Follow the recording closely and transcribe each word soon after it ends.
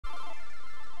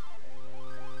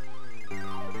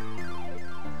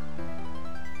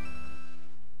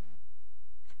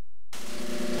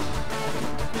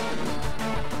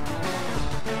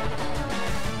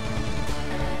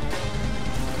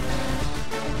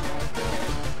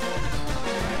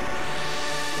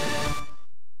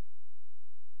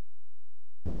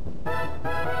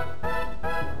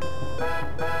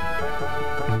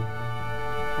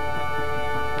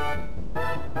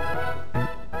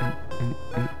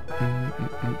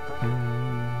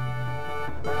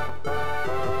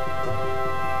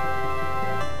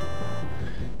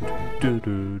Oh.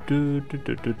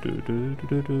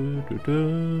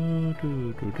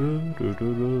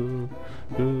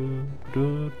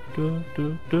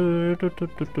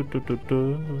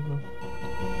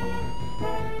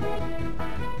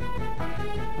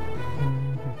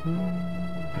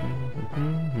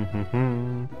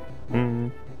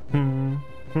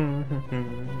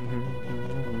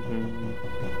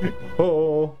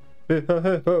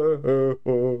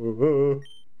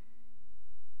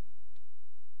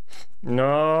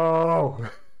 No.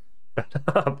 Shut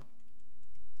up.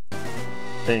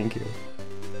 Thank you.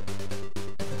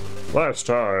 Last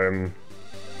time.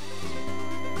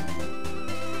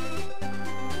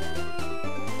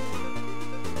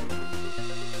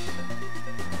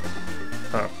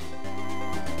 Huh.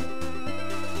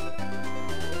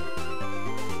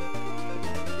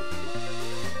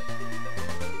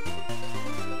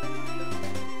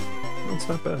 That's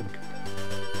not bad.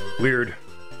 Weird.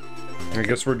 I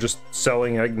guess we're just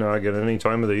selling eggnog at any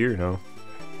time of the year now.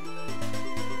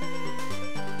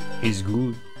 He's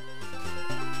good.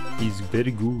 He's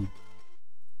very good.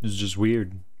 It's just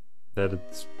weird that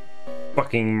it's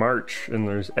fucking March and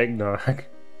there's eggnog.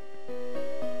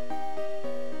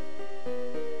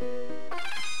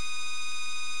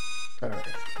 Alright.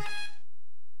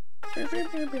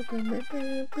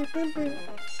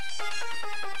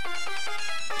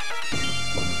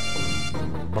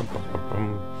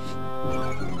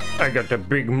 I got the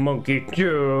big monkey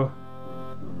too.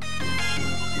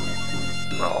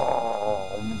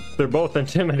 Oh, they're both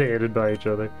intimidated by each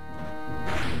other.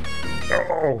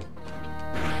 Oh.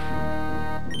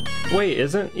 Wait,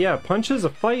 yeah, Punch is a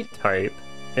fight type,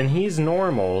 and he's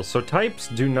normal, so types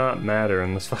do not matter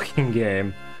in this fucking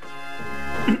game.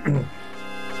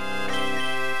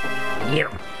 Yeah.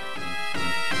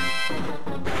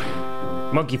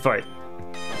 Monkey fight.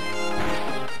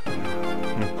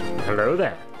 Hello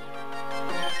there.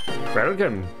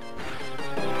 Welcome.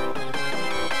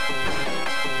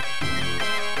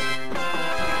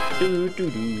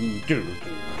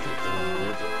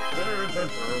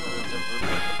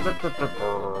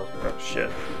 Oh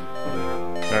shit.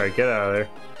 Alright, get out of there.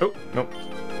 Oh, nope.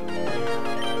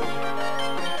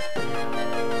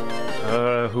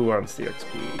 Who wants the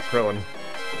XP? Krillin.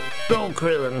 Go,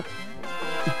 Krillin!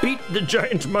 Beat the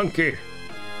giant monkey!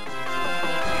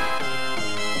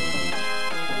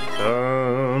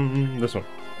 This one.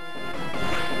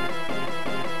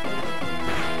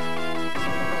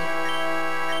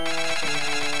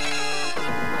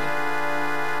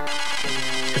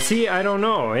 See, I don't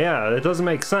know. Yeah, it doesn't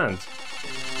make sense.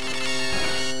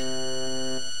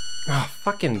 Oh,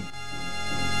 fucking...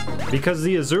 Because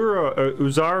the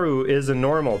Uzaru is a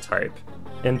normal type,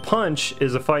 and Punch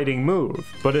is a fighting move,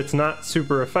 but it's not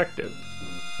super effective.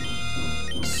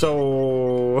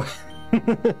 So...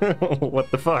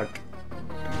 what the fuck?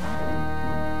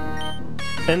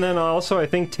 And then also, I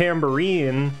think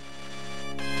Tambourine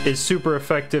is super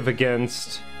effective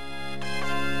against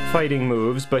fighting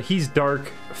moves, but he's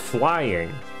dark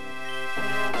flying.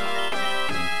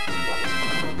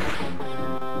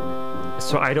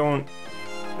 So I don't...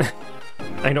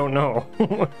 I don't know.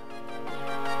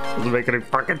 Doesn't make any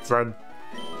fucking sense.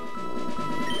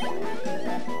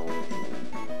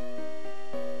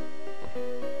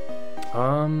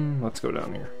 Let's go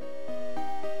down here.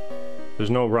 There's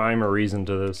no rhyme or reason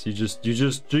to this. You just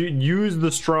use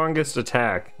the strongest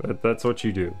attack. That's what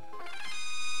you do.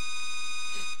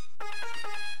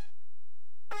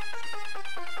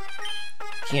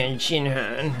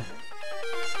 Kenshin-han.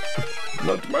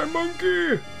 Not my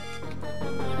monkey!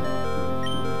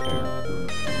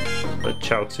 Let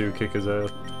Chaozu kick his ass.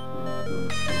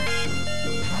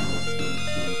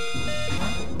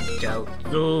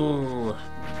 Chaozu!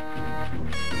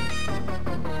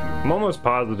 I'm almost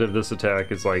positive this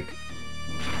attack is like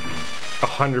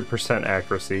 100%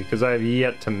 accuracy, because I have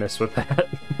yet to miss with that.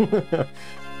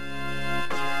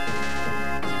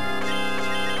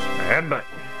 Headbutt.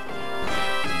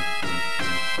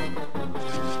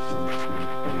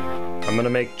 I'm gonna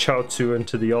make Chaozu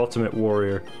into the ultimate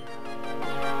warrior.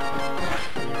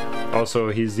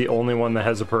 Also, he's the only one that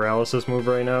has a paralysis move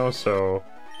right now, so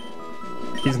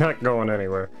he's not going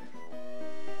anywhere.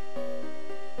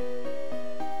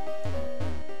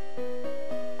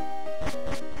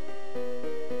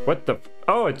 What the f—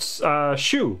 oh, it's,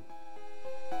 Shu!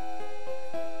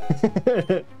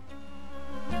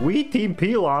 We team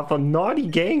Pilaf, a naughty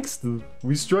gangster.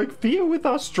 We strike fear with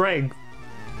our strength.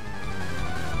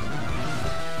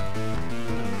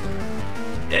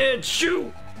 It's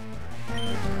Shu!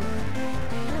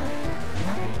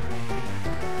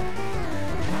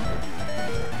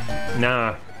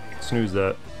 Nah, snooze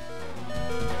that.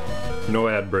 No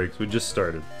ad breaks, we just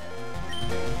started.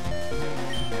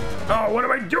 Oh, what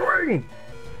am I doing?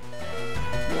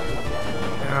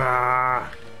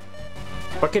 Ah.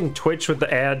 Fucking Twitch with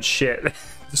the ad shit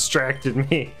distracted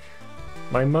me.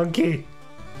 My monkey.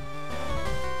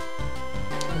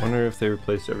 I wonder if they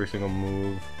replaced every single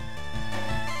move.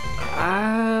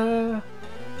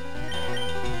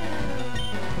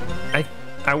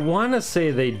 I want to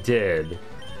say they did.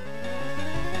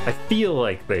 I feel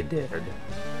like they did.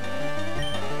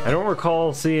 I don't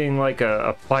recall seeing like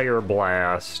a fire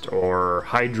blast or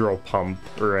hydro pump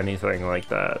or anything like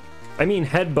that. I mean,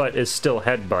 headbutt is still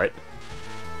headbutt.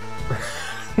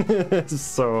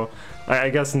 So, I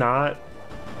guess not.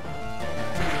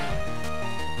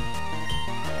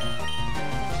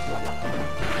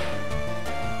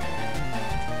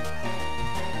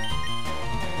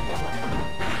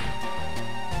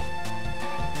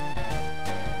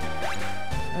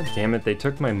 God damn it, they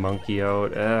took my monkey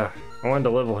out. I wanted to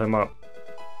level him up.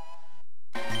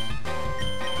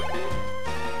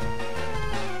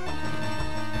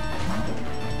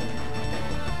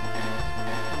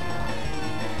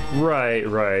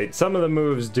 Right. Some of the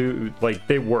moves do, like,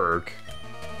 they work.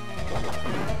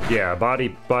 Yeah,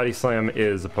 body slam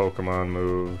is a Pokemon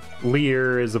move.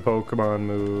 Leer is a Pokemon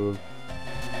move.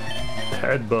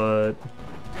 Headbutt.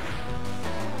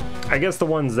 I guess the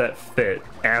ones that fit.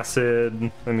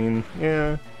 Acid, I mean,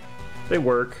 yeah, they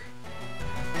work.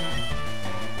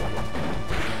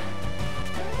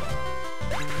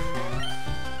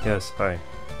 Yes, hi.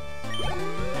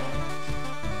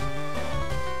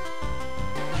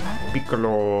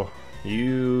 Piccolo,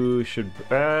 you should,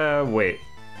 wait.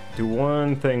 Do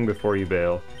one thing before you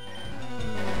bail.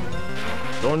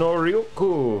 Dono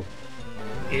Ryuku!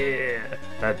 Yeah,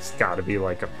 that's gotta be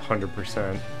like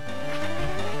 100%.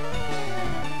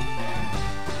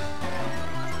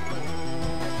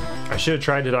 I should have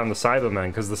tried it on the Cybermen,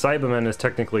 because the Cybermen is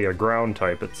technically a ground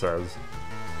type, it says.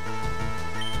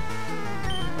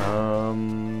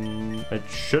 It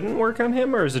shouldn't work on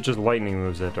him, or is it just lightning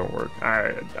moves that don't work? I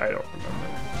don't remember.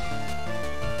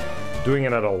 Doing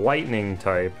it at a lightning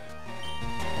type.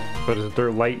 But is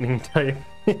there lightning type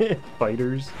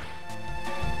fighters?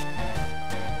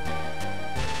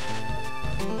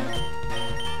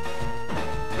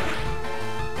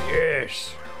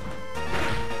 Yes!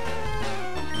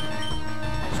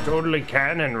 It's totally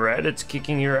canon, Red. It's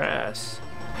kicking your ass.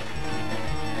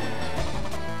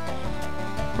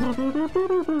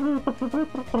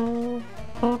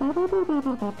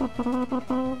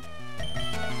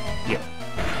 Yeah.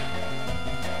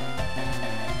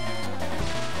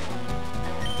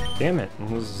 Damn it.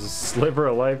 There's a sliver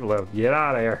of life left. Get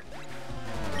out of here.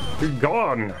 You're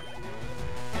gone.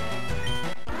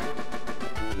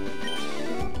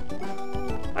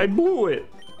 I blew it.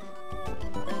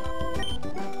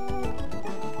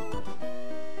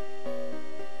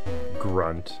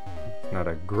 Grunt. Not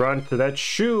a grunt, that's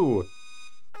shoe!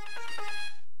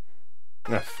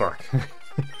 Ah, fuck.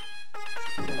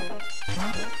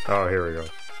 Oh, here we go.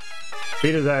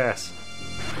 Beat his ass.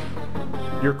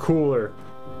 You're cooler.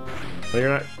 Well, you're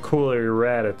not cooler, you're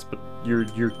Raditz, but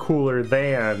you're cooler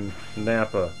than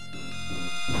Nappa.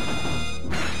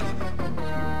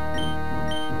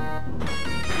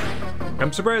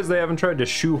 I'm surprised they haven't tried to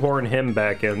shoehorn him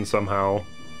back in somehow,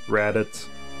 Raditz.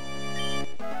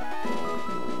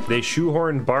 They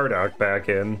shoehorned Bardock back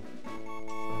in.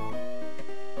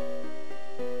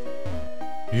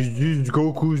 He's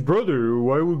Goku's brother.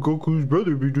 Why would Goku's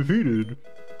brother be defeated?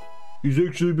 He's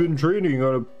actually been training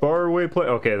on a faraway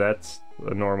planet. Okay, that's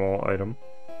a normal item.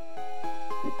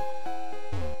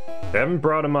 They haven't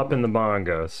brought him up in the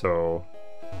manga, so...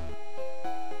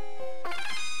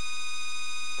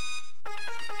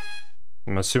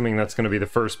 I'm assuming that's going to be the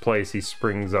first place he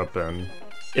springs up in,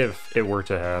 if it were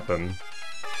to happen.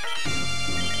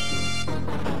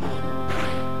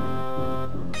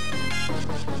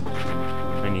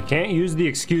 And you can't use the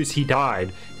excuse he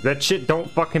died. That shit don't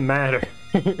fucking matter.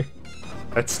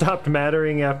 That stopped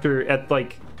mattering at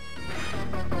like...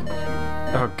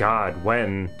 Oh god,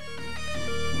 when?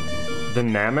 The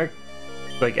Namek?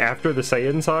 Like after the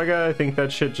Saiyan saga, I think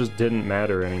that shit just didn't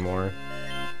matter anymore.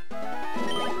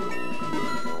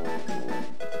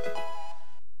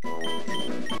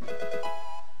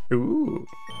 Ooh.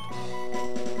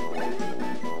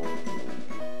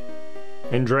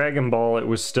 In Dragon Ball, it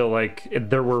was still like,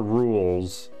 there were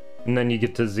rules. And then you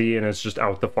get to Z and it's just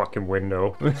out the fucking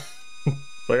window.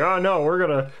 Like, oh no, we're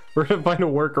gonna find a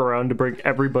workaround to bring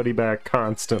everybody back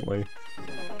constantly.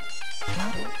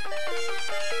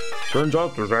 Turns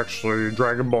out there's actually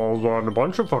Dragon Balls on a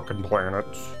bunch of fucking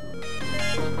planets.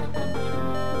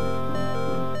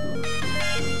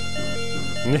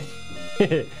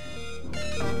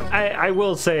 I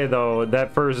will say though,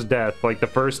 that first death, like the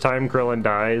first time Krillin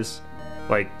dies,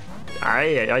 like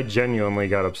I genuinely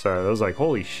got upset. I was like,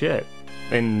 holy shit.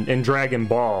 In Dragon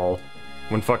Ball,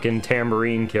 when fucking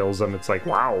Tambourine kills him, it's like,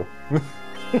 wow.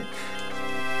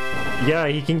 Yeah,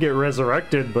 he can get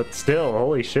resurrected, but still,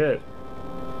 holy shit.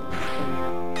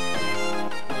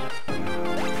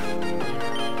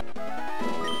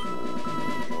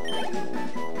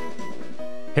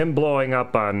 Him blowing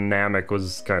up on Namek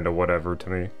was kind of whatever to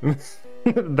me.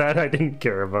 That I didn't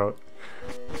care about.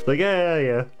 Like,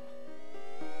 yeah.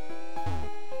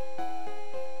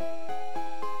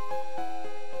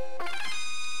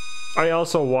 I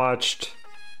also watched...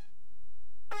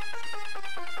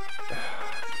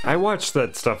 I watched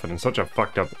that stuff in such a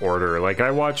fucked up order. Like,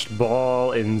 I watched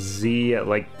Ball and Z at,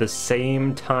 like, the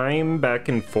same time, back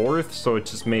and forth, so it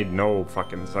just made no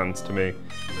fucking sense to me.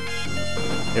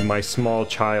 In my small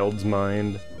child's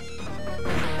mind.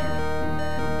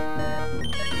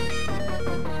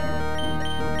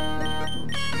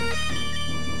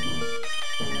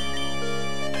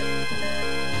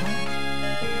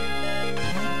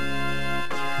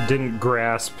 Didn't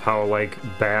grasp how, like,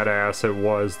 badass it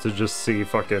was to just see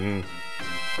fucking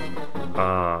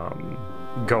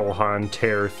Gohan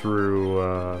tear through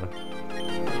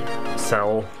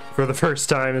Cell for the first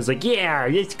time. It's like, yeah,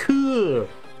 it's cool.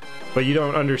 But you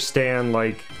don't understand,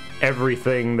 like,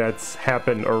 everything that's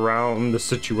happened around the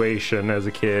situation as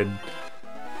a kid.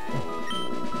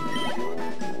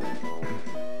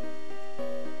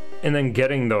 And then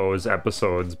getting those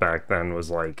episodes back then was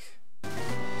like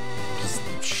just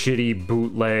shitty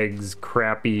bootlegs,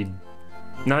 crappy,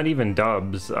 not even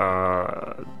dubs,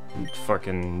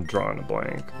 fucking drawing a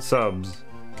blank. Subs.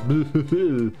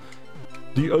 The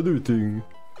other thing.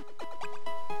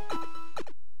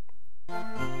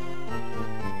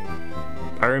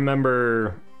 I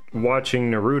remember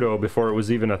watching Naruto before it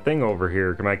was even a thing over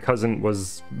here. My cousin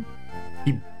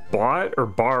he bought or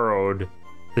borrowed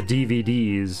the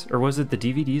DVDs, or was it the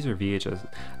DVDs or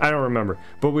VHS? I don't remember,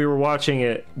 but we were watching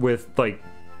it with like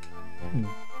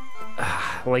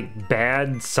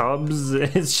bad subs.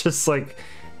 It's just like,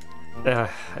 it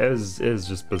was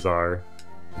just bizarre.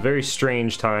 Very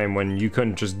strange time when you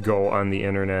couldn't just go on the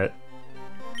internet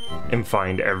and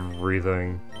find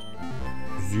everything.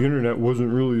 The internet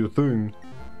wasn't really a thing.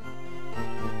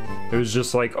 It was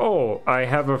just like, oh, I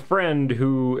have a friend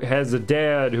who has a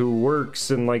dad who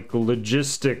works in like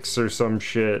logistics or some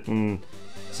shit, and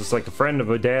it's just like a friend of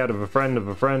a dad of a friend of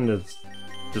a friend. It's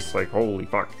just like, holy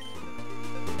fuck.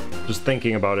 Just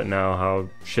thinking about it now, how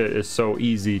shit is so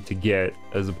easy to get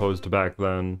as opposed to back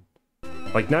then.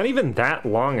 Like, not even that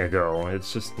long ago.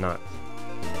 It's just nuts.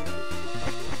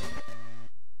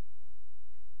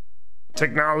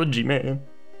 Technology, man.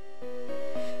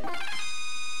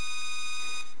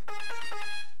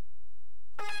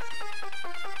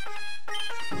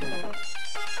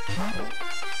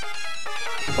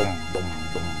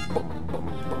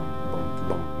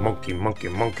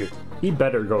 Monkey. He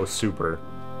better go super.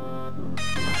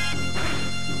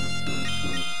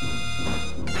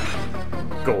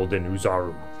 Golden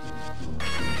Uzaru.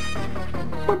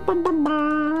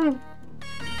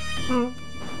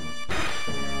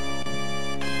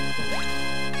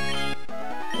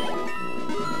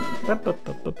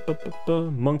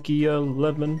 Monkey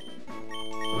 11.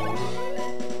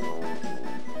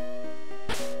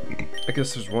 I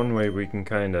guess there's one way we can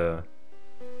kinda...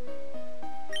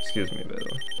 Excuse me, by the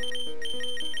way.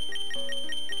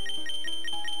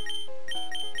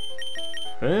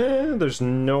 There's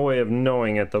no way of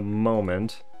knowing at the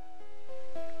moment.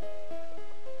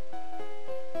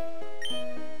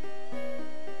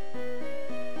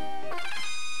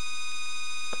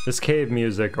 This cave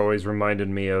music always reminded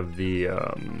me of the,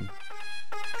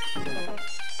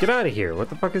 Get out of here! What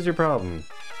the fuck is your problem?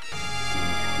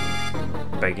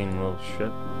 Begging little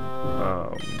shit.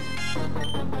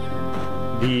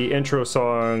 The intro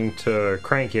song to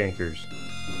Crank Yankers.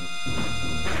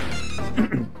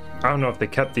 I don't know if they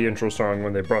kept the intro song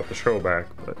when they brought the show back,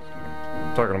 but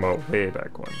I'm talking about way back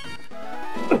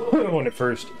when it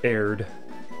first aired.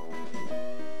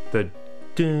 The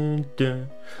dun dun,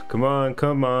 come on,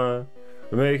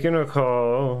 we're making a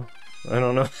call. I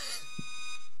don't know.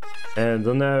 And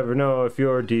they'll never know if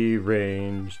you're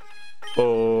deranged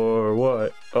or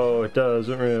what. Oh, it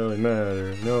doesn't really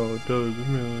matter. No, it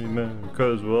doesn't really matter,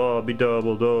 'cause we'll all be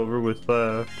doubled over with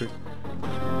laughter.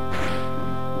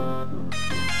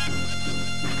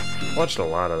 Watched a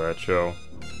lot of that show.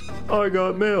 I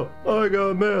got mail! I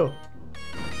got mail!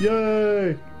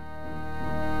 Yay!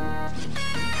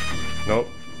 Nope.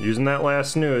 Using that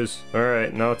last snooze.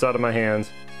 Alright, now it's out of my hands.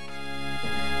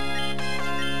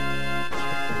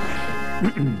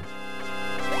 In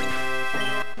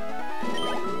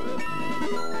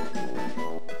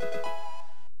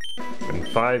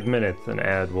 5 minutes, an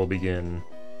ad will begin.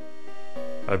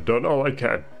 I've done all I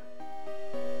can.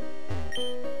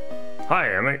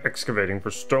 Hi, I'm excavating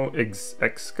for stone.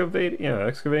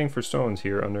 Excavating for stones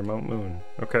here under Mount Moon.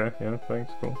 Okay, yeah,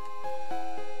 thanks, cool.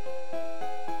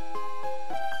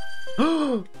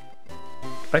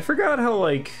 I forgot how,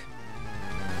 like,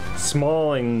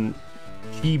 small and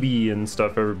chibi and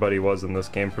stuff everybody was in this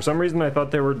game. For some reason, I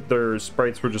thought their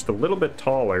sprites were just a little bit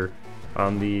taller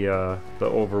on the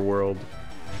overworld.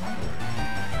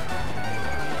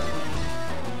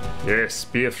 Yes,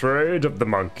 be afraid of the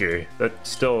monkey. That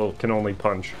still can only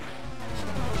punch.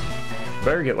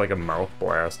 Better get, like, a mouth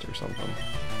blast or something.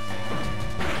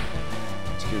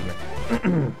 Excuse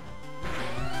me.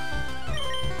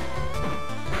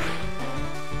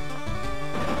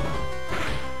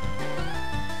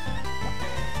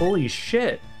 Holy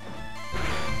shit.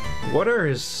 What are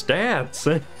his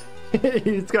stats?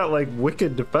 He's got like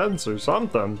wicked defense or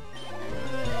something.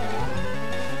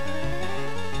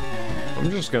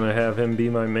 I'm just gonna have him be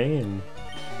my main.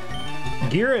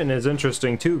 Giran is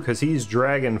interesting too because he's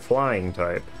dragon flying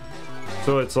type.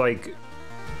 So it's like,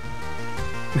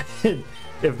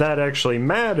 if that actually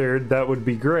mattered, that would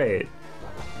be great.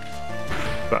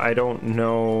 But I don't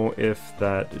know if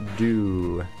that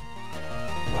do.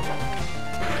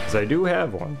 I do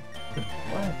have one.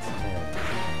 What? Man.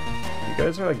 You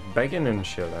guys are like begging and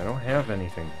shit. I don't have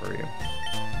anything for you.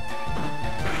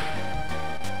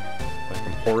 Like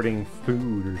importing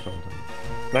food or something.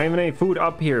 Not even any food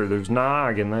up here. There's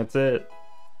nog and that's it.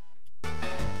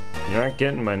 You're not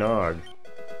getting my nog.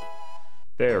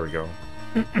 There we go.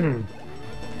 The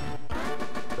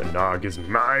nog is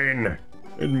mine.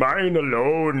 And mine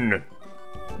alone.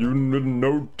 You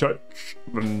no touch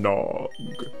the nog.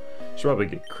 Should probably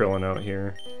get Krillin out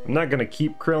here. I'm not gonna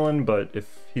keep Krillin, but if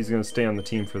he's gonna stay on the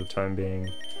team for the time being,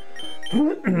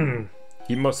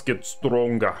 he must get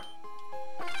stronger.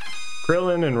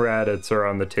 Krillin and Raditz are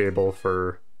on the table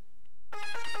for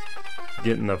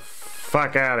getting the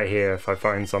fuck out of here if I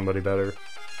find somebody better.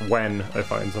 When I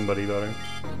find somebody better.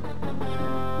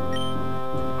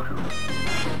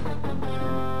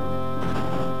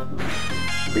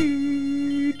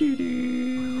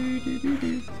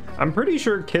 I'm pretty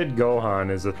sure Kid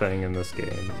Gohan is a thing in this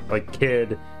game. Like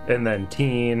Kid, and then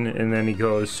Teen, and then he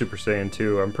goes Super Saiyan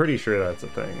 2. I'm pretty sure that's a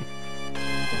thing.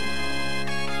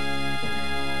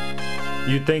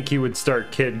 You'd think he would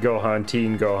start Kid Gohan,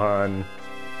 Teen Gohan,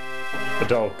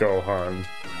 Adult Gohan,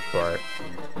 but...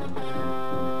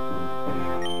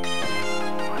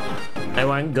 I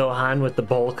want Gohan with the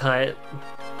bowl cut.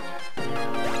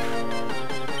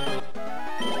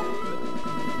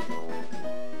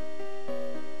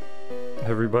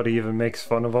 Everybody even makes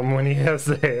fun of him when he has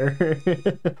the hair.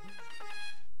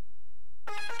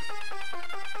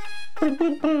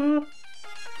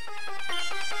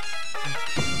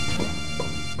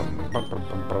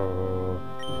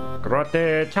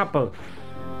 Karate chopper.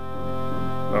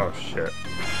 Oh shit.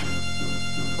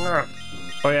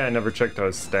 Oh yeah, I never checked out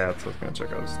his stats. I was gonna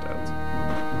check out his stats.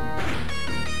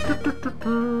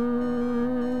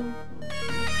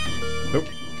 Nope.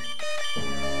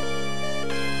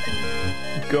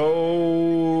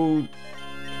 Go!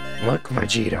 Look,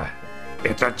 Vegeta.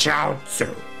 It's a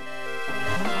Chaozu.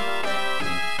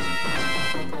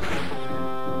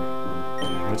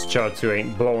 This Chaozu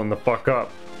ain't blowing the fuck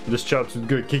up. This Chaozu's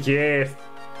gonna kick your ass.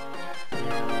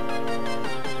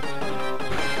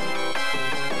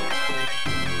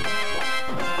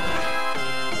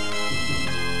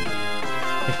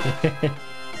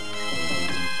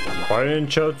 Why didn't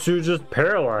Chaozu just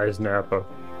paralyze Nappa?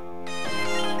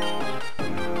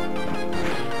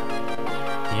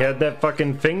 He had that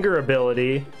fucking finger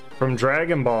ability from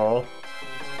Dragon Ball,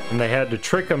 and they had to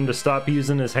trick him to stop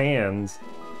using his hands.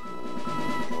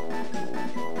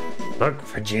 Look,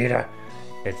 Vegeta,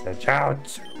 it's a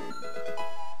Chaozu.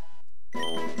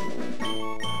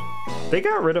 They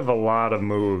got rid of a lot of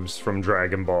moves from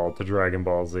Dragon Ball to Dragon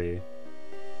Ball Z.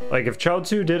 Like, if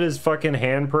Chaozu did his fucking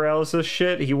hand paralysis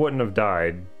shit, he wouldn't have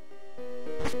died.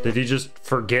 Did he just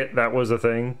forget that was a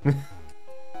thing?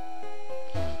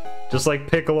 Just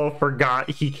like Piccolo forgot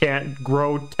he can't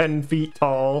grow 10 feet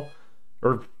tall.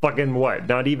 Or fucking what?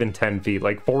 Not even 10 feet,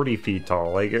 like 40 feet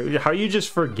tall. Like, how you just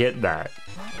forget that?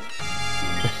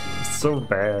 It's so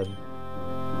bad.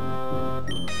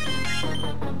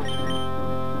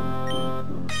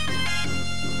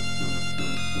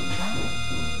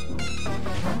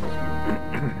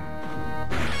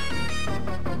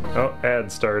 Oh,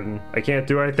 ad starting. I can't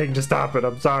do anything to stop it,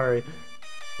 I'm sorry.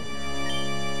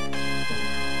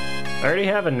 I already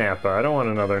have a Nappa. I don't want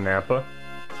another Nappa.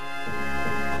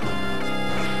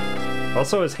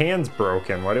 Also, his hand's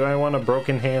broken. Why do I want a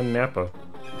broken hand Nappa?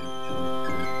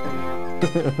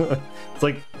 It's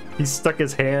like he stuck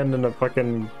his hand in a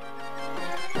fucking...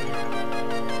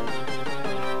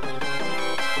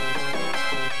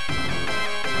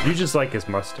 You just like his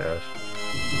mustache.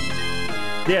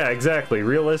 Yeah, exactly.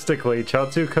 Realistically,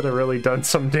 Chaozu could have really done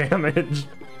some damage.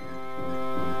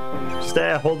 Just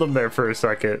hold him there for a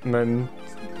second, and then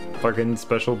fucking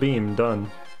special beam,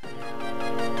 done.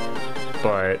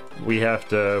 But we have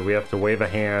to wave a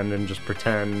hand and just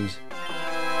pretend,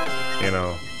 you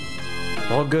know,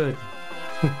 all good.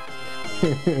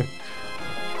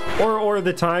 Or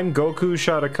the time Goku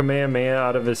shot a Kamehameha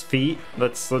out of his feet.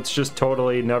 Let's just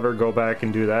totally never go back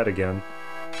and do that again.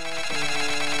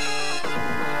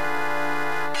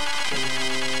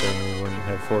 Wouldn't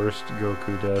have forced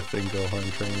Goku death in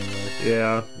Gohan training arc.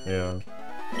 Yeah, yeah.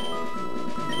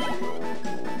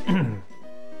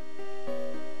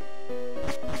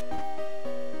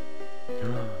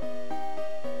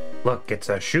 Look, it's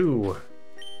a shoe.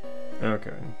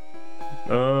 Okay.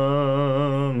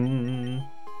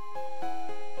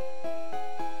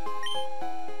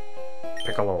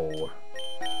 Piccolo.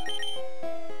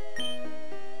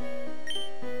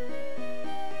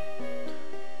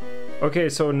 Okay,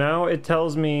 so now it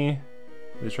tells me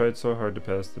they tried so hard to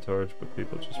pass the torch, but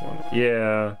people just want it.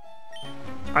 Yeah.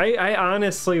 I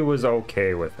honestly was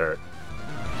okay with it.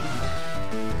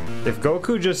 If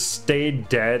Goku just stayed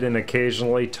dead and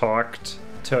occasionally talked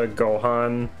to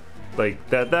Gohan, like,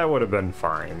 that would have been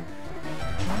fine.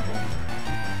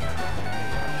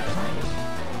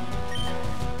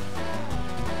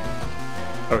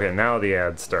 Okay, now the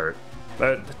ads start.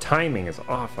 The timing is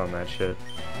off on that shit.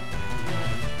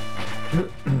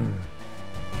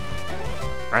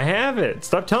 I have it!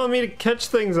 Stop telling me to catch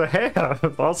things I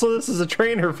have! Also, this is a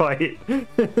trainer fight!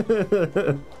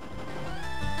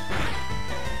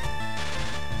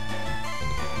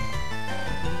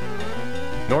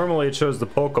 Normally it shows the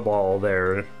Pokeball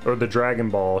there, or the Dragon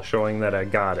Ball showing that I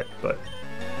got it, but...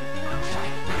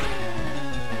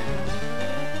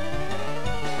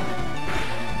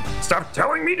 Stop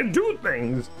telling me to do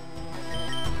things!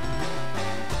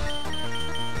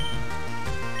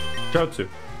 Chaozu,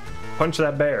 punch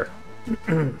that bear.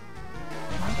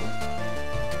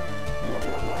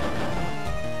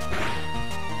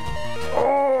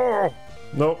 Oh!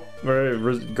 Nope,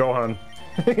 Gohan.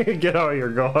 Get out of here,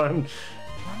 Gohan.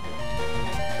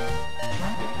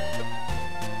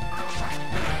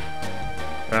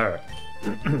 Alright.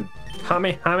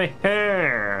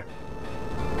 Kamehameha!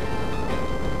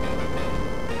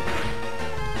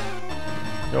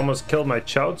 You almost killed my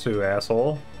Chaozu,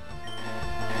 asshole.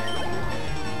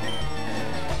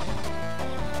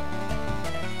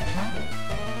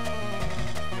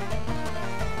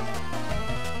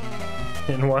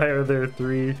 And why are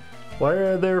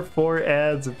there 4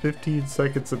 ads of 15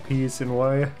 seconds apiece, and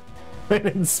why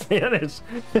in Spanish?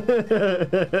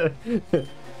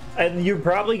 And you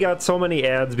probably got so many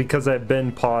ads because I've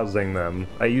been pausing them.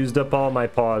 I used up all my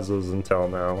pauses until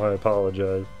now. I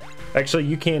apologize. Actually,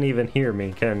 you can't even hear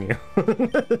me, can you?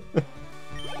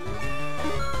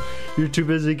 You're too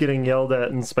busy getting yelled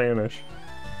at in Spanish.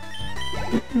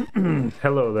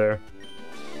 Hello there.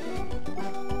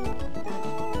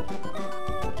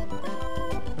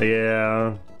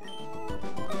 Yeah.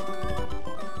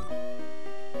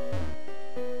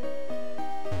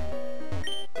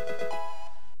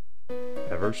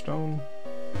 Everstone?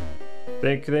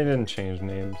 They didn't change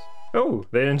names. Oh,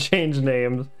 they didn't change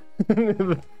names.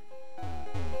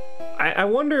 I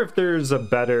wonder if there's a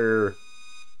better,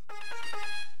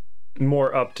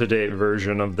 more up-to-date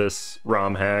version of this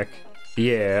ROM hack.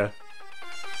 Yeah.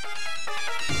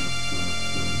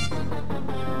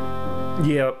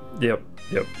 Yep.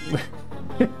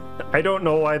 I don't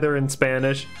know why they're in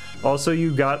Spanish. Also,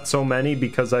 you got so many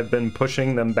because I've been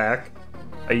pushing them back.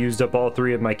 I used up all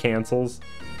 3 of my cancels.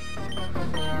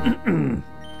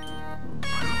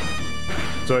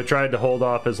 So I tried to hold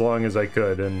off as long as I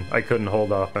could, and I couldn't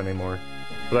hold off anymore.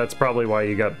 So that's probably why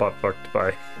you got butt-fucked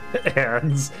by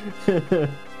ads.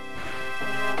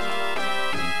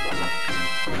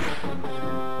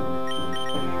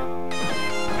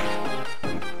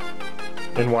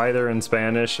 And why they're in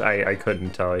Spanish, I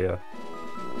couldn't tell you.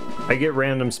 I get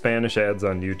random Spanish ads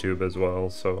on YouTube as well,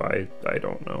 so I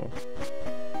don't know.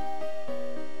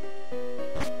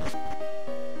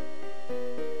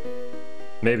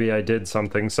 Maybe I did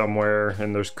something somewhere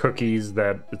and there's cookies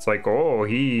that it's like, oh,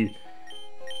 he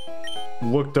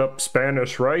looked up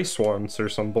Spanish rice once or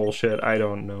some bullshit. I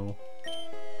don't know.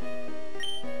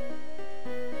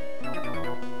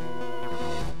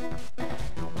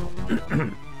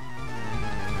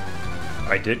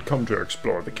 I did come to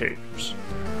explore the caves.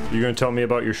 You gonna tell me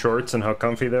about your shorts and how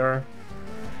comfy they are?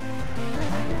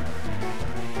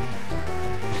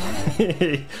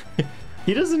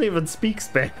 He doesn't even speak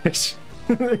Spanish.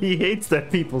 He hates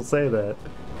that people say that.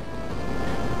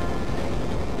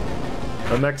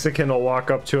 A Mexican will walk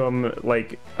up to him,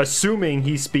 like, assuming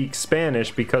he speaks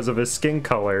Spanish because of his skin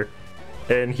color,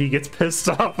 and he gets pissed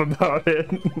off about it.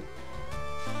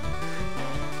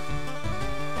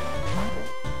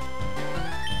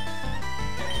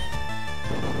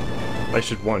 I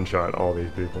should one-shot all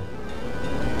these people.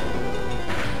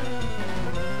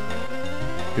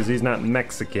 Because he's not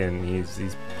Mexican,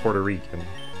 he's Puerto Rican.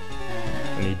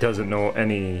 And he doesn't know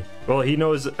any... Well, he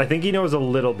knows... I think he knows a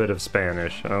little bit of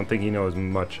Spanish. I don't think he knows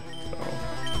much, so...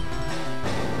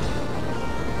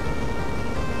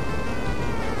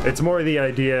 It's more the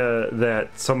idea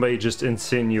that somebody just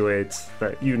insinuates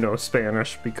that you know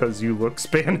Spanish because you look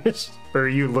Spanish, or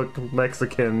you look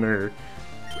Mexican, or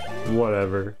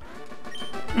whatever.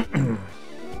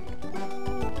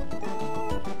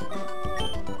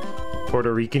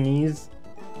 Puerto Ricanese?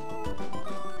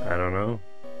 I don't know.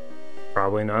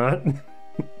 Probably not.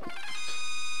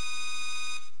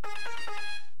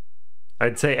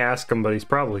 I'd say ask him, but he's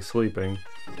probably sleeping.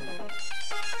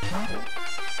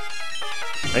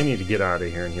 I need to get out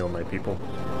of here and heal my people.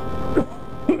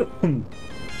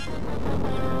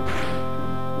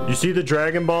 You see the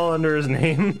Dragon Ball under his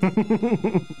name?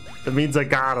 That means I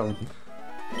got him.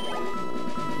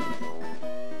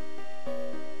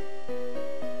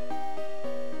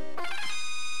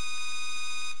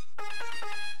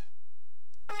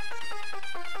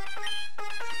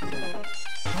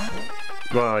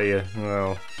 Well, yeah,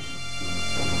 well...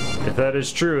 If that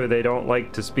is true, they don't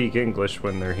like to speak English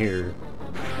when they're here.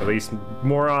 At least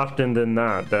more often than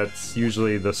not, that's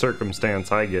usually the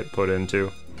circumstance I get put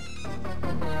into.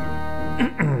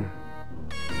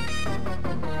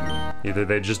 Either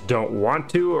they just don't want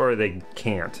to, or they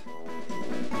can't.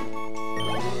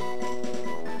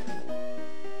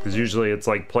 Because usually it's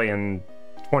like playing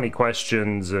 20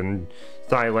 questions and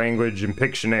sign language and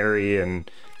Pictionary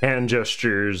and hand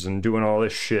gestures and doing all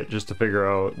this shit just to figure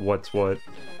out what's what.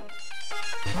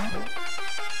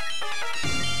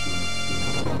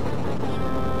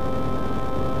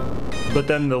 But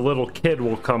then the little kid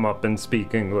will come up and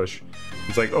speak English.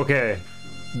 It's like, okay,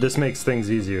 this makes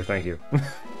things easier, thank you.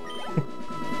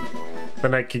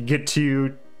 Then I can get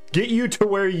you to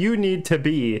where you need to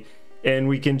be, and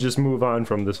we can just move on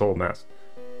from this whole mess.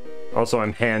 Also,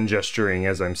 I'm hand gesturing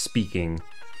as I'm speaking.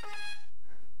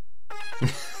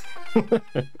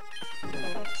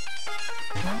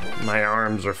 My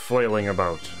arms are flailing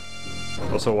about.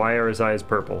 Also, why are his eyes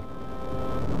purple?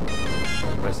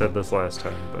 I said this last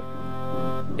time, but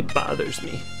it bothers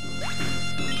me.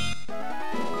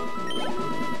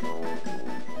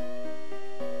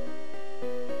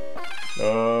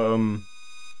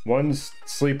 One's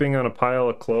sleeping on a pile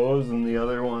of clothes and the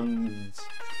other one's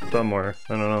somewhere.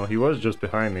 I don't know. He was just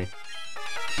behind me.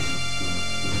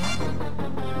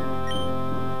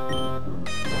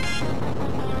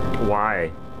 Why?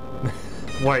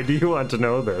 Why do you want to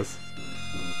know this?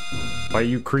 Why are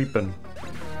you creeping?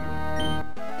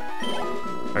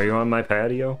 Are you on my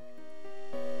patio?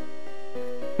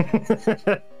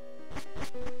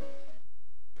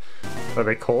 Are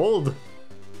they cold?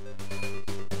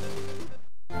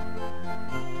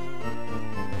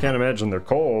 Can't imagine they're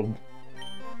cold.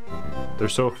 They're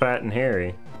so fat and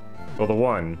hairy. Well, the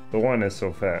one is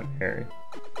so fat and hairy.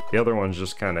 The other one's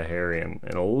just kind of hairy and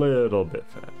a little bit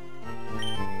fat.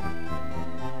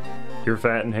 You're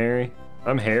fat and hairy?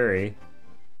 I'm hairy.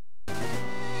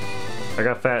 I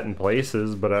got fat in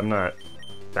places, but I'm not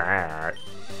fat.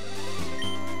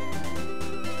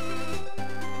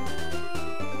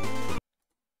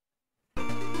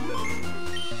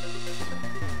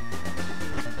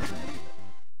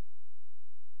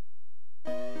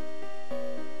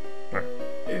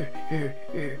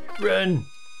 Run!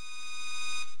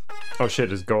 Oh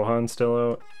shit, is Gohan still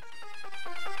out?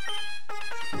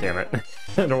 Damn it.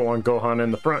 I don't want Gohan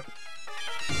in the front.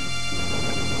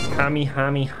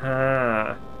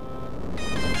 Kamehameha.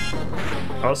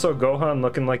 Also, Gohan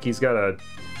looking like he's got a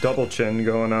double chin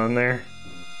going on there.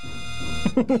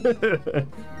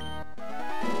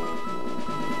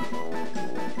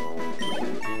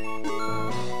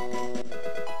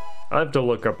 I'll have to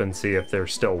look up and see if they're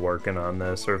still working on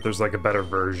this, or if there's like a better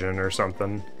version or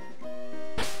something.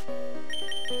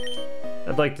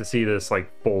 I'd like to see this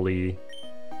like fully...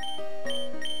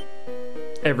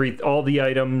 all the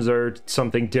items are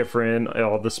something different,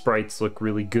 all the sprites look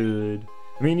really good.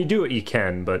 I mean, you do what you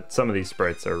can, but some of these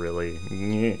sprites are really...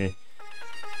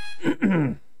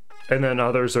 And then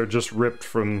others are just ripped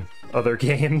from other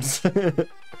games.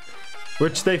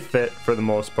 Which they fit for the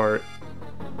most part.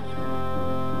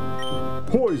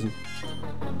 Poison!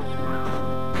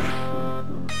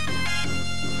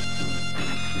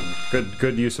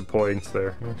 Good use of points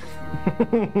there.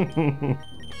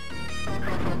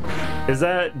 Is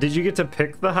that, did you get to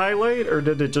pick the highlight, or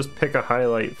did it just pick a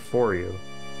highlight for you?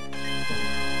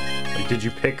 Like, did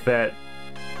you pick that,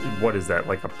 what is that,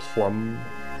 like a plum?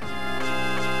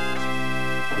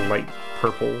 Light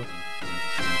purple?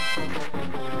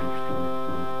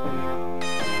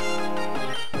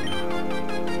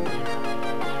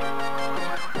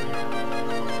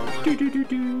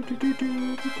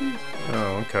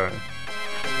 Oh, okay.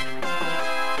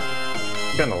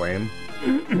 Kinda lame.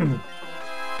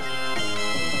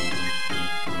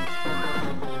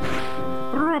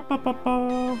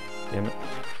 Damn it.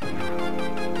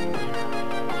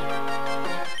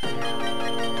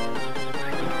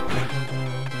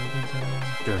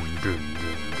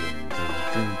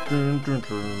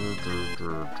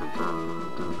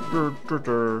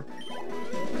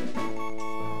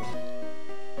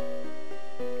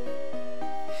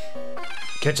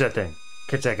 Catch that thing.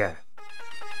 Catch that guy.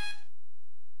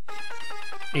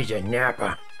 He's a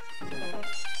napper.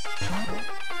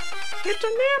 It's a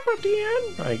napper, Dan.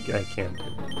 I can't do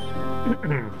it.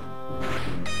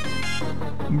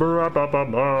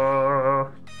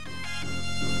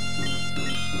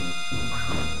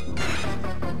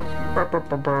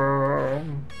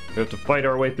 We have to fight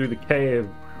our way through the cave.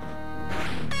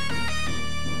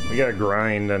 We gotta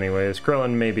grind anyways.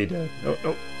 Krillin may be dead. Oh,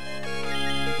 oh.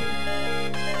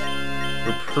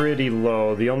 We're pretty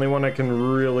low. The only one I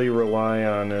can really rely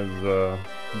on is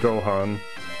Gohan.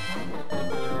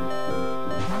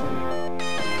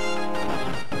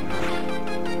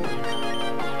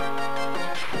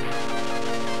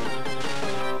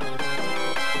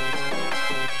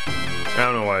 I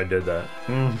don't know why I did that.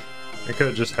 I could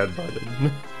have just headbutted.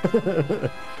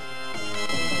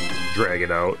 Drag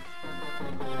it out.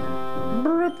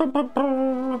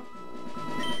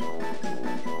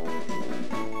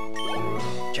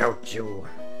 Choo.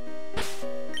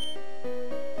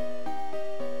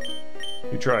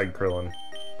 You tried, Krillin.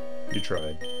 You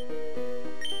tried.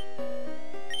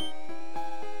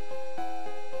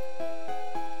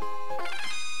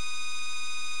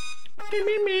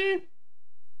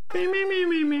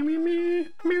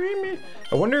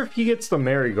 I wonder if he gets the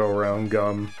merry-go-round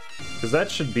gum, because that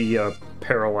should be a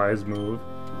paralyzed move.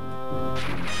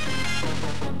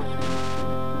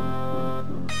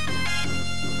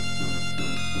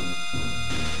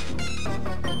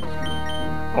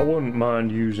 I wouldn't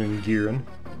mind using Gearin.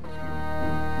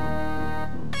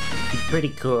 He's pretty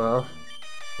cool.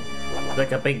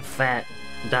 Like a big fat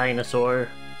dinosaur.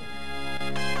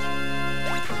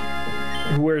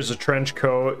 Who wears a trench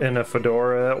coat and a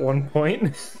fedora at one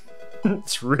point.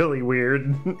 It's really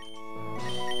weird.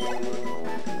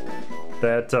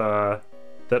 That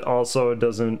also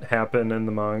doesn't happen in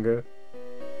the manga.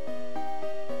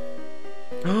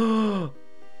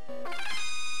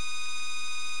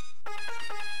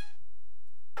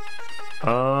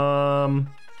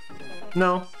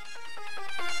 No.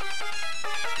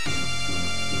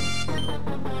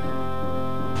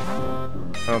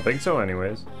 I don't think so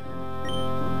anyways.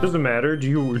 Doesn't matter. Do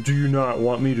you not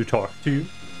want me to talk to you?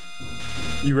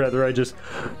 You rather I just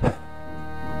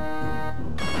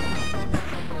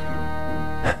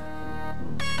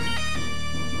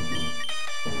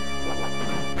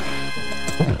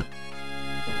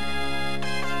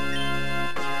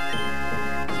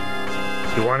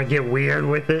You want to get weird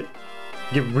with it?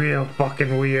 Get real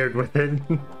fucking weird with it.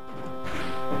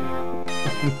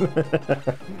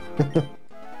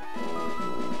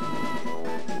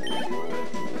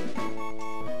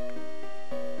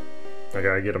 I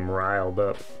gotta get him riled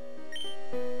up.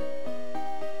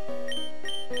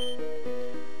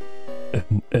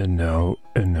 And now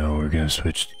we're gonna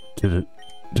switch to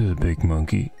the big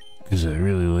monkey, because I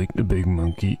really like the big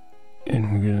monkey,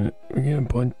 and we're gonna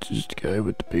punch this guy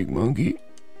with the big monkey.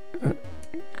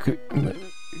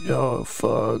 Oh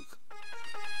fuck!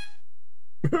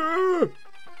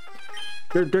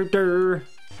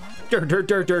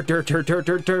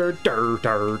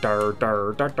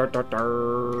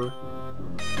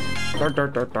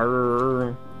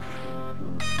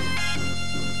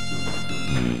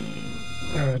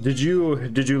 Did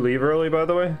you leave early, by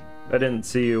the way? I didn't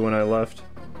see you when I left.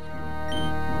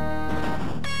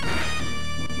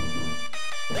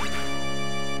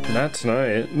 Not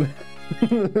tonight.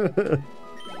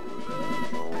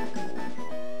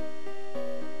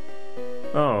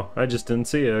 Oh, I just didn't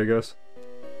see it, I guess.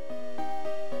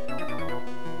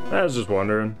 I was just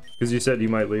wondering, because you said you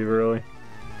might leave early.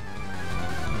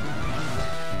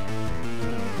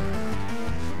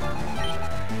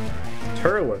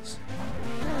 Turles.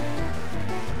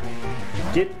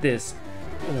 Get this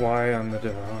Y on the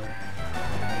devour.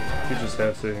 You just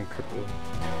have to cripple.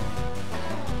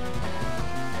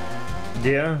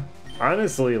 Yeah,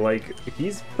 honestly, like,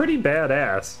 he's pretty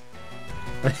badass.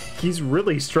 He's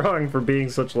really strong for being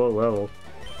such low level.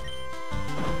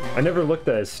 I never looked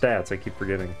at his stats, I keep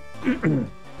forgetting.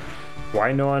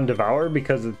 Why no on Devour?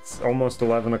 Because it's almost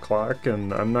 11 o'clock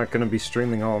and I'm not going to be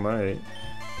streaming all night.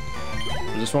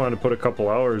 I just wanted to put a couple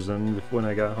hours in when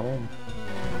I got home.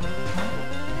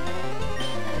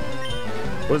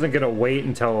 Wasn't going to wait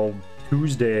until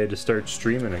Tuesday to start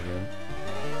streaming again.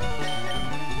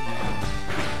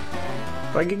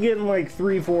 If I could get in like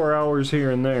 3-4 hours here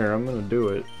and there, I'm going to do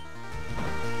it.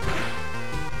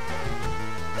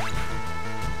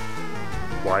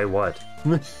 Why what?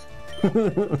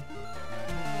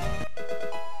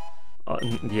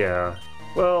 Yeah.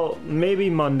 Well, maybe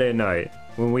Monday night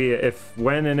when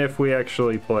if we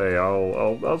actually play,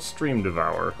 I'll stream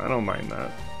Devour. I don't mind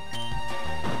that.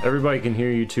 Everybody can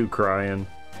hear you two crying.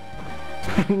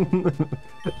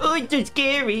 Oh, it's so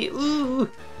scary. Ooh.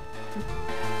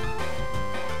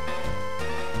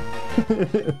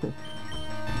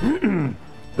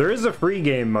 There is a free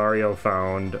game Mario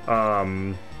found.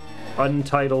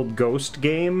 Untitled Ghost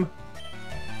Game.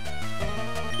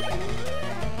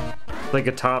 Like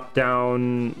a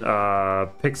top-down,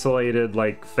 pixelated,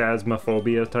 like,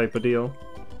 Phasmophobia type of deal.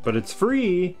 But it's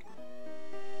free,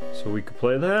 so we could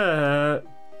play that.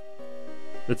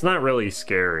 It's not really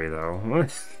scary, though.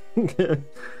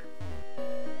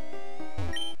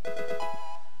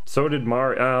 So did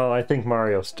Mario. Oh, I think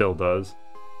Mario still does.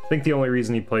 I think the only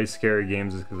reason he plays scary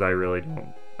games is because I really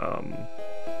don't,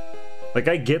 like,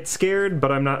 I get scared,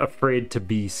 but I'm not afraid to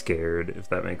be scared, if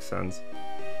that makes sense.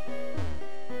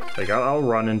 Like, I'll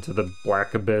run into the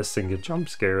black abyss and get jump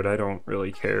scared. I don't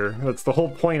really care. That's the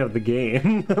whole point of the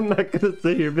game. I'm not gonna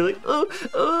sit here and be like, oh,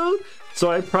 oh. So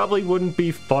I probably wouldn't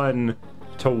be fun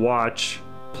to watch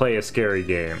play a scary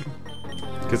game.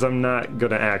 Because I'm not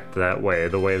gonna act that way,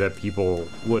 the way that people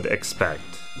would expect.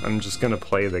 I'm just gonna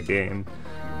play the game.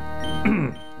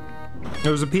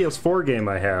 There was a PS4 game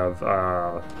I have,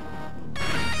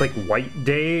 like White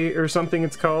Day or something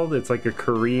it's called. It's like a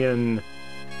Korean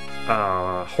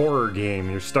horror game.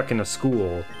 You're stuck in a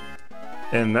school,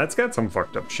 and that's got some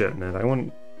fucked up shit in it. I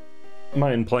wouldn't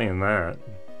mind playing that.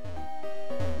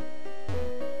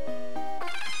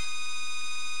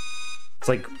 It's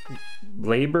like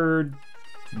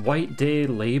White Day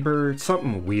Labor,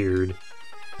 something weird.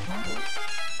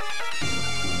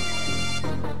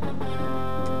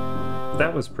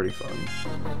 That was pretty fun.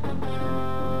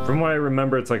 From what I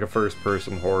remember, it's like a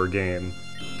first-person horror game,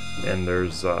 and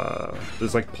there's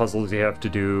like puzzles you have to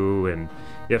do, and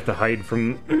you have to hide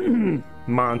from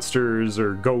monsters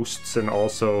or ghosts, and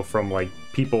also from like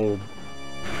people,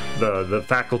 the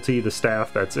faculty, the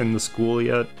staff that's in the school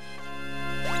yet.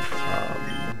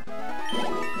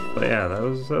 But yeah, that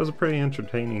was a pretty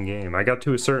entertaining game. I got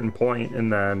to a certain point,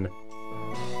 and then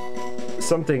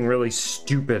something really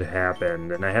stupid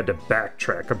happened, and I had to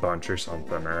backtrack a bunch or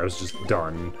something, and I was just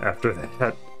done after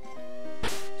that.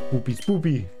 Spoopy,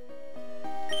 spoopy.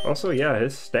 Also, yeah,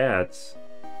 his stats.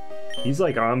 He's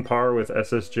like on par with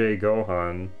SSJ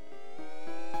Gohan,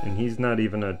 and he's not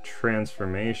even a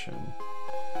transformation.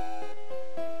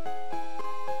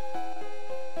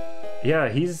 Yeah,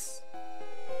 he's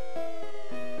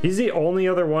the only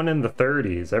other one in the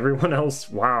 30s. Everyone else,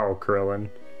 wow, Krillin.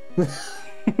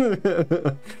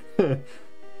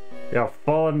 Yeah,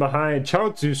 falling behind.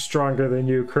 Chaozu's stronger than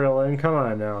you, Krillin. Come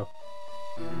on now.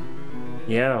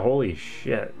 Yeah, holy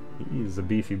shit. He's a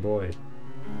beefy boy.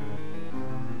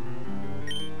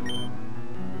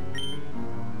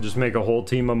 Just make a whole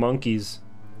team of monkeys.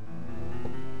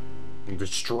 And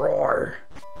destroy.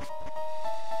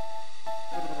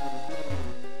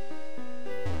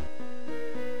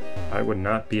 I would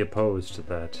not be opposed to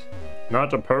that.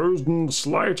 Not opposed in the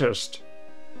slightest.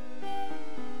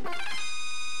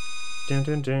 Dun,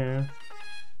 dun, dun.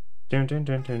 Dun, dun,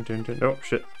 dun, dun, dun, dun. Oh,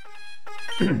 shit.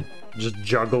 Just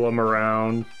juggle them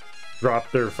around.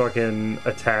 Drop their fucking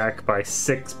attack by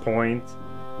 6 points.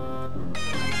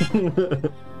 And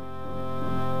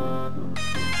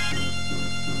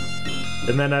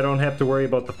then I don't have to worry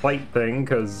about the fight thing,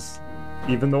 because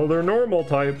even though they're normal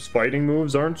types, fighting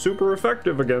moves aren't super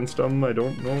effective against them. I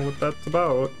don't know what that's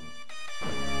about.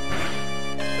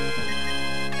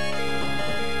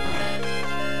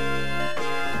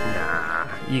 Nah,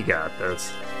 you got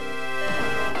this.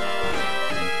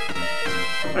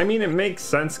 I mean, it makes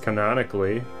sense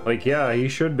canonically. Like, yeah, he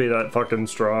should be that fucking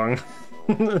strong.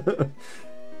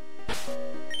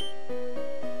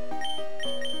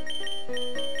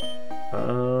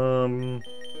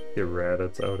 Get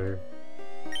Raditz out here.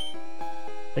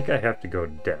 I think I have to go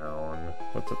down.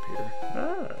 What's up here?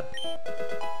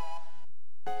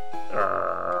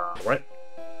 What?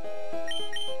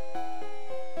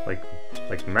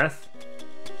 Like meth?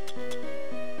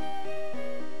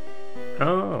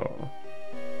 Oh.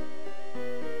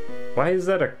 Why is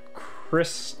that a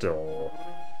crystal?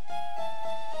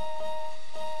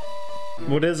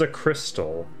 What is a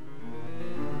crystal?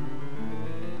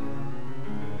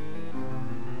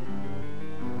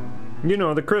 You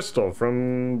know, the crystal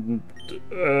from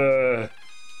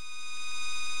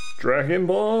Dragon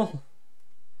Ball?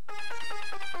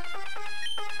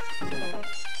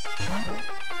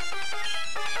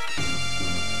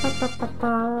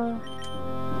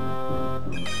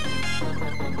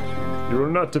 You will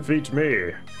not defeat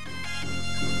me.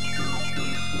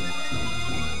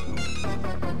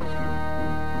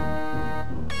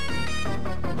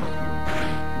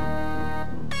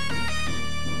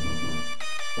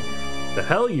 The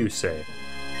hell you say?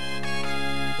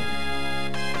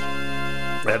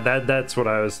 That's what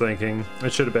I was thinking.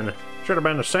 It should have been a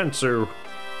senzu.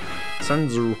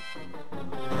 Senzu.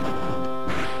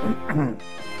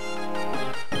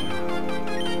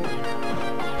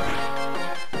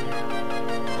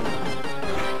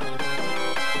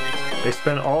 They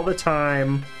spent all the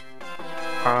time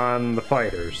on the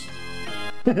fighters.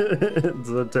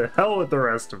 So to hell with the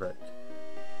rest of it.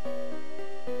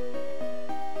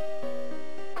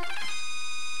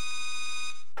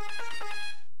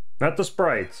 Not the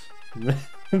sprites.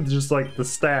 Just like the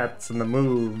stats and the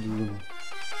moves.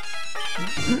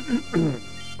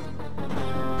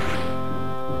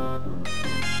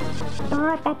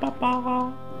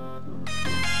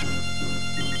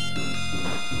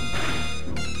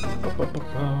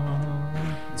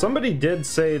 Somebody did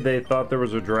say they thought there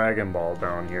was a Dragon Ball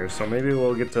down here, so maybe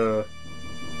we'll get to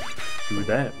do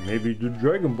that. Maybe the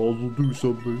Dragon Balls will do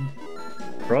something.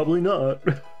 Probably not.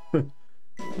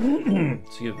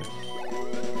 Excuse me.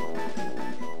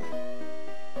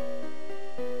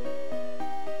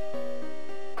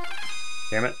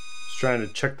 Damn it. Just trying to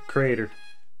check the crater.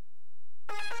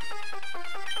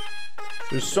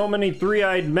 There's so many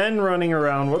three-eyed men running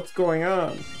around. What's going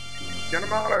on? Get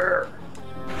them out of here!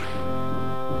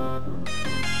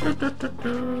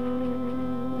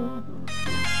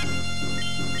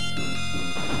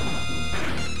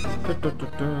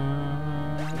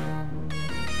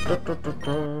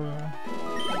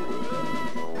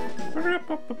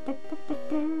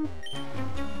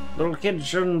 Little kids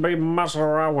shouldn't be messing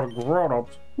around with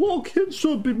grown-ups. Little kids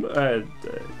should be...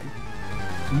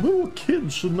 little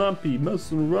kids should not be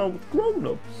messing around with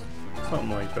grown-ups.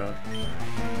 Something like that.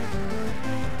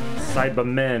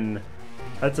 Cybermen.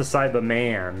 That's a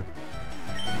Cyberman.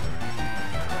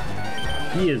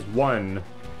 He is one.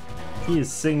 He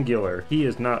is singular. He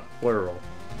is not plural.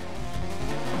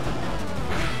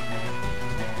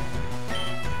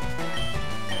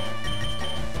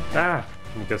 Ah,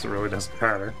 I guess it really doesn't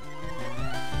matter.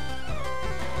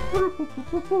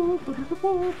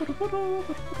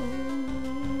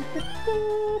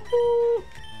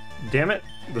 Damn it,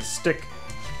 the stick.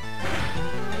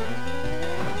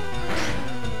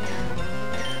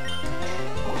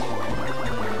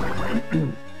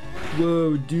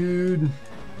 Whoa, dude.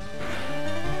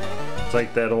 It's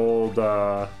like that old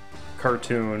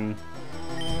cartoon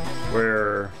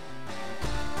where...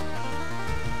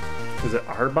 Is it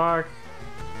Arbok?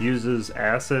 Uses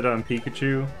acid on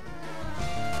Pikachu.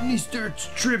 And he starts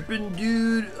tripping,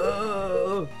 dude.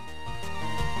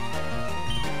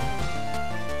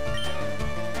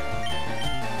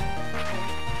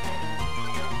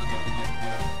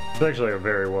 It's actually a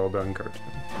very well done cartoon.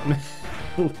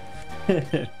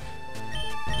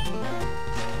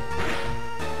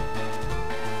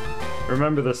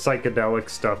 Remember the psychedelic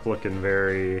stuff looking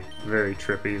very, very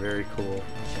trippy, very cool.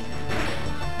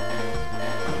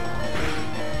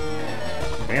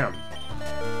 Damn.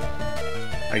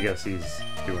 I guess he's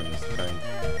doing this thing.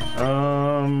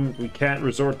 We can't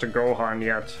resort to Gohan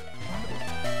yet.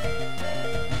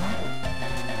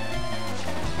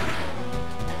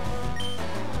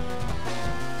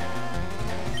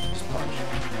 Just punch.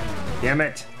 Damn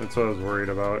it! That's what I was worried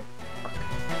about.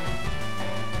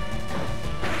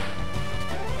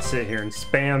 Sit here and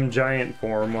spam giant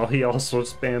form while he also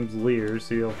spams Leer.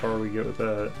 See how far we get with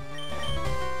that.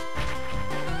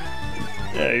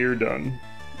 Yeah, you're done.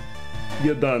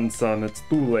 You're done, son. It's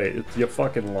too late. You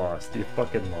fucking lost. You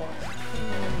fucking lost.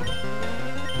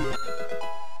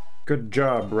 Good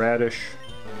job, Radish.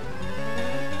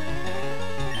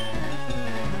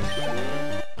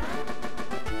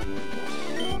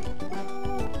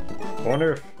 I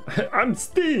wonder if... I'm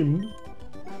steamed!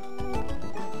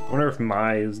 I wonder if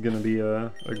Mai is gonna be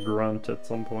a grunt at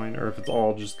some point, or if it's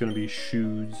all just gonna be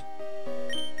shoes.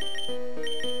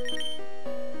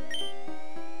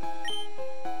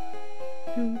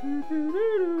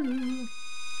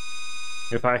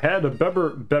 If I had a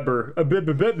better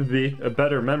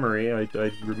memory, I'd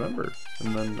remember,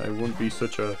 and then I wouldn't be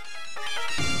such a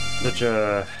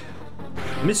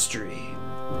mystery.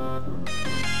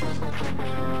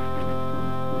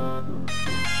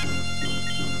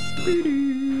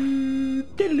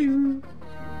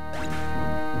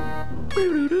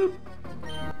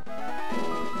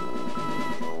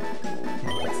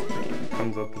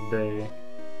 Comes up the day.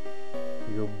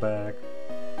 You go back.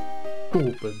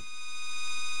 Open.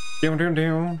 Down, down,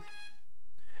 down.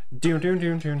 Down, down,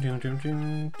 down, down, down, down,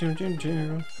 down, down, down,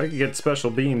 down. If I could get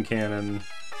special beam cannon,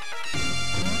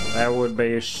 that would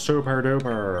be super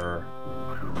duper.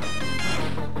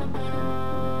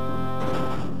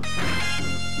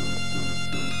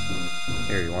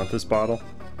 Here, you want this bottle?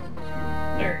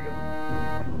 There you go.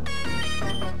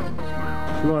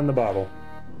 Chew on the bottle.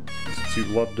 Since you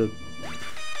love to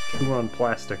chew on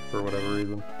plastic for whatever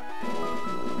reason.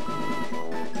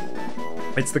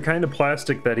 It's the kind of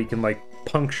plastic that he can, like,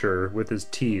 puncture with his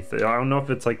teeth. I don't know if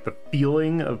it's, like, the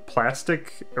feeling of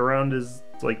plastic around his,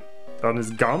 like, on his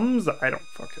gums? I don't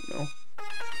fucking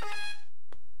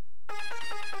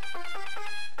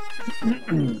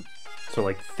know. So,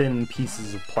 like, thin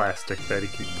pieces of plastic that he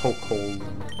can poke holes in.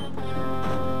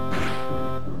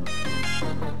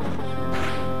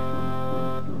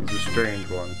 He's a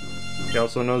strange one. He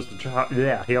also knows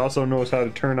he also knows how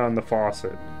to turn on the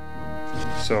faucet.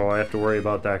 So I have to worry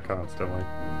about that constantly.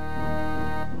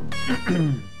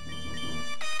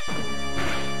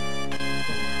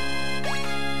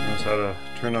 Knows how to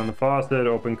turn on the faucet,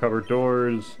 open cupboard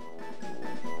doors.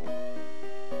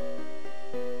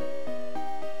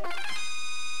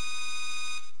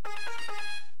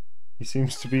 He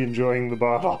seems to be enjoying the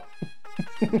bottle.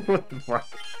 What the fuck?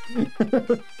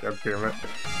 God damn it.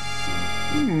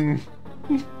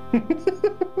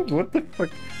 What the fuck?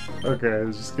 Okay,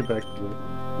 let's just get back to it.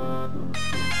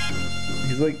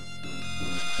 He's like...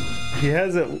 He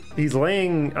has it... He's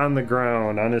laying on the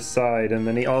ground on his side, and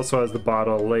then he also has the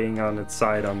bottle laying on its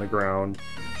side on the ground.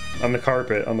 On the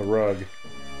carpet, on the rug.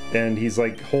 And he's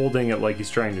like holding it like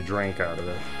he's trying to drink out of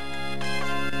it.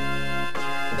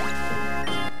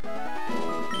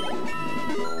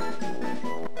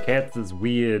 Cats is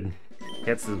weird.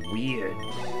 Cats is weird.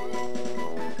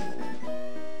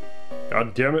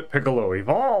 God damn it, Piccolo,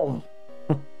 evolve!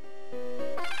 Is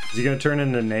he gonna turn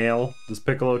into Nail? Does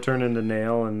Piccolo turn into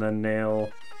Nail and then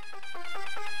Nail...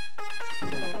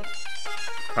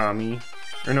 Kami?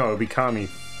 Or no, it'll be Kami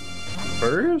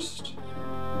first?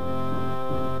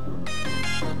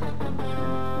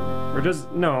 Or does...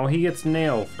 No, he gets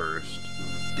Nail first.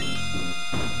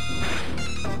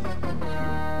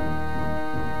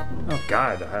 Oh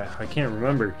god, I can't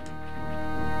remember.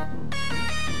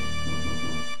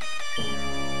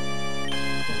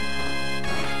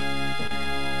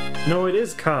 No, it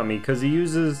is Kami, because he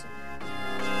uses...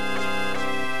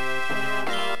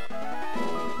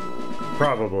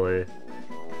 Probably.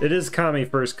 It is Kami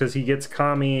first, because he gets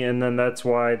Kami, and then that's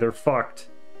why they're fucked.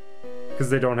 Because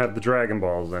they don't have the Dragon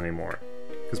Balls anymore.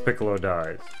 Because Piccolo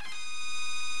dies.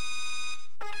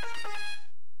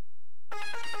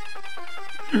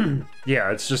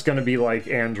 Yeah, it's just gonna be like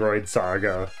Android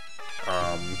Saga,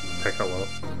 Piccolo.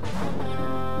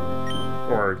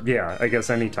 Or, yeah, I guess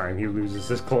anytime he loses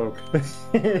his cloak.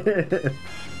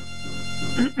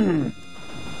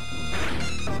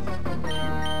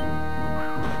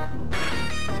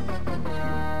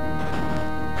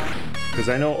 Because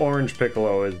I know Orange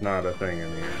Piccolo is not a thing in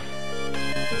here.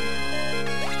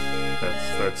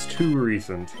 That's too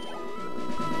recent.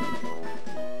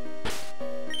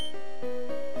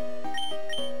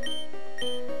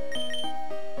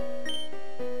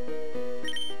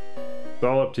 It's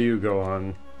all up to you,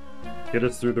 Gohan. Get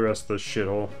us through the rest of this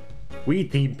shithole. We,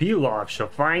 Team Pilaf, shall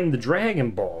find the Dragon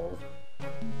Ball.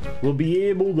 We'll be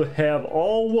able to have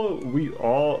all what we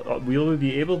we'll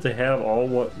be able to have all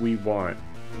what we want.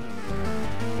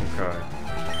 Okay.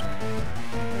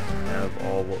 Have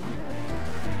all what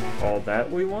all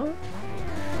that we want?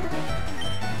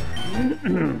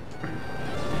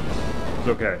 It's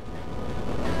okay.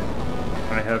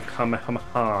 I have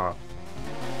Kamehameha.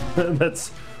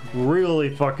 That's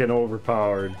really fucking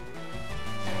overpowered.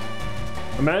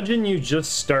 Imagine you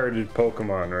just started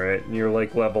Pokemon, right? And you're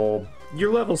like level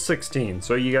you're level 16,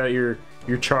 so you got your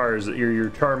chars, your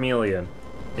Charmeleon,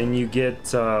 and you get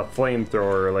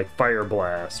flamethrower, like fire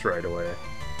blast right away.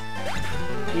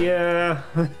 Yeah,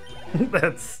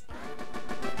 that's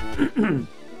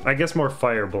I guess more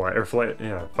fire blast or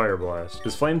fire blast,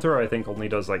 because flamethrower I think only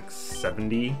does like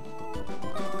 70,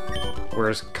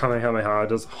 whereas Kamehameha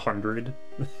does 100.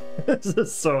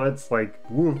 So it's like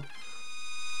woo.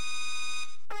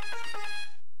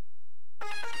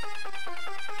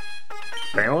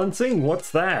 Balancing? What's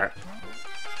that?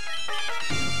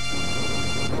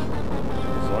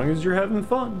 As long as you're having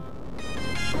fun.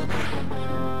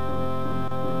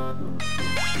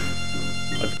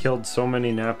 I've killed so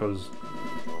many Nappos.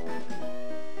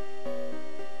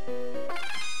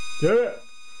 Yeah.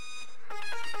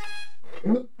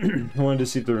 I wanted to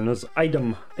see if there was an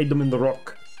item in the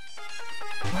rock.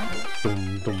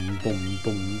 Dum dum dum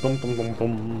dum dum dum dum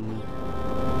dum.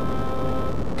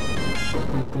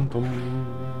 Dum, dum, dum.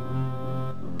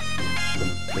 Dum,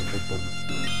 dum, dum, dum.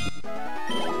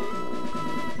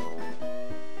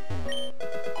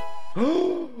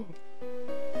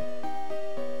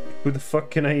 Who the fuck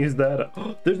can I use that?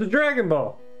 There's the Dragon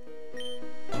Ball!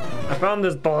 I found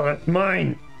this ball, that's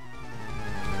mine!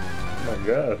 Oh my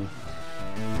god.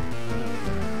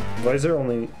 Why is there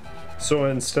only... So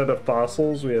instead of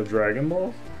fossils, we have Dragon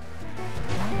Balls?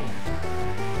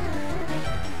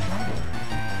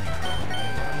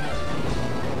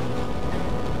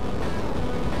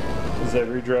 Is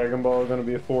every Dragon Ball gonna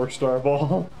be a 4-star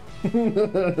ball?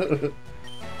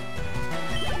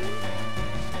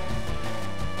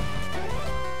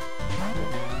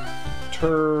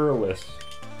 Turles.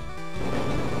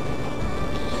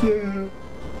 Yeah.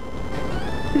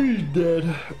 He's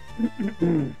dead.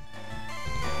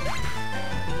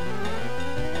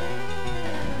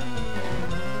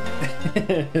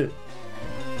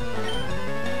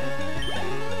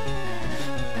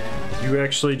 You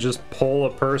actually just pull a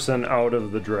person out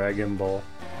of the Dragon Ball.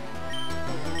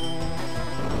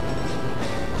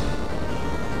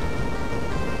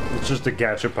 It's just a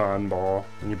gachapon ball,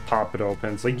 and you pop it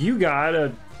open. It's like, you got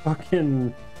a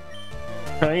fucking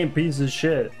giant piece of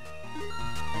shit.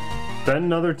 Spend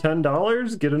another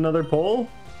 $10? Get another pull?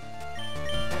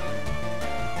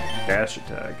 Dash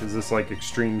attack. Is this like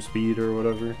extreme speed or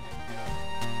whatever?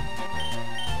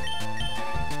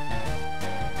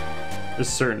 It's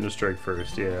certain to strike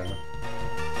first, yeah.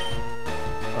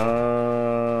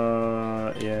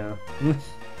 Yeah.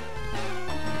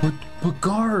 But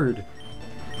guard!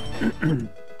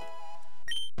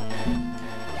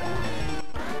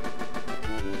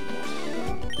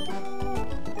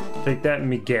 Take that,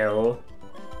 Miguel.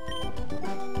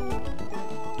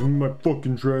 Give me my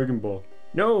fucking Dragon Ball.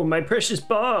 No, my precious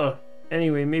ball!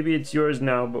 Anyway, maybe it's yours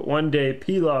now, but one day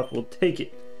Pilaf will take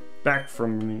it back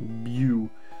from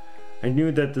you. I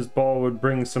knew that this ball would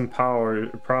bring some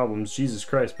problems, Jesus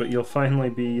Christ, but you'll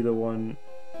finally be the one...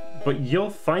 But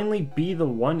you'll finally be the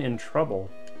one in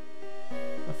trouble.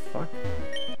 The fuck?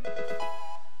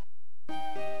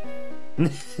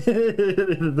 This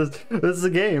is a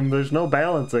game. There's no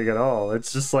balancing at all.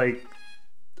 It's just like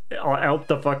out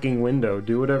the fucking window.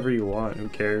 Do whatever you want. Who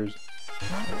cares?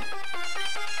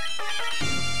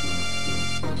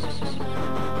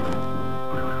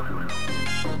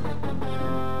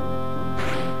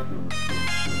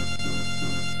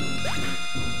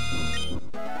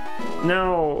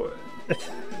 Now,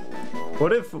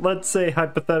 what if, let's say,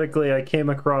 hypothetically, I came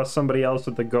across somebody else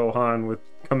with the Gohan with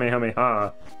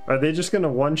Kamehameha? Are they just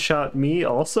gonna one-shot me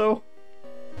also?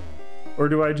 Or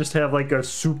do I just have, like, a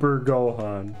super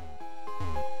Gohan?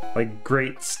 Like,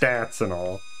 great stats and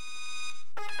all.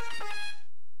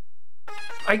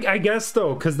 I guess,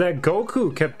 though, because that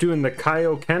Goku kept doing the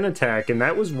Kaioken attack, and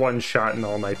that was one-shotting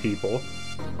all my people.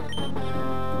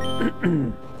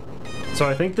 So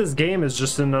I think this game is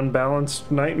just an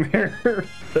unbalanced nightmare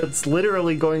that's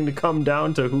literally going to come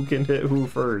down to who can hit who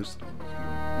first.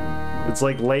 It's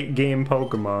like late game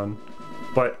Pokemon,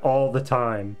 but all the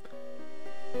time.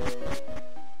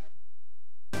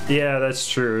 Yeah, that's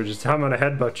true. Just, I'm gonna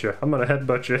headbutt you. I'm gonna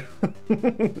headbutt you.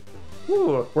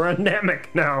 Ooh, we're on Namek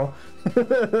now.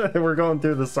 We're going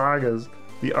through the sagas,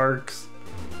 the arcs.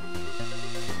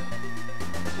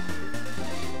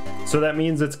 So that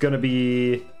means it's gonna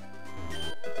be...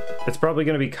 It's probably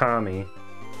gonna be Kami.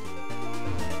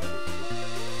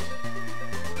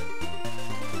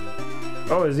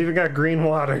 Oh, it's even got green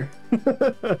water.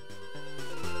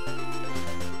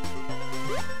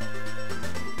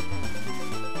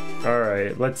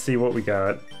 Alright, let's see what we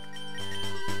got.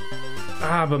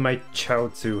 Ah, but my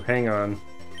Chaozu, hang on.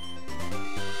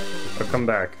 I'll come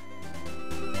back.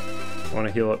 I want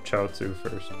to heal up Chaozu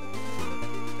first.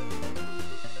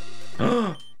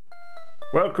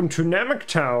 Welcome to Namek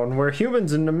Town, where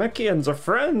humans and Namekians are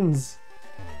friends.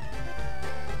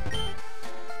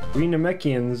 We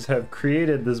Namekians have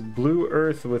created this blue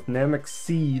earth with Namek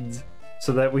seeds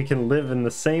so that we can live in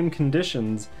the same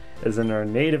conditions as in our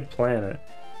native planet.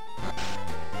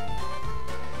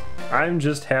 I'm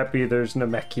just happy there's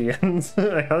Namekians.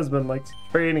 My husband likes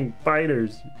training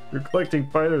fighters. You're collecting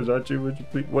fighters, aren't you?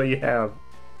 What do you have?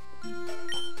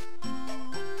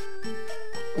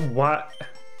 What?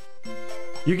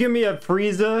 You give me a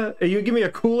Frieza? You give me a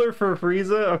cooler for a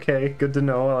Frieza? Okay, good to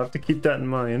know. I'll have to keep that in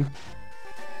mind.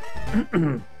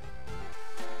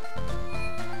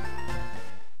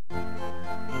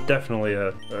 Definitely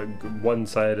a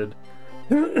one-sided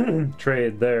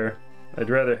trade there. I'd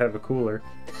rather have a cooler.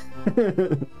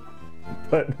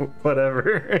 But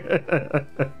whatever.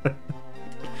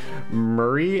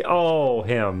 Murray? Oh,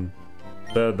 him.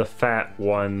 The fat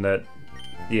one that...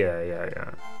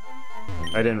 Yeah.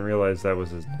 I didn't realize that was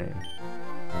his name.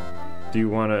 Do you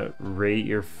want to rate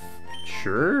your...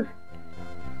 Sure?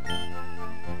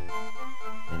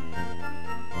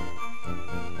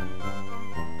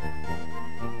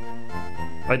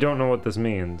 I don't know what this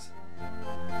means.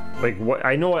 Like, what?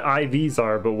 I know what IVs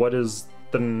are, but what is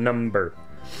the number?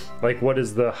 Like, what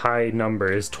is the high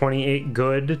number? Is 28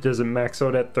 good? Does it max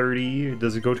out at 30?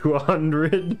 Does it go to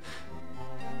 100?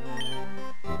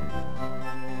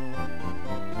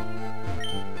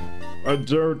 I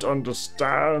don't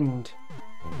understand.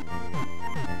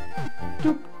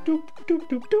 Doop, doop, doop,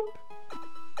 doop, doop.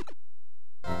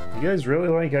 You guys really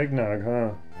like eggnog,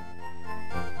 huh?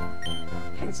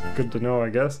 That's good to know, I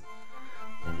guess.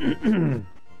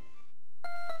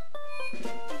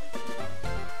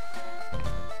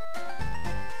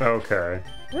 Okay.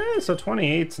 Yeah, so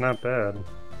 28's not bad.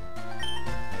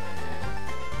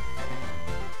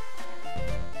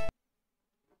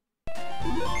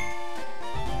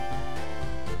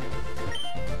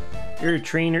 You're a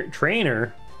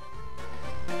trainer?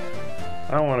 I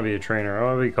don't want to be a trainer. I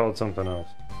want to be called something else.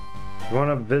 If you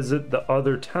want to visit the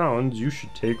other towns, you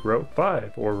should take Route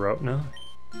 5 or Route 9.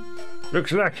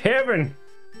 Looks like heaven!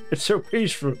 It's so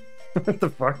peaceful. What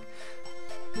the fuck?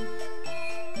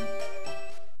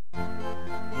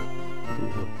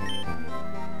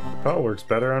 Repel works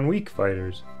better on weak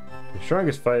fighters. The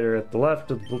strongest fighter at the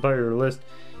left of the fighter list.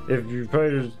 If your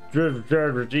fighter's...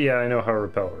 Yeah, I know how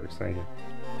Repel works. Thank you.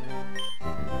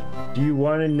 Do you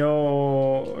want to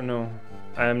know... No.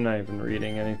 I'm not even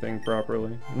reading anything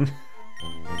properly.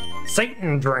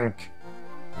 Satan drink!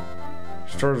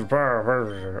 Stores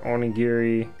power,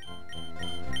 onigiri.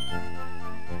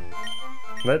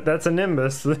 That's a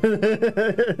Nimbus. They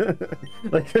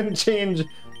couldn't change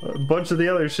a bunch of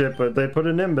the other shit, but they put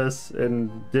a Nimbus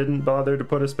and didn't bother to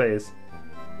put a space.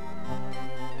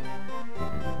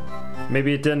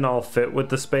 Maybe it didn't all fit with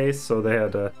the space, so they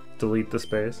had to delete the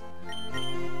space.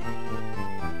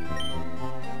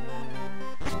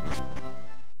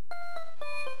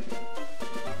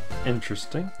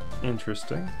 Interesting.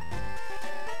 Interesting.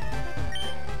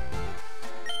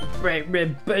 Right,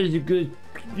 bicycle.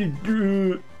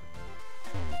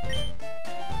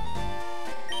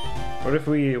 What if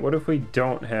we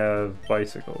don't have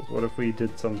bicycles? What if we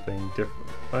did something different?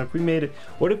 What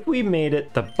if we made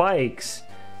it the bikes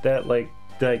that like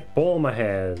Bulma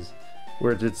has,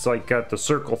 where it's like got the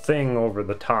circle thing over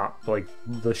the top, like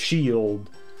the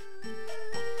shield.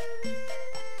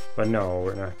 But no,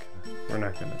 we're not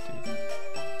gonna do that.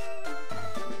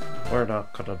 We're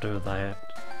not gonna do that.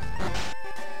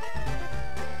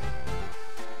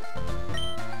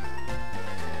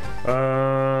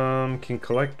 Can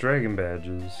collect dragon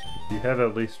badges. You have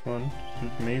at least one.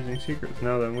 Amazing secrets.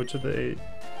 Now then, which of the 8?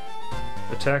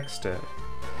 Attack stat.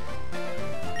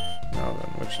 Now then,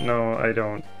 which? No, I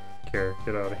don't care.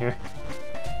 Get out of here.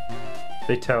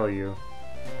 They tell you.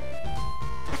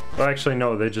 Well, actually,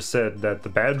 no, they just said that the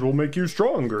badge will make you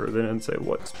stronger. They didn't say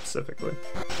what specifically.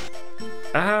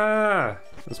 Ah!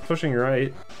 It's pushing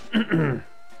right.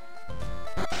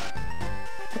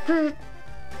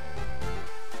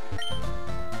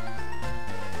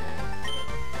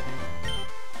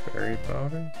 Berry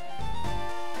powder?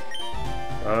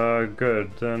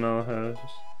 Good. Then I'll have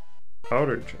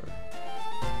powder jar.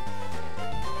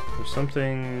 There's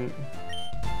something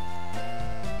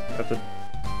at the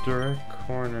direct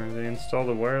corner. They installed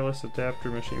a wireless adapter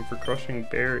machine for crushing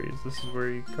berries. This is where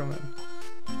you come in.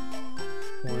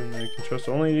 One I can trust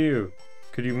only you.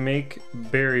 Could you make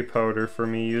berry powder for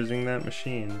me using that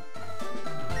machine?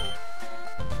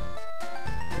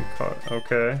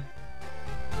 Okay.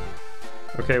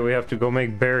 Okay, we have to go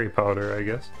make berry powder, I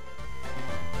guess.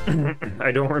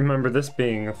 I don't remember this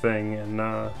being a thing in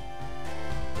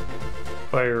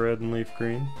Fire red and leaf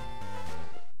green.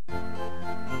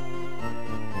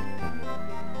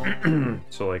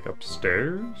 So like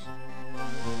upstairs?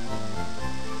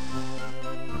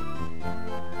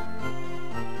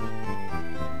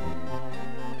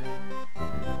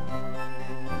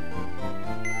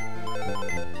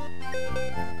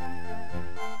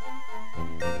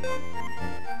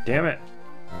 Damn it.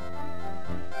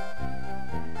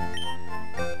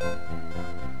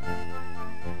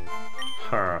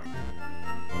 Huh.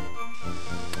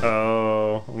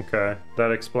 Oh, okay.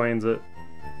 That explains it.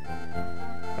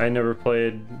 I never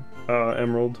played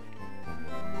Emerald.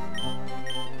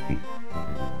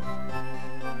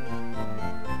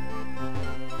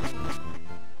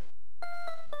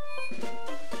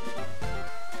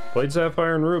 Played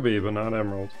Sapphire and Ruby, but not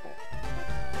Emerald.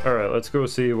 Alright, let's go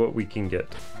see what we can get.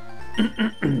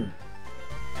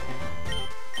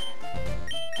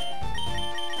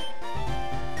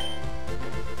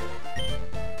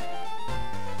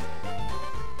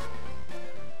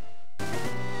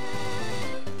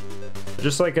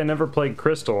 Just like I never played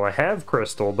Crystal. I have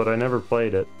Crystal, but I never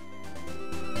played it.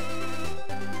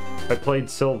 I played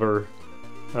Silver.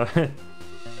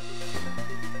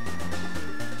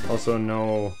 Also,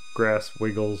 no grass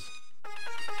wiggles.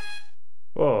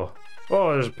 Whoa.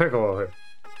 Oh, there's a Piccolo here.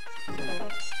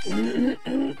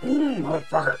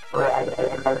 Motherfucker.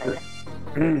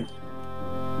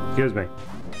 Excuse me.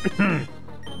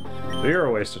 So you're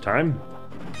a waste of time.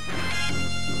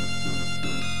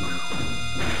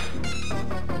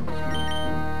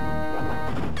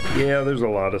 Yeah, there's a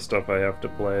lot of stuff I have to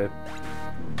play.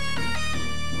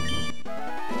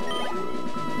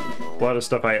 A lot of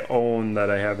stuff I own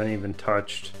that I haven't even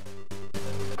touched.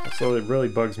 So it really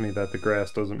bugs me that the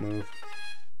grass doesn't move.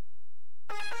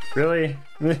 Really?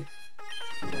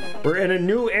 We're in a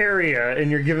new area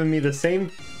and you're giving me the same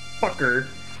fucker.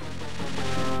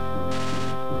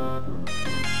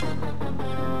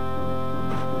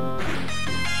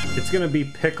 It's gonna be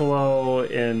Piccolo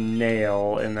and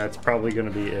Nail, and that's probably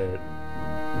gonna be it.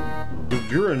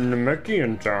 You're in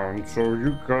Namekian town, so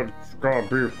you gotta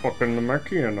be fucking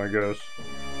Namekian, I guess.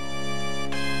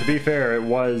 To be fair, it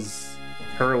was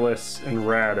Herculus and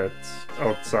Raditz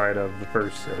outside of the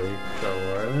first city, so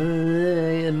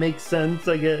it makes sense,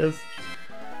 I guess.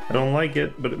 I don't like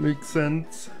it, but it makes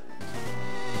sense.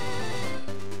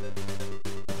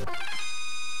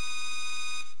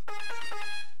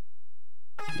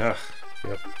 Ugh,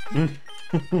 yep.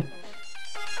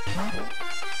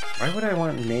 Why would I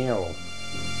want Nail?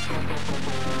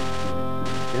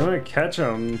 You want to catch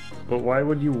him, but why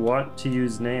would you want to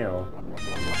use Nail?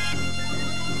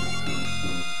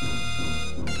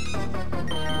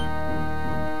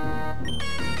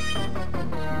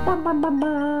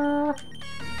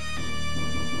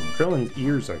 Krillin's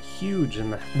ears are huge in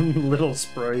that little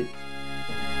sprite.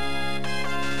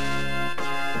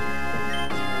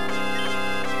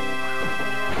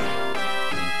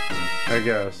 I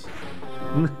guess.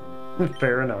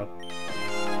 Fair enough.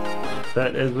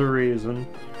 That is the reason.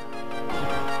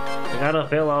 I gotta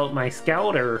fill out my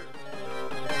scouter.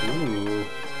 Ooh.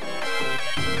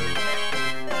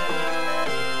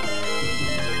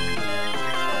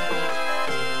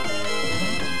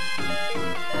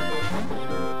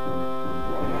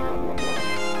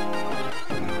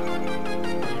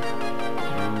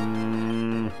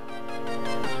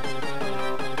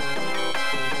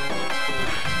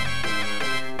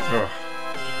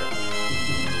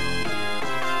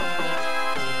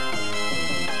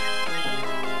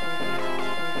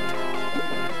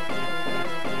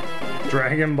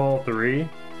 Dragon Ball 3?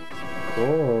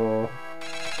 Oh.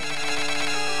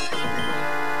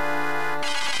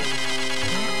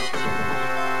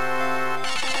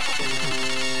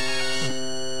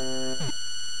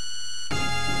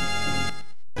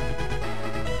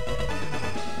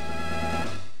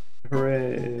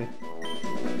 Hooray.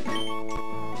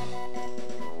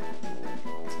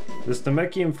 This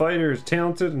Namekian fighter is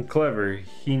talented and clever.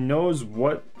 He knows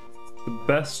what the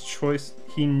best choice.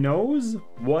 He knows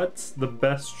what's the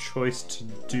best choice to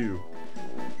do.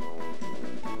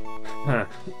 Huh.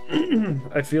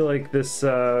 I feel like this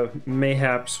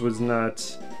mayhaps was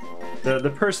not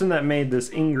the person that made this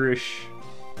English.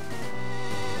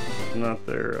 Not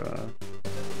their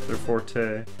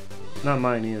forte. Not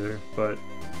mine either, but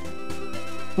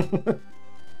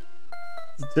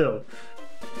still.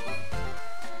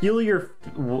 Heal your.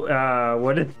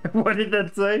 What did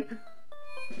that say?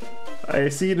 I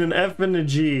see an F and a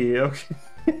G. Okay.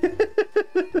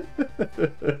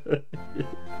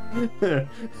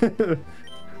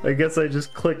 I guess I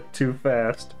just clicked too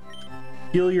fast.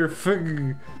 Heal your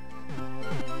fig.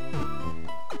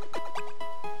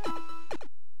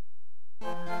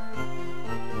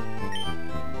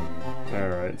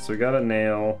 Alright, so we got a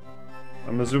nail.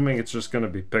 I'm assuming it's just gonna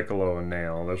be Piccolo and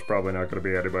Nail. There's probably not gonna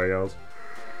be anybody else.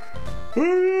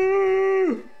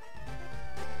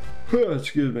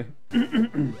 Excuse me.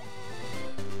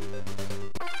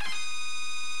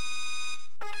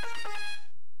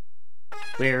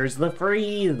 Where's the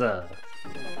Frieza?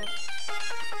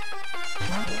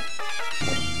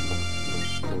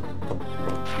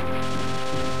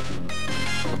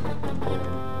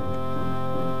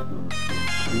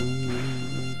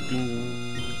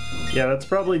 Yeah, that's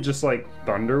probably just like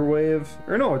Thunder Wave.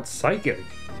 Or no, it's Psychic.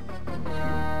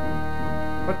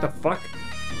 What the fuck?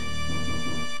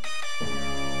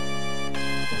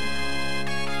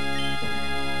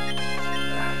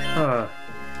 Huh.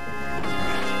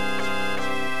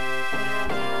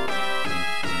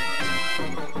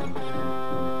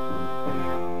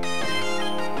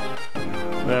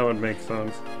 That would make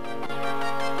sense.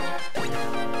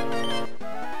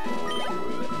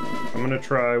 I'm gonna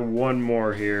try one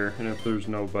more here, and if there's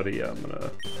nobody, I'm gonna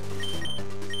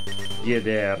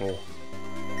skedaddle.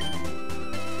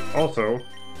 Also,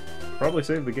 probably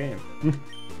save the game.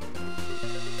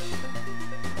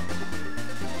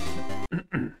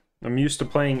 I'm used to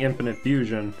playing Infinite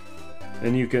Fusion,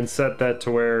 and you can set that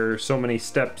to where so many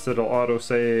steps it'll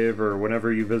autosave, or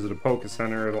whenever you visit a Poke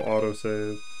Center, it'll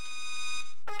autosave.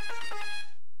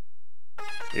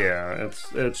 Yeah,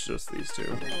 it's just these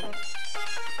two.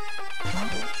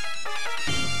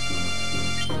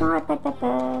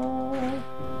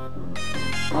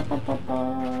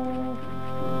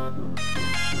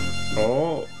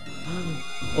 Oh.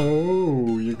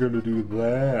 Oh, you're gonna do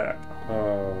that.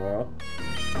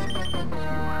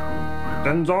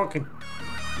 Denzoken.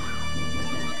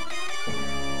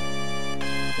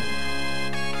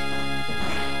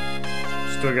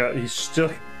 He's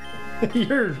still,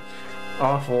 you're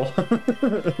awful.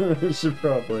 Should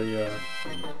probably,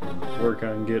 work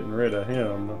on getting rid of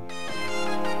him.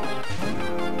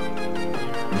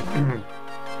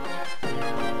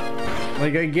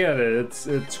 Like, I get it, it's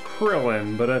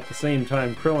Krillin, but at the same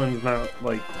time, Krillin's not,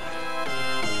 like...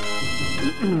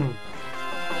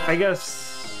 I guess...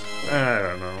 I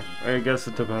don't know. I guess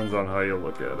it depends on how you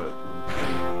look at it.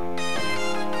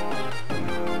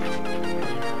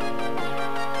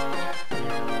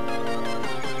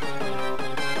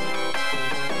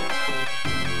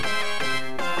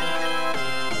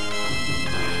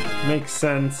 Makes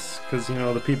sense, because, you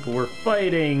know, the people we're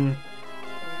fighting,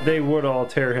 they would all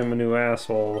tear him a new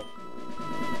asshole.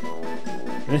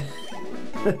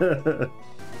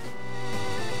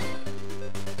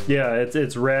 Yeah,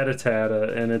 it's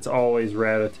Rattata, and it's always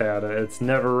Rattata. It's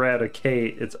never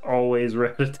Raticate, it's always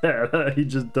Rattata. He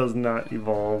just does not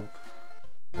evolve.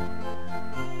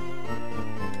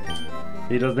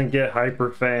 He doesn't get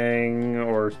Hyper Fang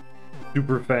or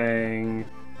Super Fang.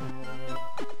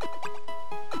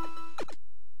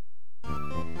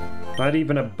 Not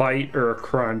even a bite or a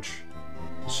crunch.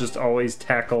 It's just always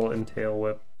tackle and tail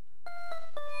whip.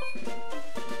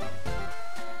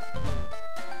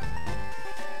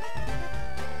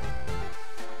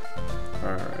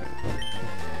 Alright.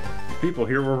 People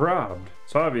here were robbed.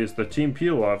 It's obvious that Team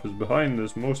Pilaf is behind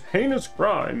this most heinous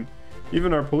crime.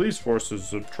 Even our police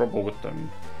forces have trouble with them.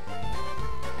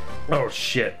 Oh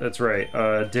shit, that's right.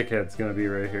 Dickhead's gonna be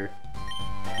right here.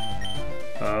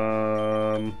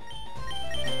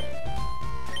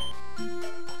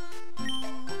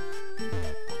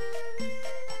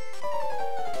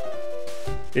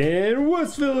 In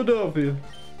West Philadelphia.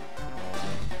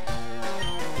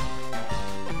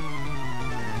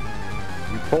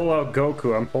 You pull out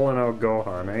Goku, I'm pulling out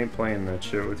Gohan. I ain't playing that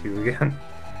shit with you again.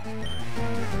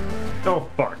 Oh,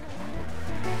 fuck.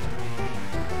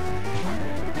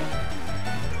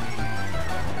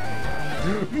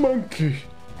 Monke.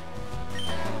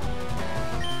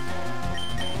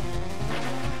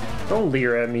 Don't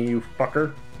leer at me, you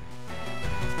fucker.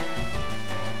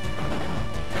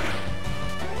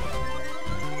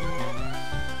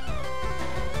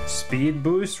 Speed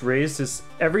boost raised his...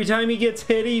 Every time he gets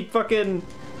hit, he fucking...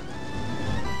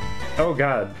 Oh,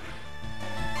 God.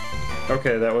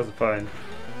 Okay, that was fine.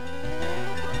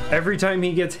 Every time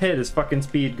he gets hit, his fucking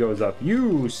speed goes up.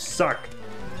 You suck.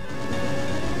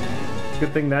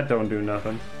 Good thing that don't do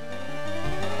nothing.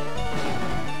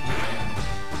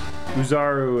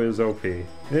 Uzaru is OP.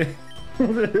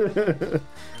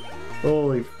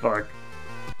 Holy fuck.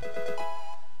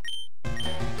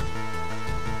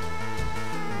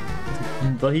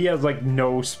 He has like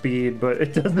no speed, but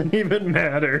it doesn't even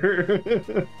matter.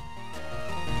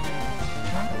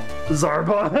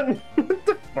 Zarbon? What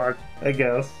the fuck? I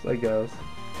guess.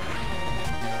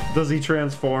 Does he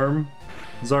transform?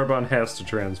 Zarbon has to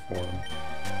transform.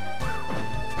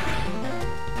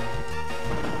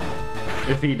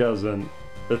 If he doesn't,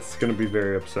 that's gonna be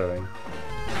very upsetting.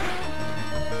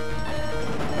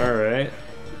 Alright.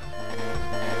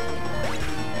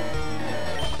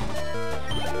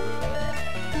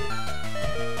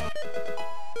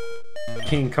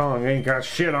 King Kong ain't got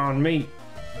shit on me.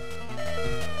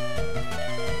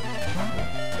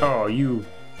 Oh, you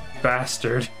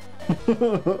bastard.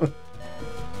 Alright,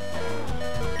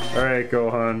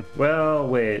 Gohan. Well,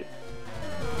 wait.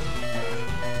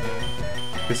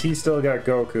 Because he still got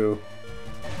Goku.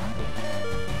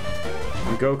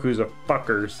 And Goku's a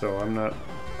fucker, so I'm not...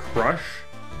 Crush?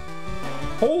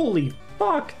 Holy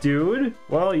fuck, dude!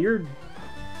 Well, you're...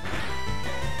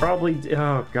 probably...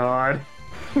 Oh, God.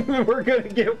 We're gonna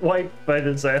get wiped by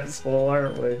this asshole,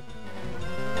 aren't we?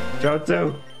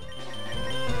 Johto!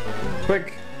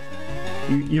 Quick!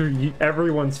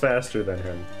 Everyone's faster than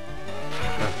him.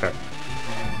 Okay.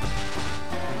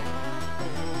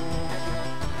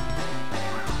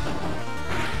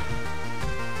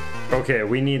 Okay,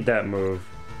 we need that move.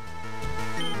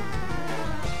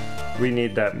 We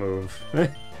need that move.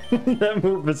 That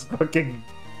move is fucking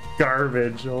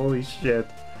garbage. Holy shit.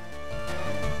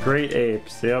 Great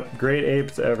apes. Yep, great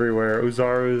apes everywhere.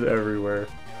 Uzaru's everywhere.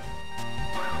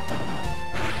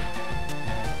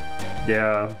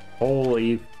 Yeah,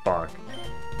 holy fuck.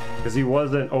 Because he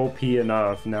wasn't OP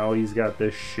enough, now he's got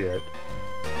this shit.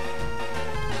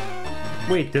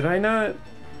 Wait, did I not?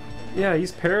 Yeah,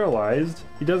 he's paralyzed.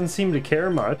 He doesn't seem to care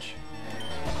much.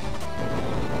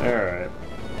 Alright.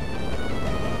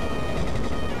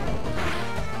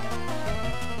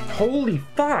 Holy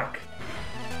fuck!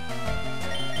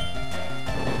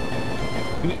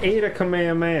 He ate a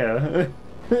Kamehameha,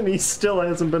 and he still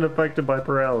hasn't been affected by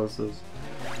paralysis.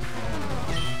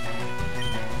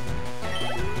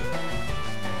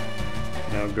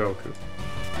 Now Goku.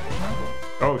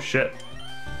 Oh shit.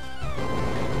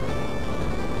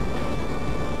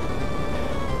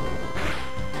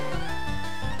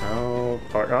 Oh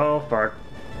fuck, oh fuck.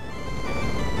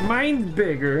 Mine's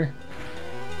bigger.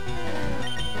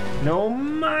 No,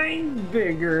 mine's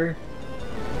bigger.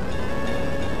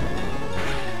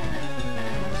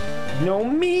 No,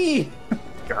 me!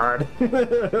 God.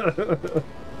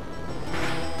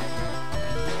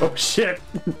 Oh shit.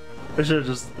 I should've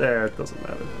just... There, it doesn't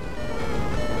matter.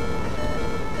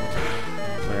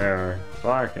 There.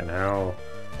 Fucking hell.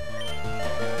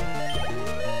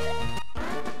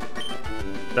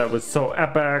 That was so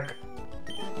epic.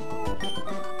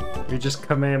 We just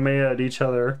Kamehameha at each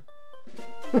other.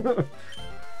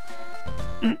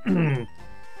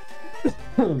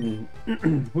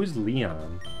 Who's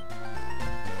Leon?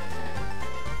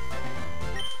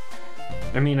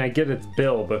 I mean, I get it's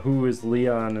Bill, but who is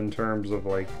Leon in terms of,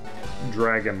 like,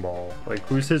 Dragon Ball? Like,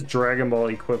 who's his Dragon Ball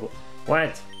equivalent?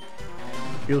 What?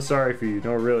 I feel sorry for you.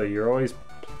 No, really, you're always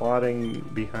plotting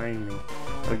behind me.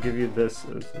 I'll give you this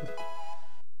as...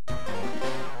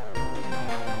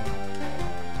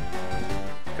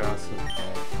 Gossip.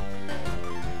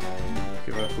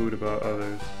 Give a hoot about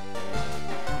others.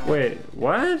 Wait,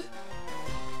 what?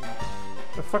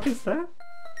 The fuck is that?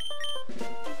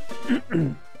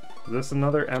 Is this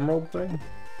another emerald thing?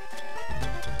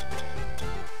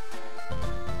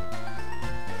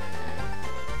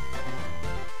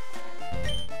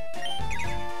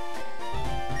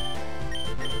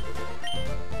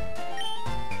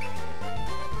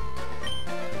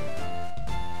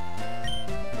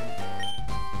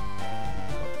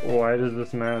 Why does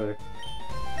this matter?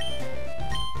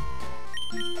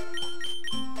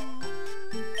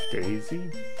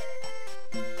 Daisy?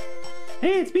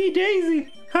 Hey, it's me,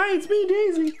 Daisy! Hi, it's me,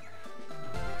 Daisy!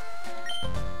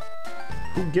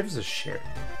 Who gives a shit?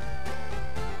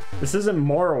 This isn't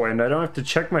Morrowind. I don't have to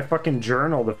check my fucking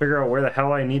journal to figure out where the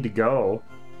hell I need to go.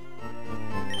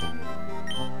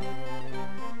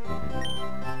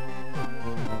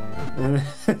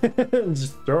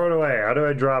 Just throw it away. How do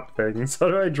I drop things? How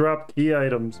do I drop key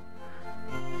items?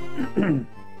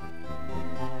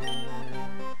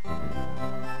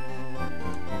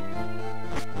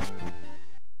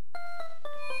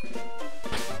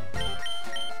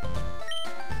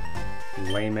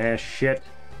 Lame ass shit.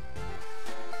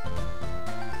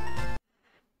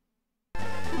 I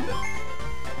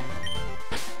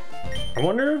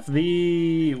wonder if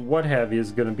the what have you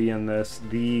is gonna be in this.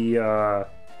 The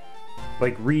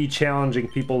like re-challenging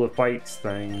people to fights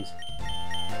things.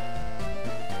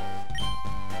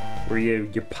 Where you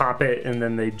pop it and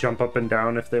then they jump up and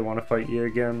down if they want to fight you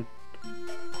again.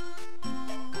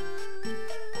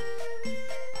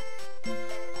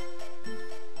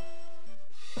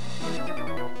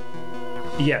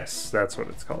 Yes, that's what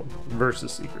it's called.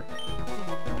 Versus Secret.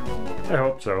 I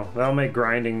hope so. That'll make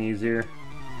grinding easier.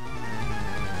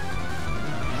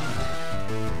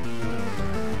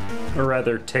 Or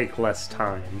rather, take less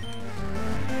time.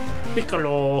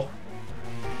 Piccolo.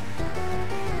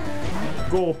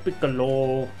 Go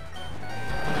Piccolo.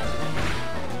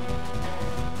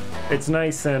 It's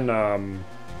nice in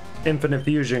Infinite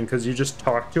Fusion because you just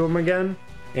talk to them again,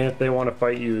 and if they want to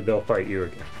fight you, they'll fight you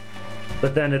again.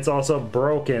 But then it's also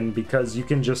broken because you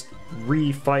can just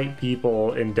re-fight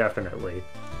people indefinitely.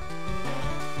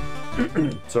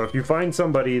 So if you find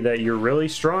somebody that you're really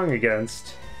strong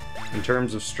against, in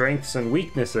terms of strengths and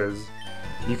weaknesses,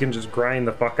 you can just grind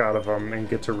the fuck out of them and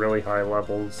get to really high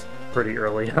levels pretty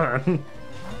early on.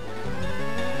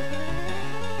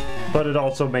 But it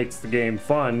also makes the game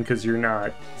fun because you're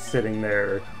not sitting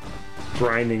there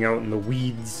grinding out in the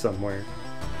weeds somewhere.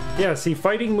 Yeah, see,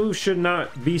 fighting moves should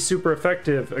not be super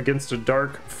effective against a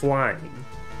dark flying.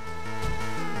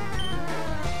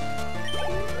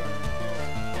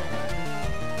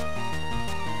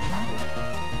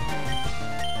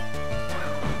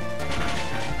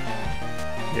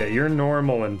 Yeah, you're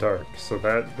normal in dark, so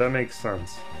that makes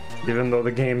sense. Even though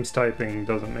the game's typing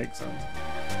doesn't make sense.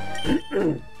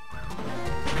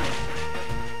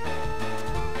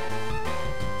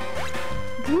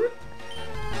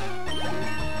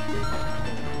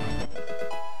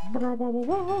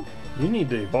 You need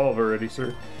to evolve already,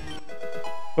 sir.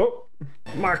 Oh!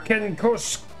 Makenko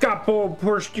Scapo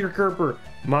Purstirkerper.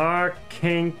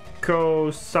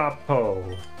 Makenko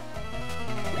Sapo.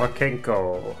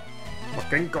 Makenko.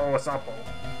 Makenko Sapo.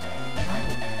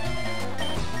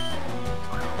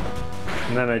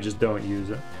 And then I just don't use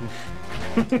it.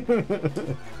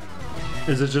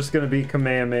 Is it just gonna be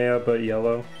Kamehameha but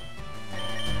yellow?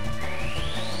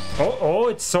 Oh,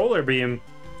 it's Solar Beam.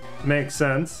 Makes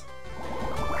sense.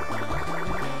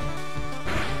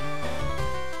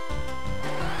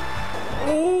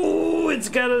 Oh, it's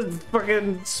got a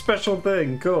fucking special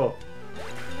thing. Cool.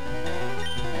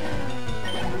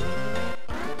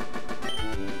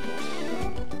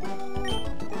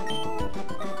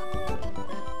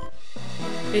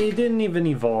 He didn't even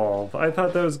evolve. I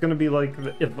thought that was gonna be like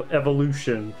the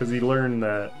evolution because he learned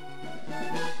that.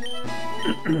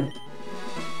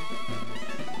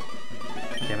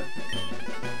 Damn it.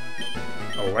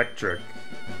 Electric.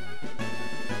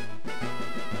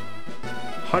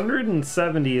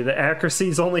 170. The accuracy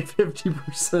is only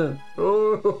 50%.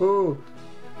 Oh.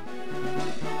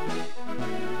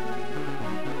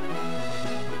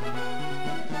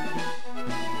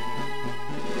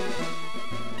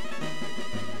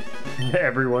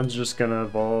 Everyone's just gonna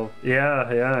evolve. Yeah,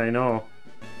 I know.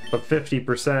 But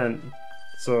 50%.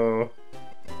 So.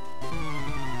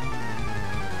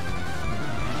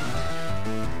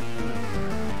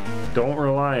 Don't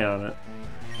rely on it.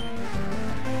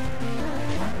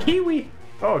 Kiwi!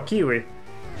 Oh, Kiwi.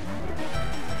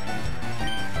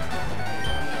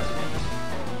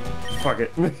 Fuck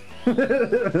it.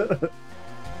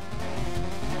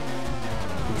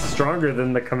 It's stronger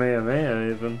than the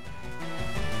Kamehameha, even.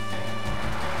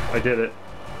 I did it.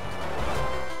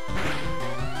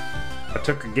 I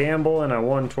took a gamble and I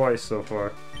won twice so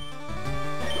far.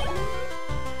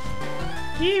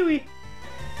 Kiwi!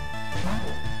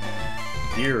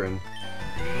 Jiren.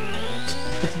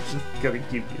 Just gotta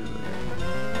keep using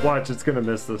it. Watch, it's gonna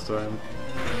miss this time.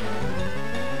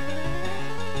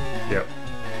 Yep.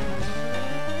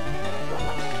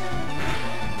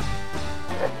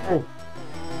 Oh.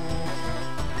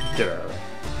 Get out of there.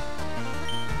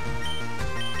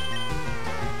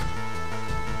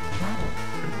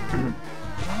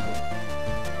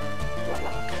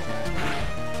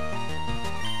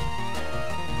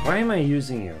 Why am I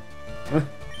using you?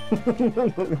 Get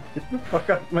the fuck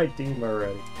off my team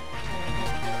already.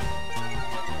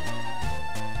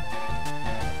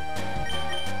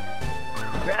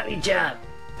 Karate chop.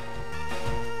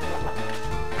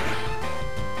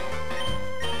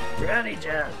 Karate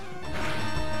chop.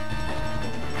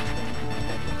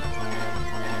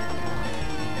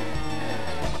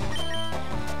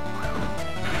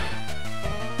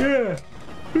 Yeah.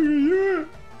 You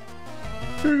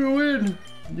can win.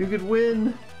 You could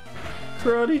win.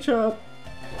 Karate chop.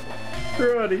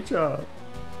 Karate chop.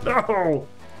 No!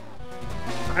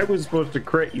 I was supposed to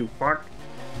crit, you fuck.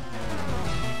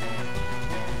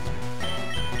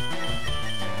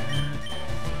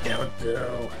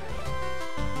 Kanto.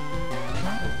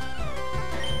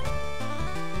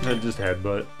 I just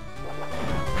headbutt.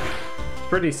 It's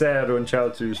pretty sad when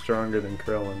Chaozu is stronger than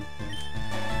Krillin.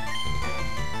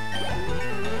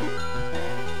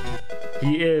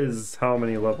 He is how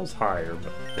many levels higher,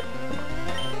 but yeah, come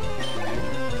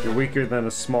on. You're weaker than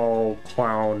a small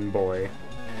clown boy.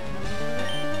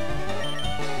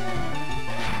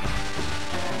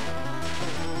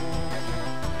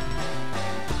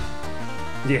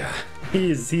 Yeah,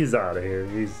 he's out of here.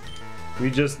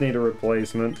 We just need a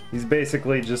replacement. He's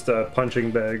basically just a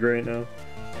punching bag right now.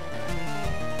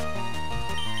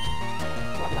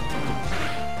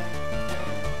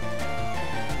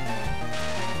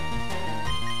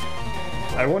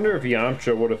 I wonder if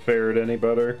Yamcha would have fared any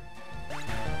better.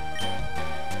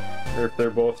 Or if they're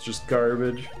both just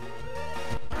garbage.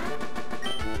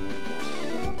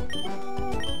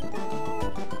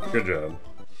 Good job.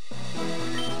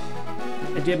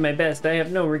 I did my best. I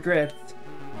have no regrets.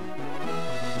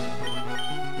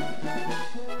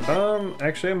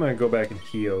 Actually, I'm gonna go back and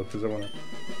heal because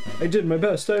I did my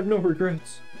best. I have no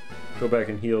regrets. Go back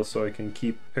and heal so I can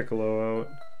keep Piccolo out.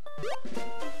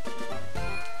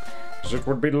 Because it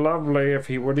would be lovely if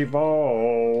he would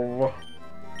evolve.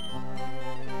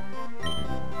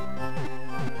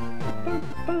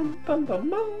 Dunk,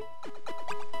 dunk.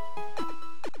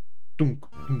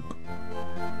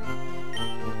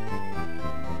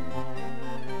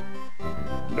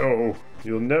 No,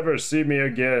 you'll never see me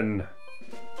again.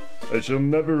 I shall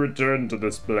never return to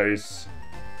this place.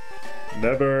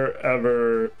 Never,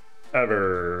 ever,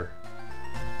 ever.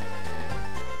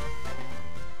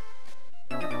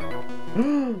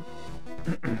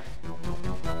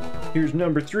 Here's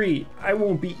number 3. I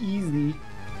won't be easy.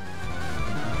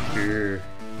 Here.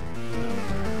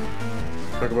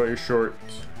 Talk about your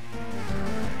shorts.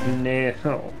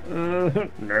 No.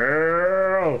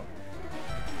 No.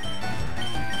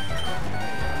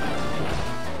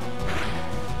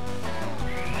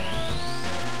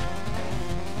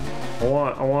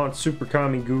 I want Super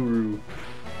Kami Guru.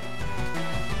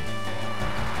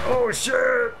 Oh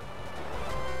shit!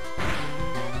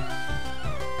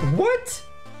 What?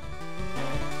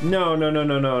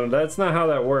 No. That's not how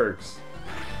that works.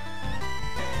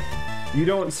 You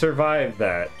don't survive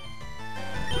that.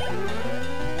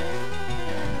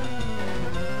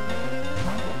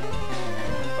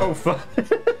 Oh fuck.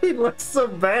 He looks so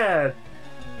bad.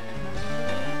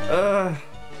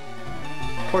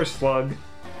 Poor Slug.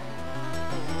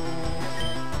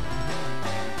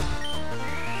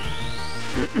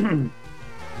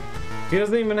 He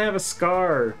doesn't even have a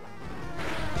scar.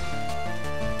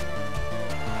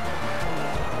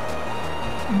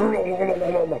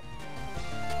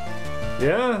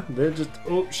 Yeah, they're just...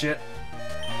 Oh, shit.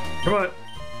 Come on.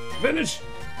 Finish!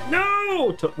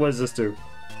 No! What does this do?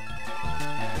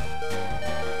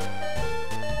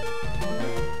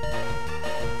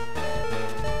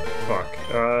 Fuck.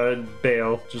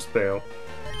 Bail. Just bail.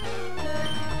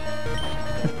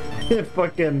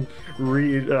 Fucking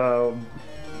read,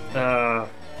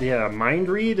 yeah, mind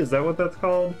read? Is that what that's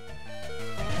called?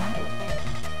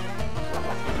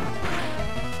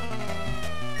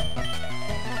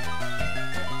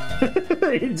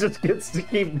 He just gets to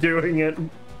keep doing it.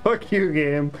 Fuck you,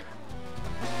 game.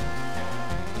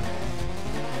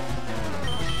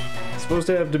 It's supposed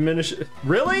to have diminish.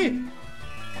 Really?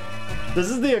 This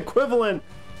is the equivalent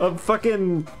of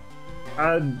fucking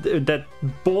that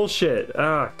bullshit.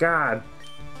 Oh god.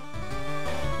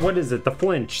 What is it? The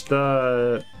flinch.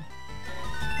 The...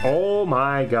 Oh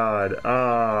my god.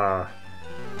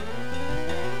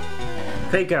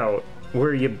 Fake out.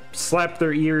 Where you slap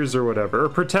their ears or whatever. Or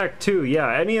protect too.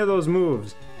 Yeah, any of those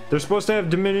moves. They're supposed to have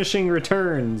diminishing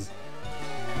returns.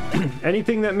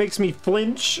 Anything that makes me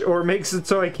flinch or makes it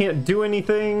so I can't do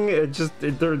anything, it just...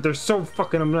 They're so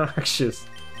fucking obnoxious.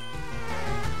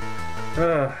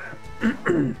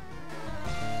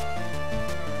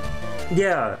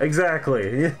 Yeah,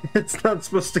 exactly. It's not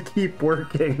supposed to keep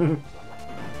working.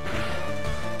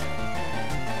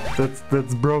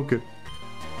 That's broken.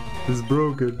 It's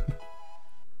broken.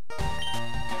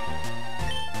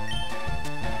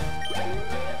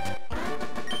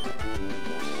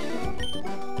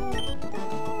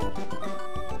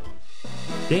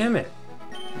 Damn it.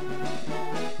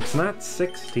 It's not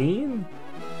 16?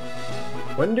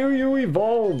 When do you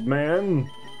evolve, man?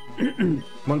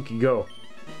 Monkey, go.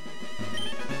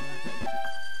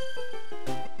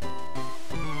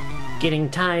 Getting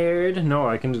tired? No,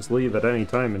 I can just leave at any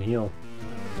time and heal.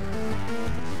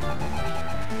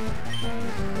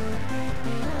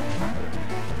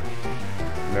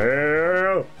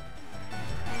 No!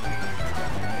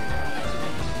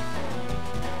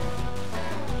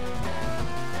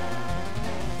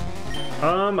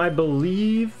 I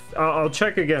believe... I'll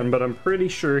check again, but I'm pretty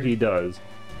sure he does.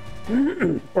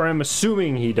 Or I'm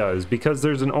assuming he does, because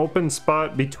there's an open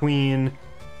spot between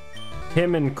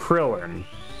him and Krillin.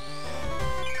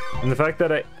 And the fact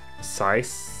that I... Saisei?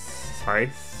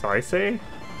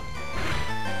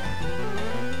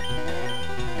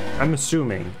 I'm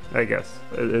assuming, I guess,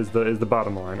 is the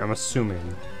bottom line. I'm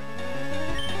assuming.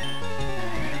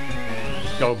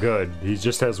 Oh good, he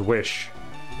just has wish.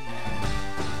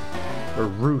 Or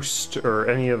roost, or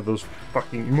any of those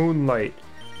fucking moonlight.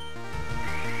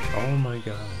 Oh my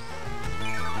god.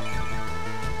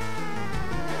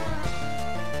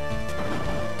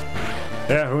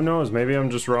 Yeah, who knows? Maybe I'm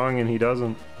just wrong and he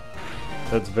doesn't.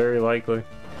 That's very likely.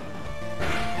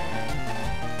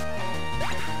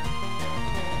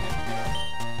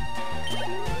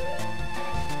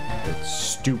 It's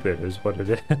stupid is what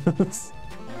it is.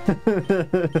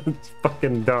 It's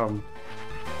fucking dumb.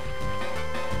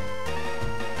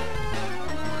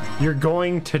 You're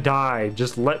going to die.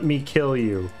 Just let me kill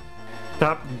you.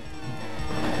 Stop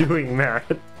doing that.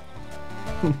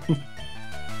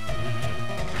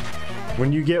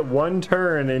 When you get one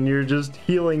turn and you're just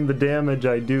healing the damage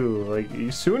I do,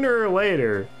 like sooner or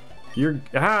later, you're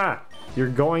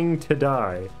going to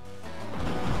die.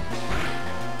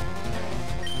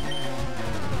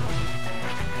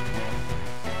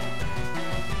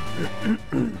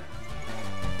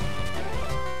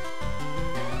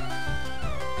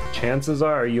 Chances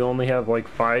are you only have like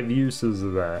 5 uses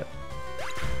of that.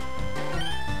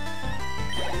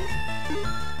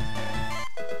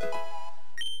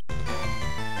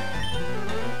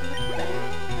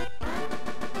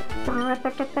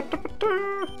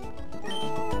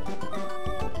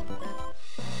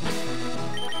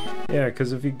 Yeah,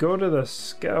 because if you go to the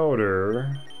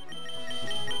scouter,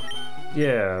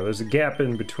 yeah, there's a gap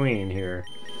in between here.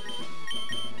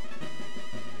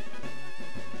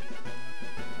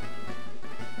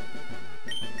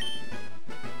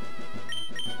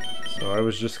 So I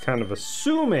was just kind of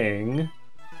assuming.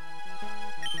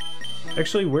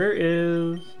 Actually, where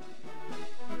is...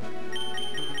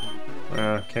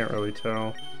 can't really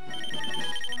tell.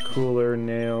 Cooler,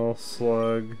 nail,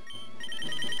 slug.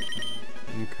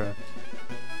 Okay.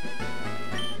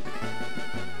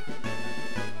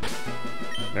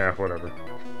 Yeah, whatever.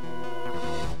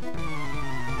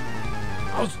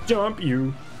 I'll jump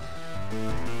you.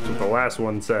 That's what the last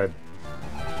one said.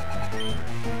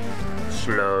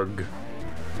 Slug.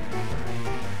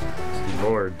 It's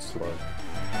Lord Slug.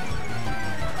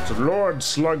 It's Lord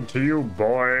Slug to you,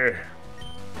 boy.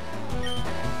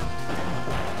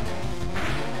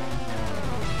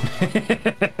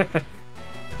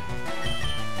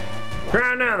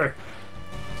 Try another.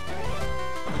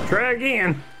 Try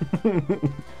again.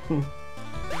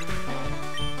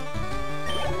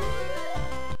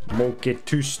 Monke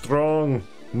too strong.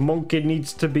 Monke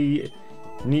needs to be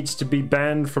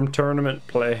banned from tournament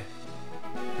play.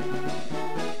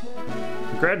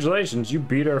 Congratulations, you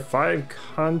beat our 5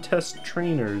 contest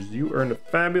trainers. You earned a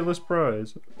fabulous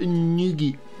prize.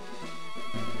 Niggy.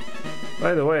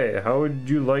 By the way, how would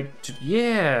you like to...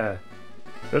 Yeah!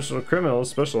 Special criminals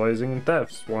specializing in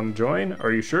thefts. Want to join?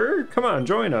 Are you sure? Come on,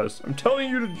 join us. I'm telling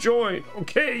you to join.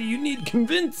 Okay, you need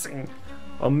convincing.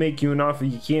 I'll make you an offer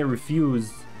you can't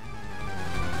refuse.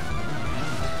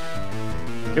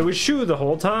 It was Shu the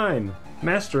whole time.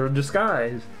 Master of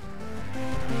disguise.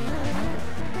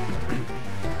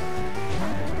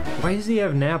 Why does he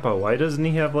have Nappa? Why doesn't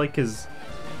he have like his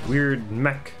weird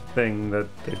mech thing that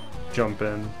they jump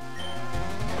in?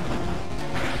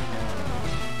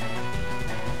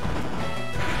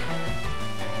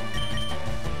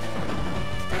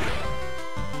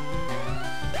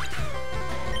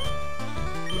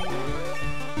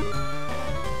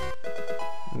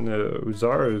 No,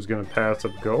 Uzaru is gonna pass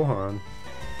up Gohan.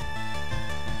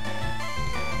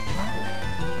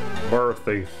 Bar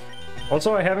thief.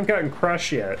 Also, I haven't gotten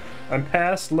Crush yet. I'm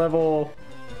past level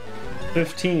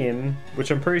 15,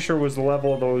 which I'm pretty sure was the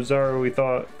level of the Uzaru we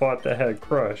fought that had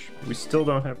Crush. We still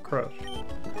don't have Crush.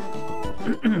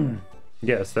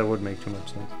 Yes, that would make too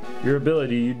much sense. Your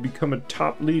ability, you'd become a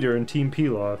top leader in Team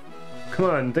Pilaf. Come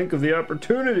on, think of the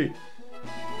opportunity.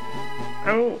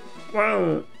 I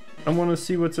want to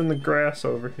see what's in the grass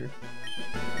over here.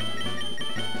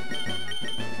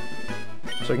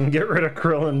 So I can get rid of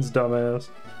Krillin's dumbass.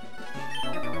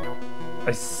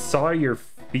 I saw your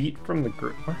feet from the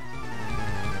group.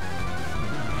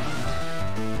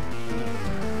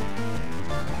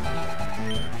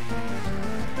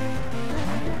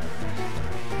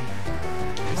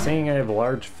 Saying I have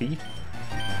large feet?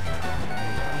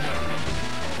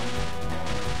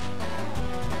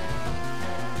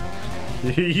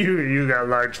 You got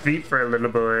large feet for a little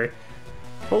boy.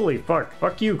 Holy fuck.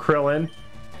 Fuck you, Krillin.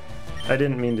 I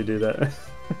didn't mean to do that.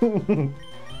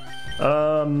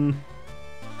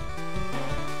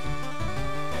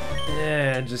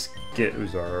 Yeah, just get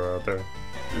Uzaru out there.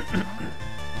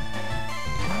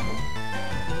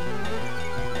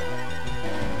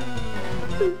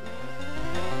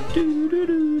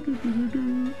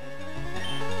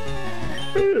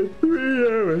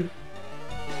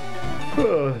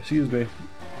 Excuse me.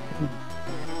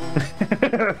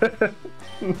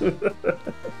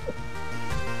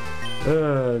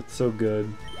 It's so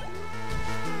good.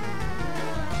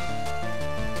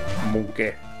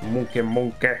 Monke, Monke,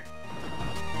 Monke.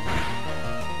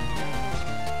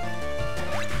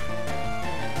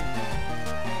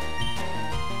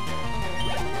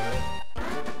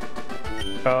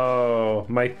 Oh,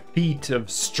 my feet of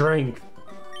strength.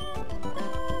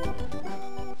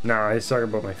 Nah, he's talking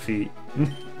about my feet.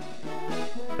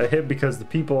 I hit because the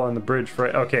people on the bridge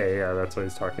okay, yeah, that's what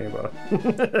he's talking about.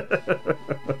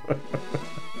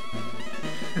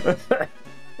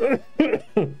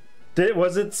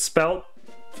 Was it spelt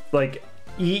like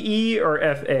E-E or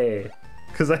F-A?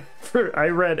 Because I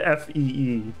read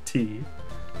F-E-E-T.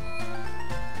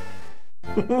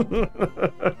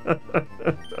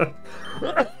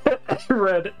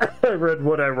 I read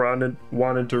what I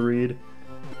wanted to read.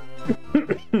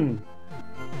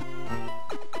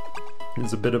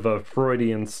 There's a bit of a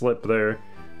Freudian slip there.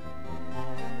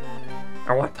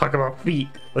 I want to talk about feet.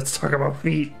 Let's talk about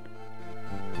feet.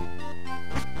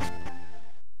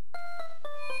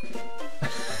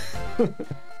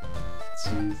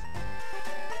 Jeez.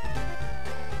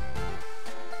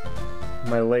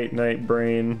 My late night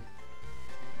brain.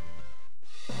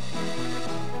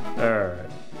 Alright.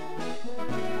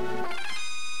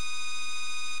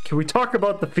 Can we talk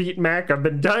about the feet, Mac? I've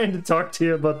been dying to talk to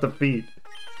you about the feet.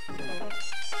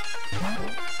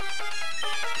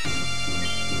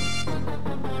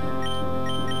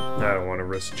 I don't want to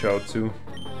risk Chaozu.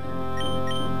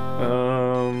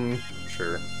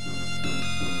 Sure.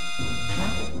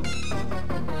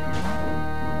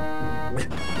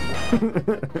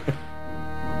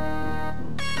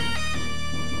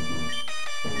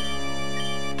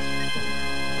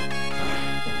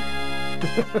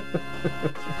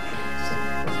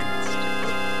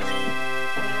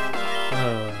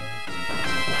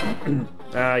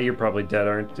 You're probably dead,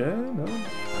 aren't you? No.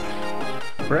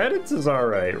 Raditz is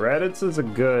alright. Raditz is a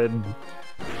good...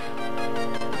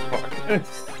 Fuck.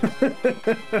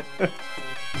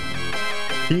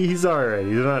 He's alright.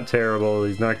 He's not terrible.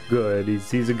 He's not good.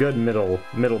 He's a good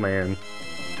middleman.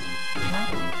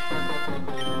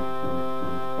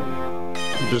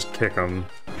 Just kick him.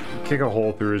 Kick a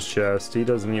hole through his chest. He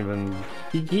doesn't even...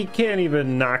 He can't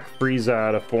even knock Frieza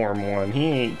out of Form 1. He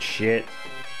ain't shit.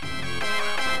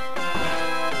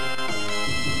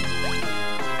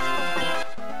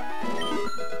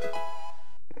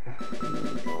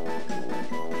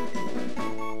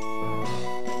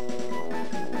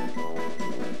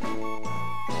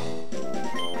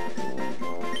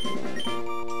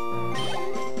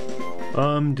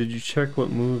 Did you check what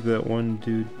move that one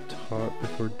dude taught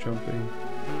before jumping?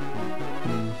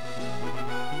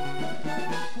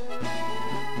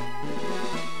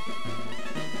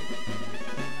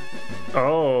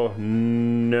 Oh,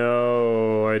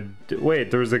 no.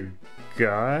 Wait, there was a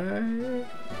guy?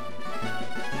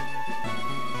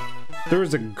 There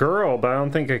was a girl, but I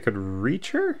don't think I could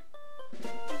reach her?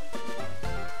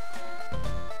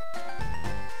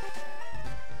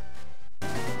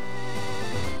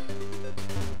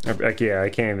 Yeah, I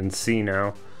can't even see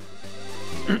now.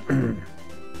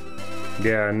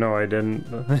 Yeah, no, I didn't.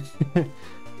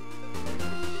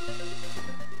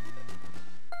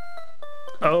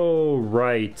 Oh,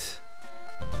 right.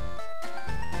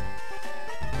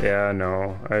 Yeah,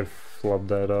 no, I flubbed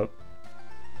that up.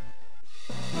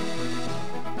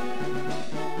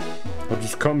 I'll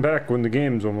just come back when the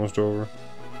game's almost over.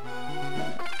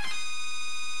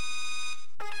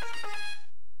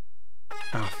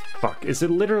 Fuck, is it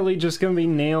literally just gonna be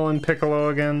Nail and Piccolo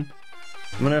again?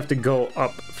 I'm gonna have to go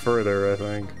up further, I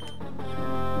think.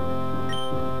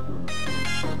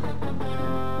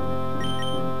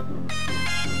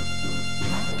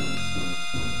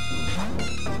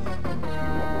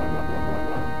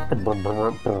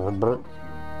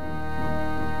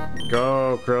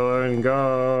 Go, Krillin,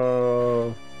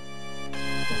 go!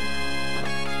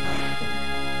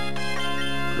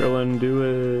 Krillin, do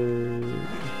it!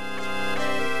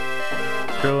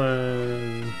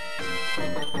 Krillin!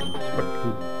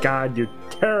 Fucking God, you're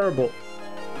terrible!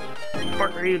 What the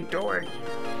fuck are you doing?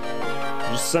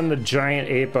 Just send the giant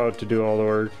ape out to do all the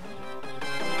work.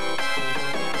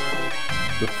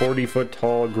 The 40-foot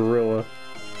tall gorilla.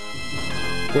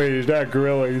 Wait, he's not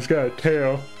gorilla, he's got a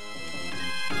tail.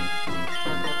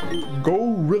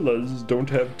 Gorillas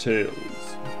don't have tails.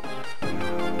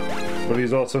 But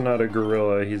he's also not a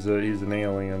gorilla, he's an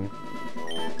alien.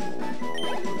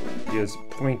 He has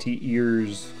pointy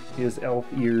ears. He has elf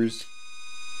ears.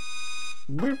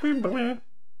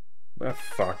 Ah,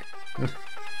 fuck.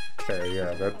 Okay,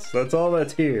 yeah, that's all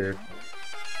that's here.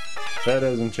 That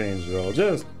hasn't changed at all.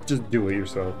 Just do it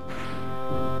yourself.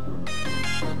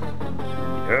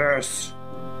 Yes!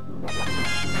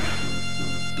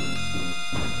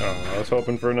 Oh, I was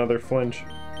hoping for another flinch.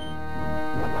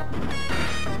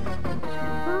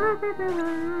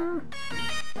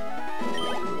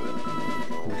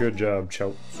 Good job,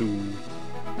 Chaozu.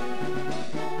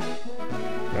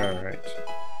 Alright.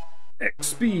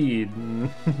 X-Speed!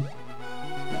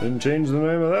 Didn't change the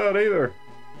name of that either.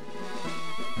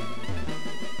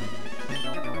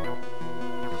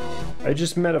 I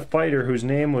just met a fighter whose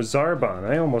name was Zarbon.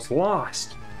 I almost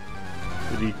lost.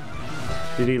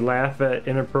 Did he laugh at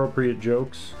inappropriate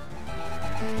jokes?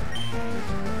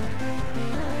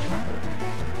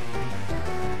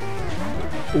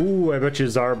 Ooh, I bet you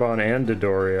Zarbon and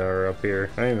Dodoria are up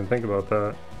here. I didn't even think about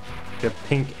that. Get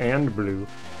pink and blue.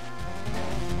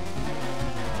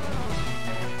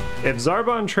 If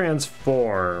Zarbon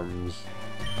transforms,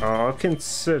 I'll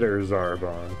consider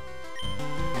Zarbon.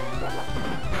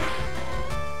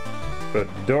 But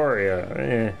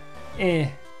Dodoria,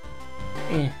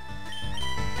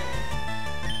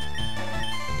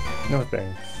 No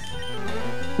thanks.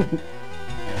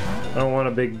 I don't want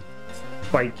a big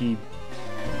spiky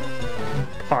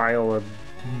pile of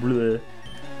bleh.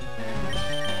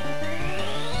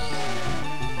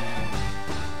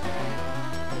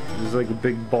 This is like a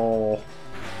big ball.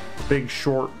 Big,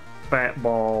 short, fat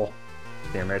ball.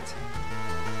 Damn it.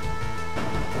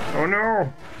 Oh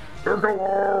no!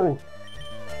 Hercule!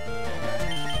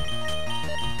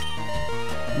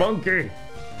 Monke!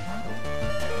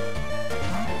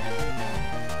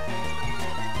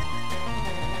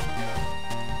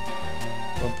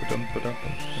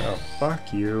 Oh,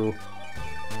 fuck you.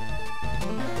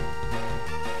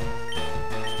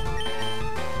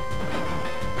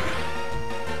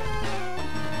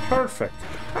 Perfect.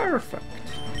 Perfect.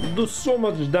 You do so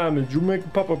much damage, you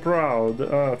make Papa proud.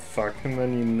 Oh, fuck. And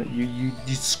then you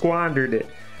squandered it.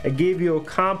 I gave you a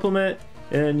compliment,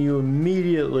 and you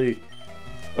immediately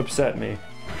upset me.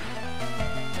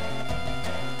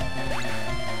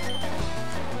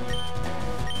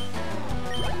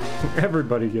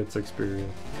 Everybody gets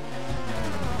experience.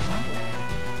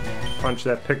 Punch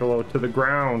that Piccolo to the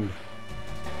ground.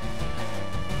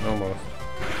 Almost.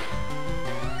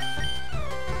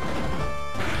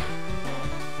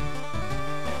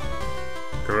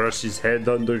 Crush his head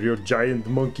under your giant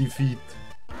monkey feet.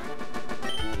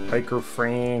 Hiker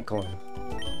Franklin.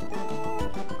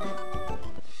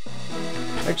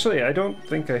 Actually, I don't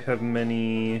think I have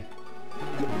many...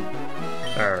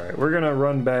 Alright, we're gonna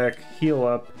run back, heal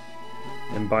up,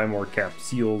 and buy more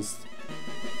capsules.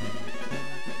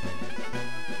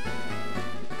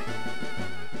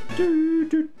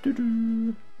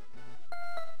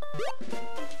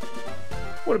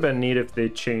 Would have been neat if they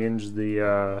changed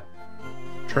the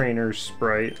trainer's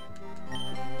sprite.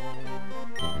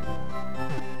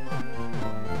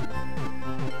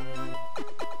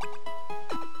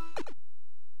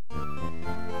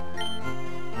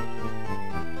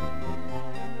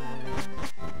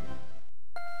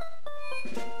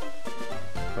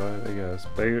 I guess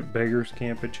beggars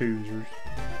can't be choosers.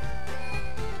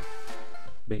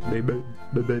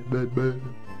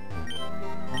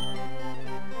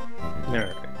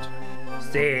 Alright.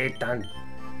 Satan.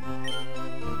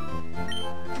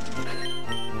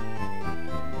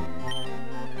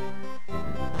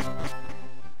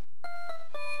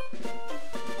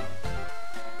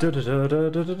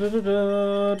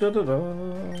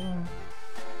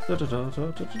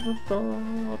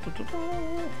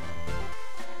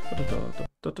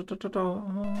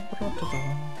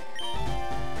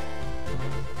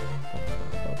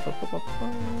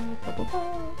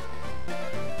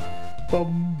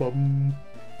 Bum bum.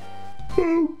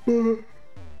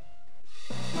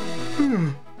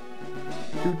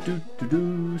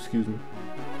 Excuse me.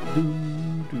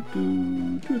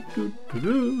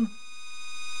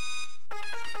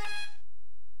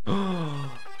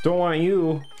 Don't want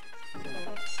you.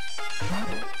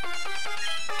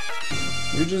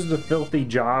 You're just a filthy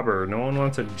jobber. No one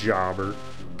wants a jobber.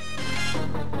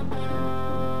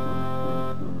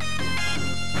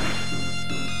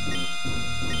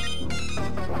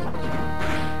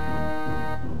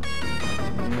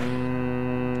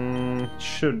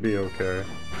 Should be okay.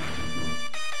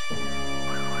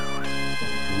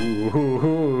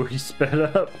 Ooh, he sped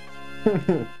up.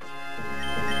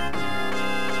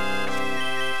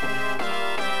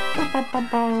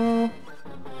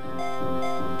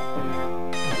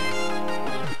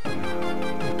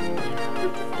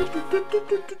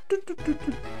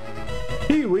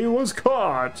 Kiwi was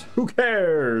caught. Who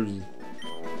cares?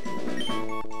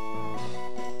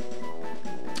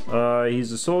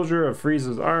 He's a soldier of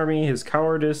Frieza's army. His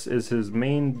cowardice is his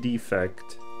main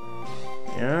defect.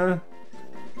 Yeah?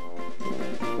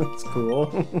 That's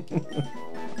cool.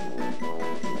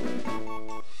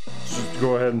 Just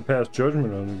go ahead and pass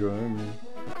judgment on the guy.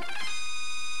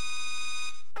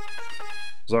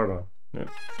 Zarbon. Yeah.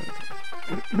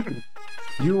 Okay.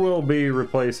 You will be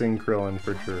replacing Krillin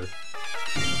for sure.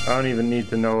 I don't even need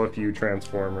to know if you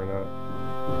transform or not.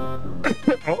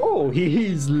 Oh,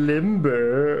 he's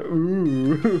limber.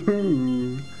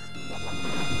 Ooh.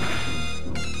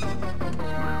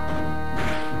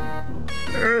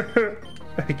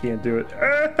 I can't do it.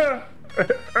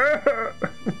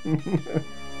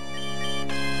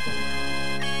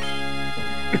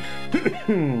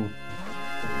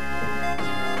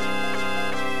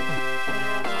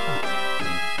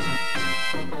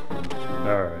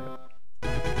 Alright.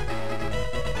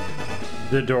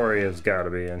 Dodoria's gotta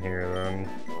be in here then.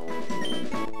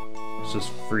 It's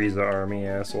just Frieza army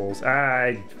assholes.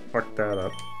 I fucked that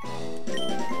up.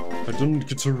 I didn't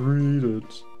get to read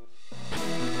it.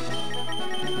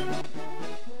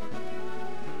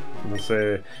 I'm gonna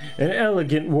say, an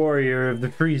elegant warrior of the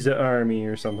Frieza army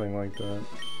or something like that.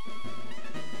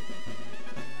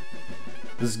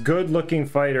 This good-looking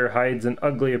fighter hides an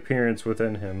ugly appearance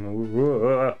within him.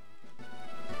 Ooh.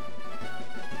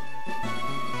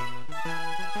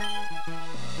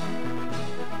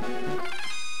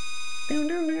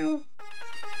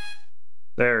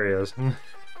 There he is.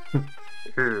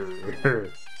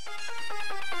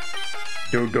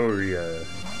 Dodoria.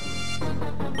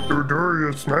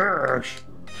 Dodoria smash!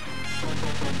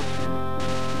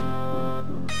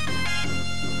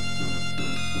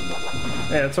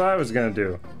 Yeah, that's what I was gonna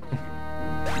do.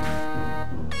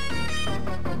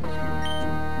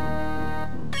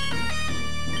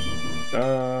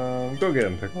 Go get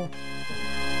him, Pickle.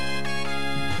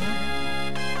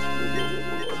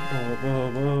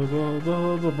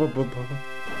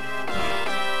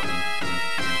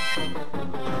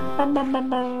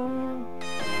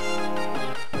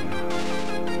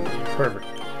 Perfect.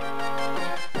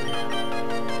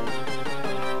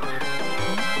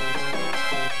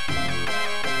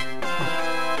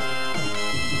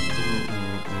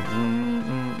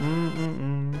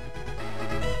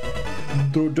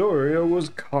 Dodoria was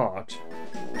caught.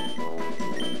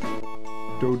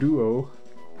 Doduo.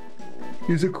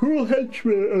 He's a cruel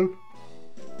henchman of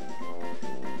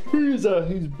Frieza.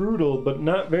 He's brutal, but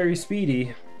not very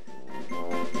speedy.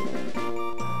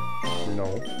 No.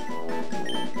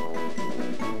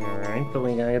 Alright, but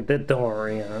we got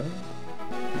Dodoria.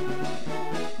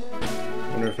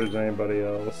 Wonder if there's anybody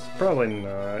else. Probably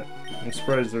not. I'm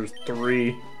surprised there's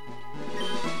 3.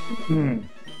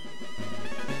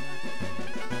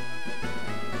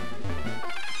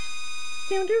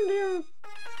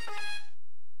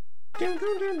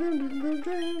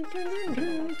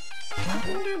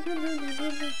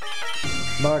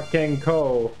 Monke.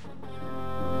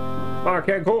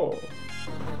 Monke.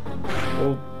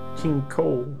 Old King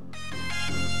Cole.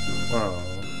 Wow.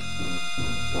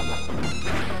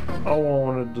 I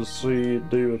wanted to see it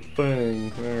do a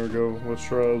thing. There we go. Let's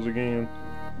try this again.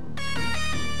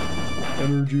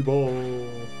 Energy ball.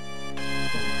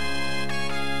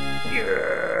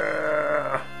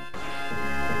 Yeah.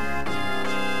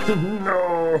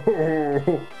 No.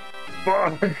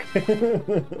 Fuck.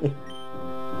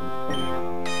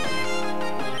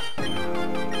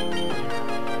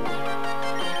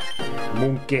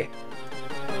 Monke.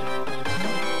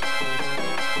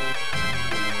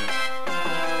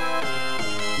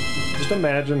 Just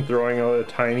imagine throwing out a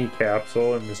tiny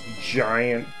capsule and this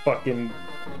giant fucking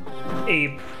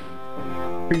ape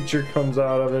creature comes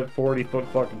out of it, 40-foot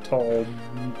fucking tall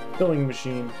killing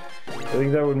machine. I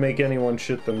think that would make anyone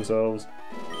shit themselves.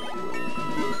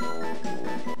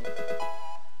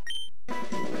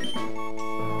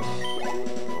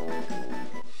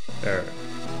 Alright.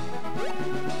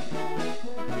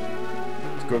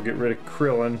 Let's go get rid of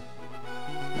Krillin.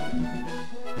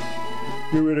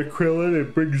 Get rid of Krillin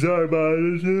and bring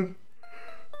Zarbon into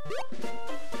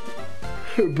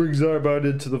bring Zarbon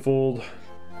into the fold.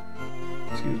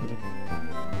 Excuse me.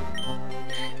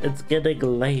 It's getting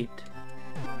late.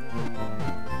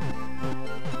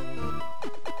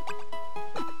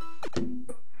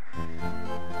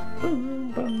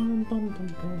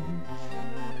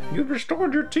 You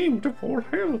restored your team to full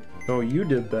health. No, you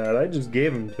did that. I just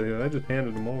gave him to you. I just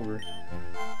handed him over.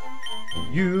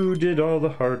 You did all the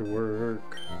hard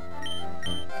work.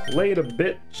 Late a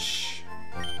bitch.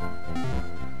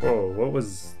 Whoa, what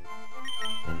was...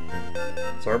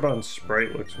 Zarbon's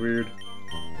sprite looks weird.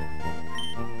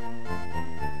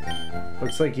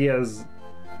 Looks like he has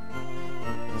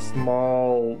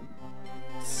small,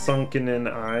 sunken in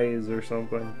eyes or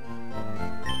something.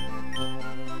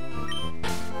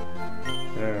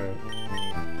 Alright.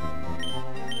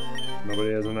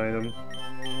 Nobody has an item.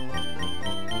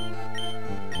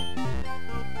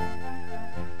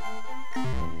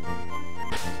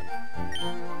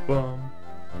 Bum,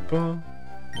 bum,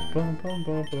 bum, bum,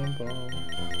 bum, bum, bum.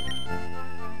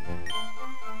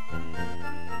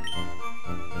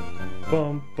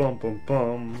 Bum, bum, bum,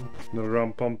 bum.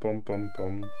 Rum, bum, bum, bum,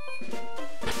 bum.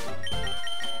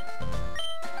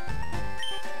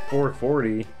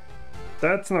 440?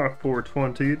 That's not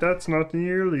 420. That's not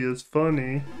nearly as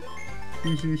funny.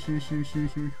 Alright.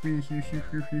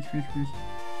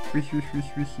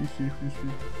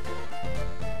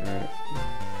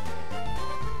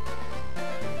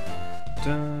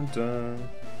 Dun dun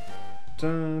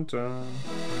dun dun.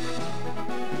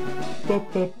 Ba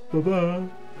ba ba ba.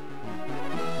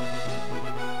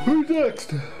 Who's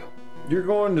next? You're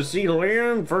going to see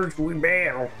Leon? First we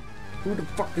battle. Who the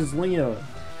fuck is Leon?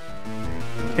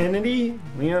 Kennedy?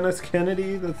 Leon S.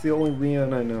 Kennedy? That's the only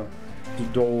Leon I know.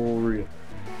 Doria.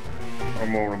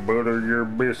 I'm gonna butter your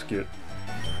biscuit.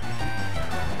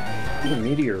 Ooh,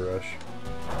 meteor rush.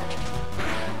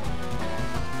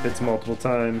 Hits multiple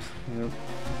times. Yep.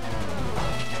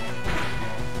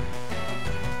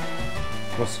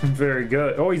 Wasn't very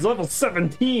good. Oh, he's level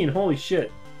 17! Holy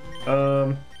shit.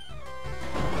 Oh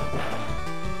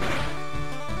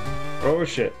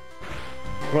shit.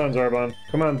 Come on, Zarbon.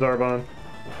 Come on, Zarbon.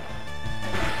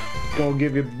 Gonna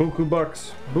give you buku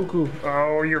bucks. Buku.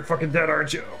 Oh, you're fucking dead,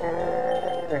 aren't you?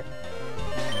 Oh.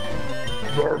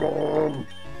 Zarbon.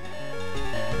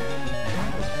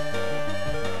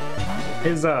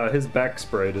 His back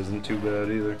sprite isn't too bad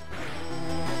either.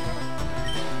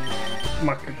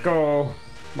 Makako.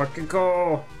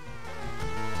 Makako.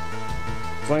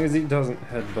 As long as he doesn't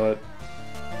headbutt.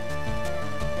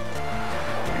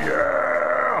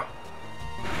 Yeah!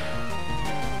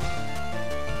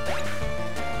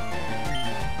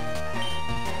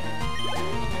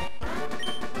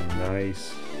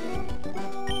 Nice.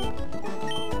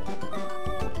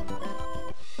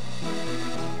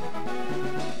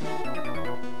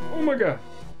 Oh my god.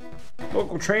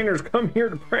 Local trainers come here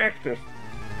to practice.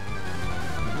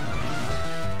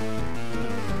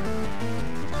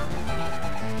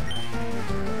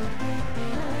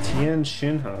 Tien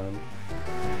Shinhan.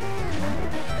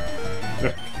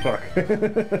 Fuck.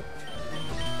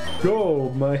 Go,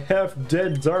 my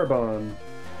half-dead Zarbon.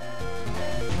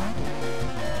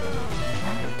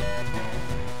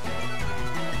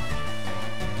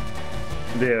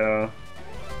 Yeah.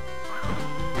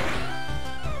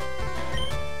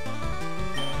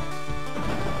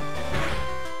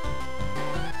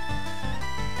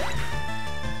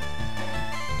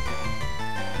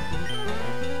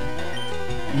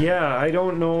 Yeah, I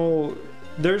don't know.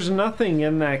 There's nothing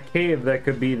in that cave that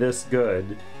could be this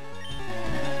good.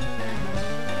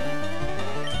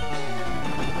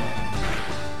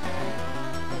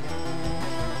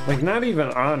 Like, not even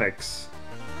Onyx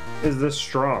is this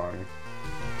strong.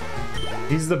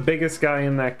 He's the biggest guy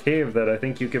in that cave that I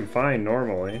think you can find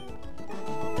normally.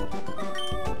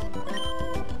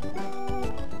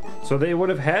 So they would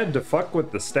have had to fuck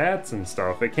with the stats and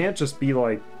stuff. It can't just be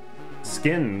like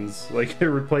skins, like they're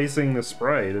replacing the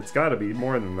sprite. It's gotta be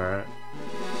more than that.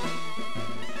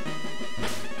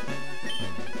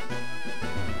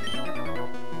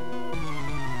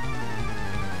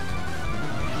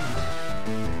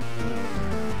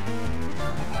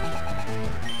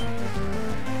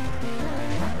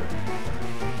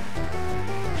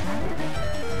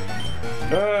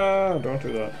 Ah, don't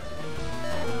do that.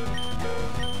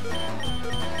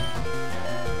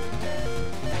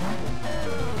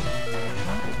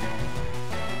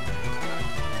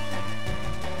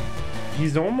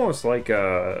 He's almost like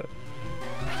a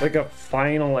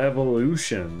final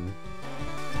evolution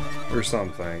or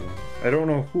something. I don't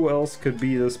know who else could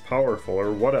be this powerful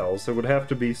or what else. It would have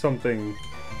to be something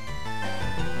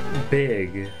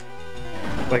big,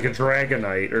 like a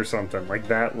Dragonite or something, like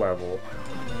that level.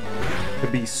 To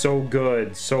be so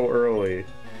good so early,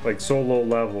 like so low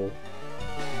level.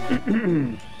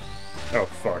 Oh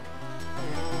fuck.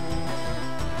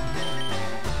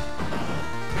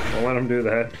 Don't let him do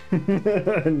that. I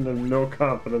have no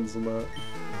confidence in that.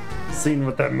 Seen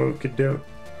what that move could do.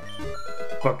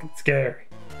 Fucking scary.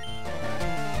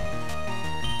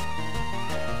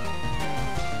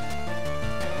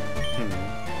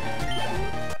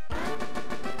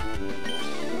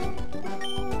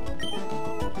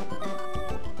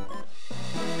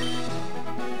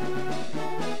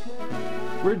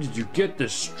 Where did you get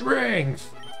this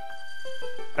strength?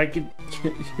 I can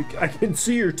I can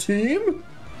see your team?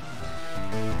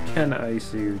 Can I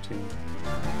see your team?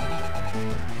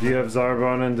 Do you have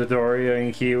Zarbon and Dodoria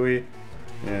and Kiwi?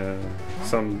 Yeah,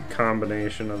 some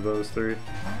combination of those three.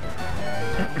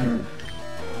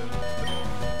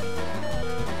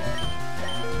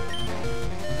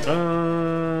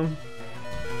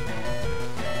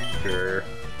 Sure.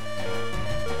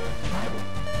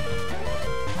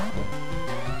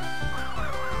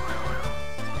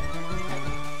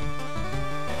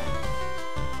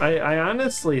 I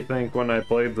honestly think when I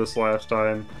played this last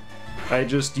time, I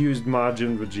just used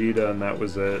Majin Vegeta and that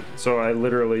was it. So I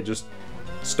literally just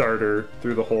starter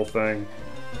through the whole thing.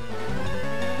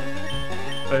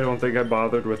 I don't think I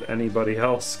bothered with anybody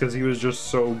else because he was just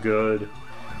so good.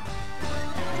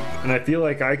 And I feel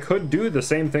like I could do the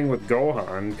same thing with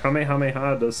Gohan.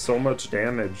 Kamehameha does so much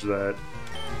damage that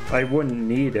I wouldn't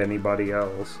need anybody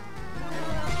else.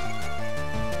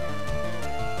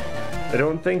 I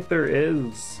don't think there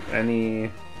is any,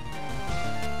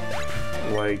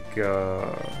 like,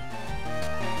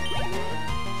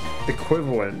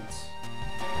 equivalent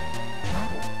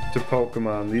to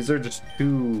Pokemon. These are just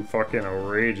too fucking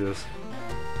outrageous.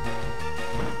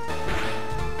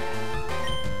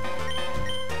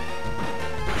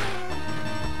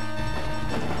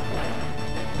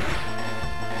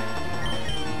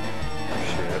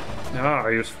 Shit. Ah,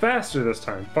 he was faster this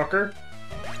time, fucker.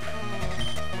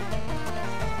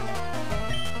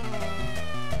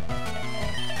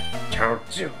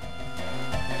 Chaozu.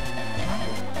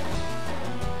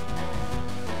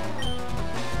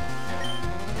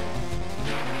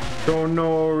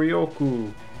 Shono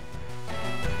Ryoku.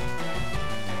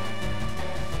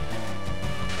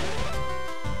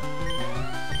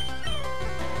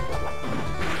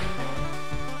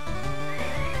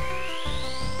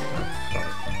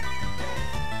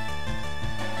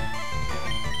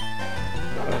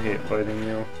 I hate fighting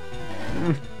you.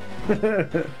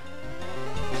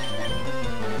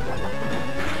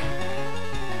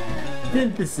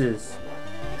 Synthesis.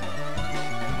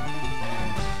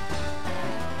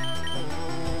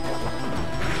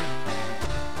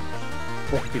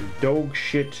 Fucking dog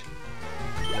shit.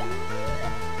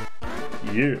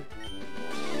 Yeah.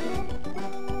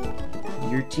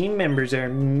 Your team members are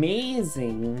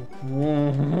amazing.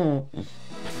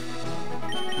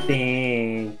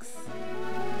 Thanks.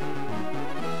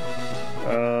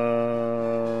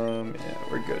 Yeah,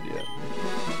 we're good yet.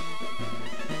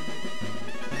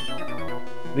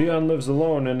 Leon lives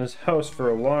alone in his house for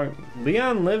a long...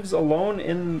 Leon lives alone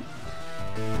in...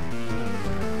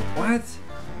 What?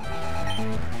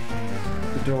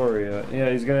 Dodoria. Yeah,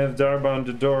 he's gonna have Zarbon,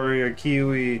 Dodoria,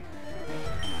 Kiwi.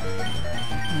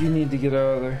 You need to get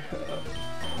out of there.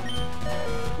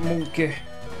 Monke.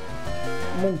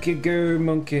 Monke, go,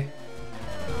 monkey.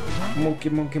 Monkey,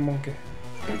 monkey, monkey.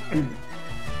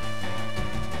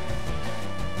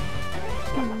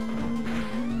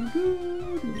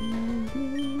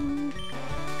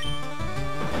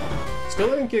 Still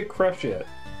didn't get Crush yet.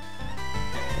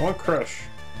 I want Crush.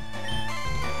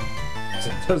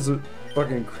 It does a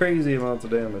fucking crazy amounts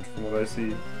of damage from what I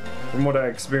see, from what I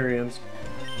experienced.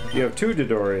 You have two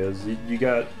Dodorias. You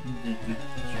got...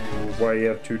 why you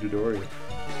have two Dodorias?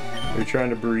 Are you trying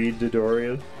to breed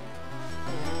Dodorias?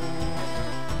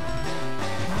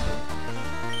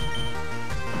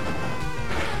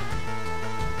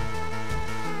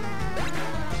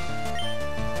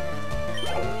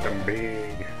 I'm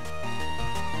big.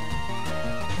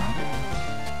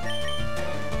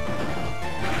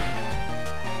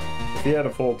 If he had a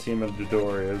full team of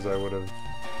Dodorias, I would have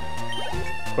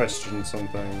questioned some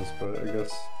things, but I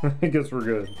guess we're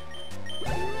good.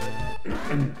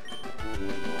 And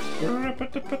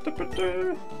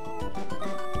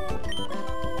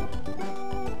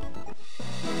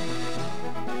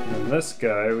this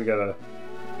guy, we gotta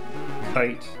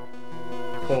kite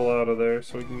pull out of there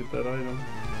so we can get that item.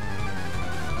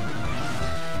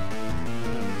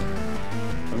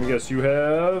 Let me guess, you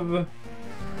have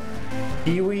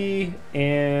Kiwi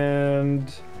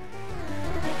and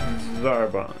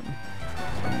Zarbon.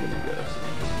 I'm gonna guess.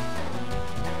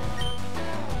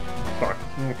 Fuck.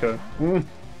 Okay.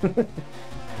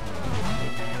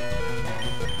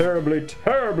 Terribly,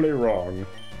 terribly wrong.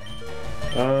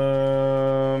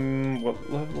 What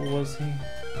level was he?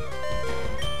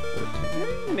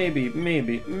 14. Maybe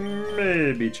Chotsu.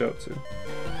 Maybe Chotsu.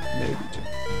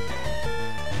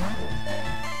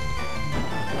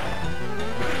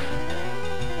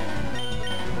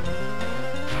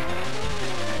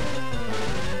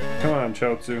 Come on,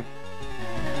 Chotsu.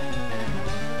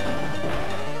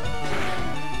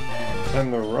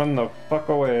 Time to run the fuck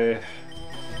away.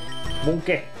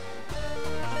 Monke.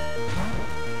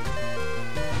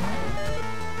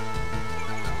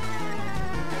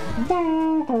 Got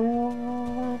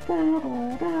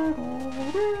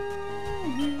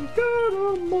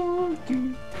a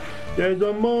monkey. There's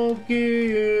a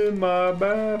monkey in my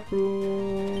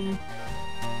bathroom.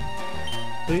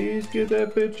 Please get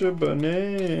that bitch a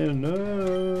banana.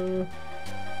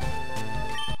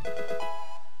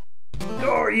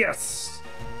 Oh yes!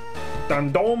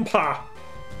 Dandompa!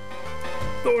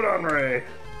 Doranre!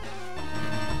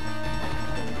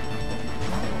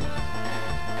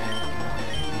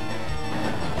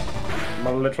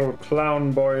 My little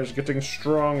clown boy is getting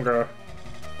stronger.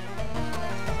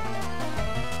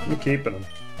 I'm keeping him.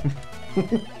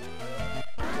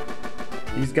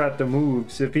 He's got the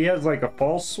moves. If he has like a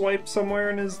false swipe somewhere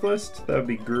in his list, that'd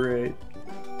be great.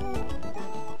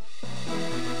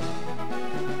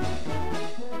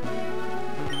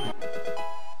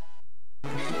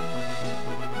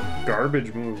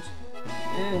 Garbage moves.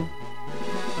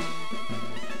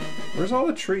 Where's all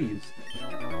the trees?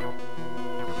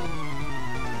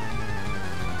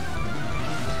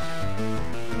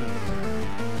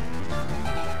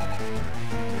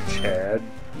 Chad.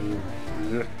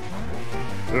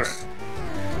 Ugh.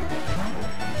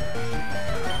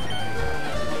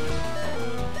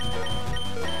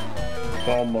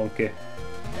 Ball monkey.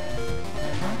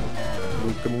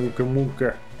 Monkey.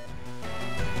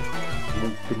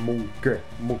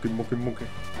 Monkey.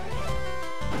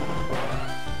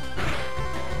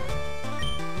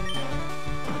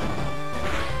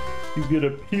 He's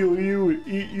gonna peel you and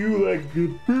eat you like the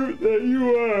brute that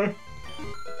you are.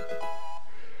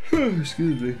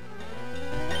 Excuse me.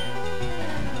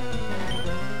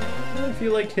 I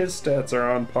feel like his stats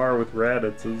are on par with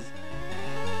Raditz's.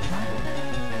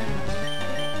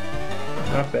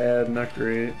 Not bad, not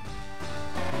great.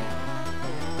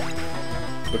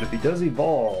 But if he does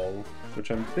evolve, which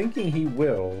I'm thinking he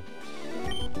will,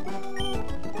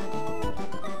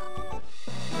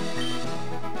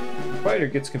 fighter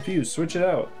gets confused, switch it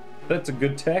out. That's a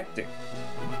good tactic.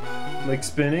 Like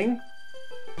spinning?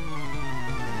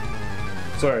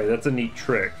 Sorry, that's a neat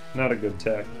trick, not a good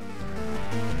tactic.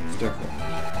 It's different.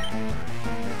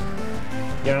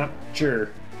 Yeah, sure.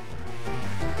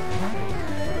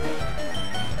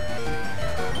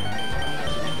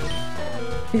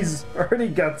 He's already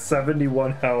got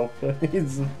 71 health.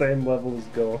 He's the same level as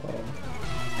Gohan.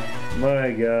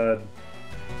 My god.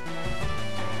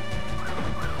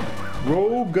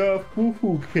 Roga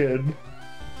Fufu Kid.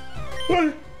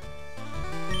 What?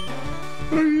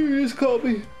 What did you just call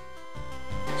me?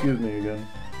 Excuse me again.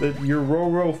 That your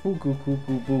Roro Fuku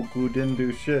Kuku Buku didn't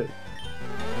do shit.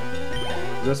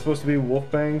 Is that supposed to be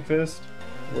Wolfbang Fist?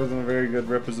 It wasn't a very good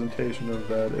representation of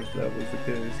that if that was the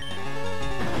case.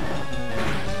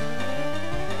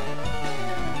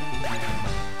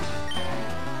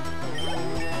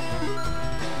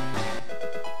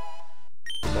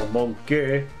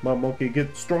 My monkey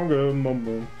gets stronger, my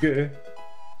monkey.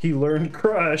 He learned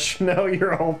Crush, now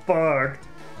you're all fucked.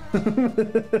 Oh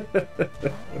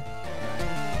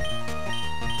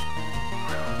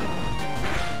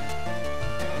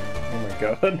my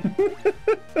god.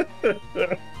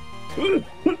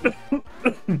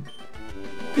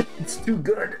 It's too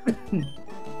good.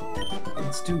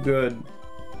 It's too good.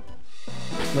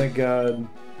 My god.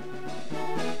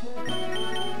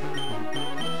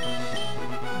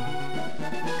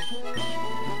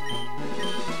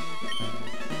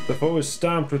 The foe is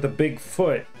stomped with a big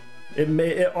foot.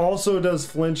 It also does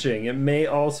flinching. It may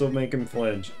also make him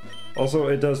flinch. Also,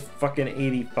 it does fucking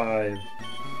 85.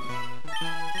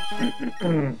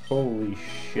 Holy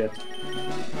shit.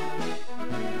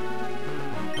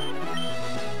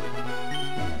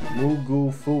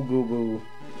 Mugu Fugubu.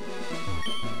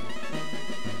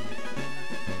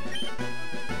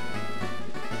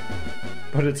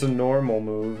 But it's a normal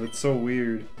move. It's so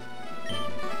weird.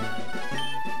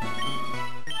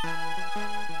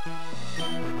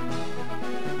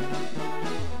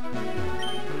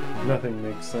 Nothing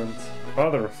makes sense.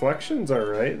 Oh, the reflections are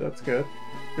right. That's good.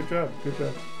 Good job. Good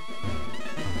job.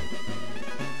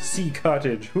 Sea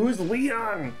Cottage. Who is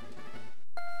Leon?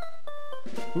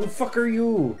 Who the fuck are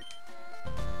you?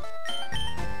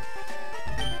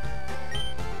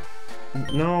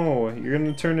 No, you're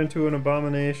gonna turn into an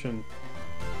abomination.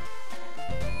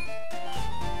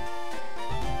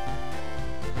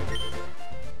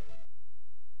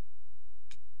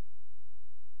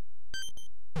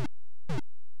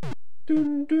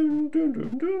 Dun, dun, dun,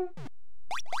 dun, dun.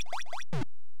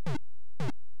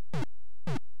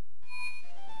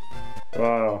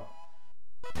 Wow.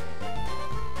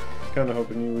 Kinda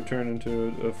hoping you would turn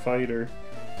into a fighter.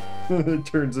 It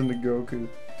turns into Goku.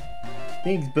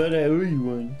 Thanks, bud, I owe you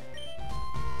one.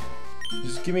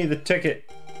 Just give me the ticket.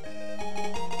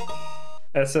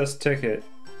 SS ticket.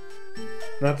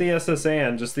 Not the SS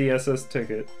and, just the SS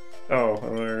ticket.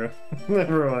 Oh,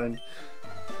 never mind.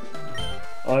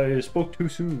 I spoke too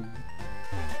soon.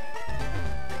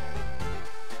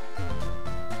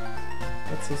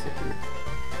 What's this up here?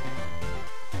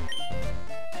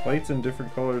 Lights in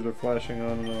different colors are flashing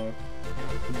on and off.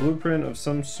 A blueprint of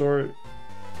some sort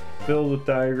filled with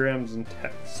diagrams and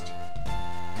text.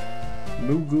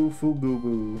 Mugu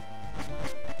fugubu.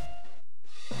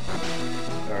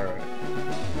 Alright.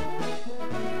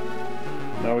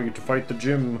 Now we get to fight the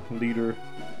gym leader.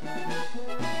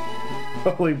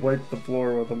 Probably wipe the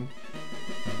floor with him.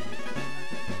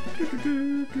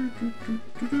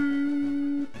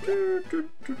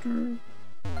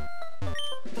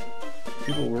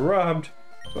 People were robbed,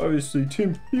 so obviously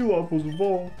Team Pilaf was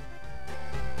involved.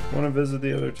 Want to visit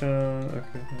the other town?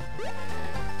 Okay.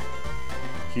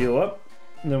 Heal up,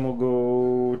 and then we'll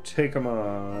go take them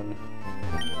on.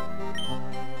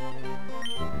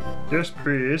 Yes,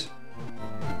 please.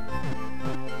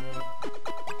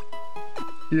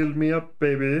 Heal me up,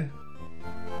 baby.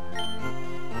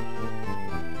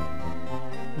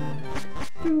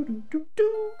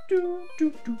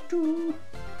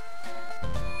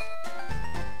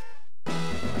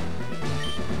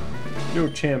 Yo,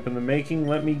 champ in the making,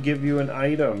 let me give you an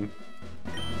item.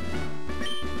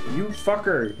 You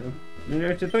fucker!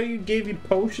 I thought you gave you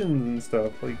potions and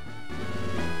stuff. Like,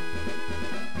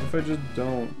 if I just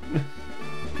don't.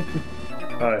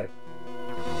 Hi.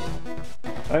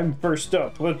 I'm first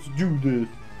up. Let's do this.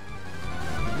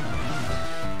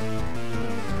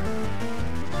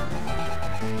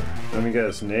 Let me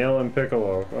guess. Nail and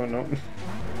Piccolo. Oh no.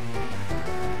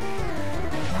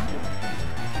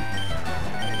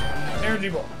 Energy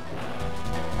ball.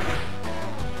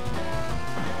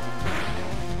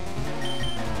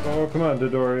 Oh, come on,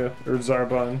 Dodoria. Or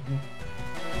Zarbon.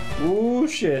 Ooh,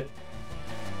 shit.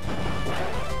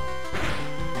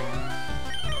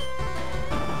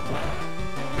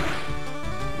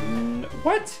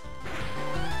 What?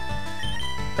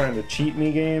 Trying to cheat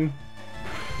me, game?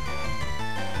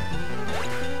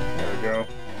 There we go.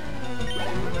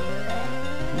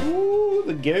 Ooh,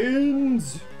 the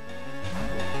gains!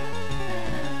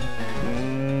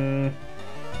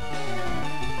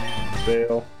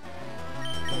 Fail.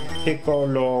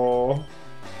 Piccolo.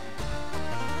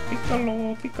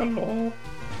 Piccolo, Piccolo.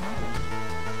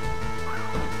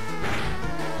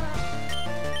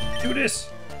 Do this!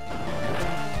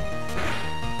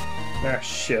 Ah,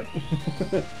 shit.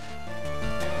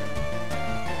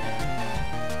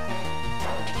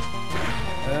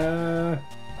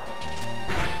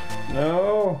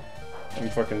 No. I'm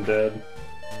fucking dead.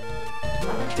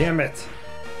 Damn it.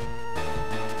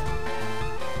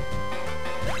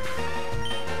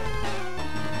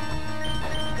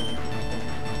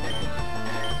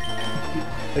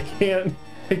 I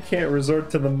can't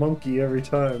resort to the monkey every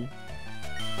time.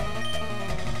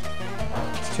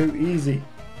 It's too easy.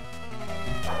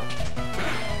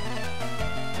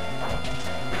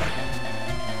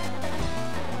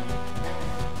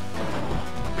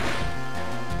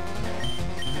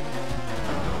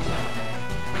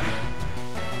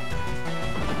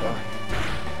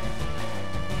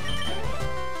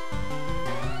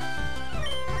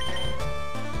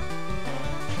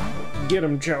 Get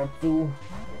him, Chaozu.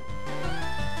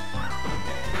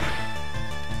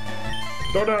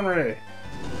 Go down, Ray.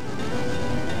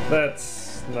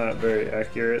 That's not very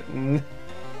accurate.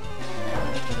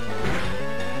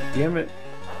 Damn it.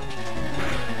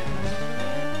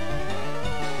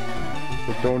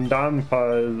 The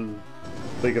Dondanpa is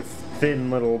like a thin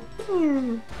little.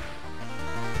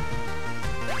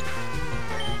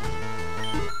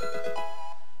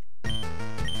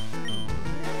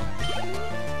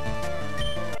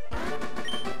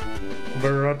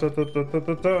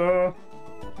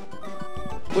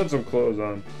 Put some clothes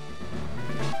on.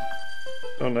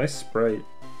 Oh, nice sprite.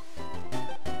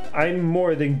 I'm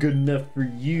more than good enough for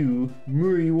you.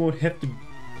 Murray won't have to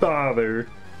bother.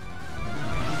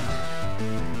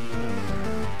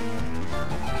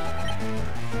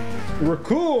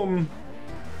 Raccoon!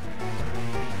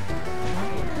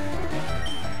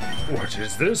 What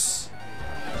is this?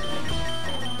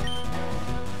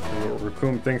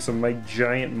 Raccoon thinks of my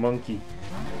giant monkey.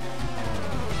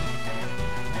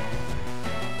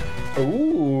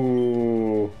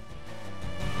 Ooh.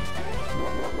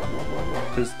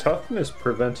 His toughness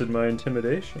prevented my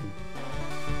intimidation.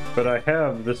 But I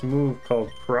have this move called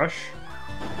Crush.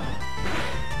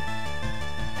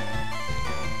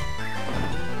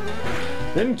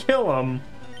 Didn't kill him,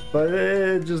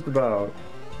 but just about.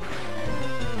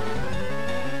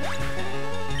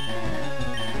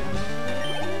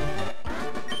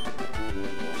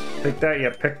 Take that, you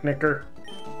picnicker.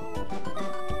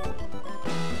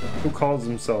 Who calls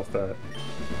himself that?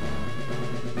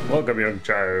 Welcome, young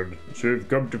child. So you've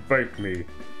come to fight me. You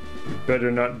better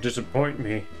not disappoint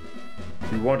me.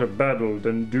 If you want a battle,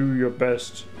 then do your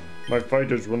best. My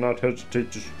fighters will not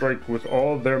hesitate to strike with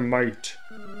all their might.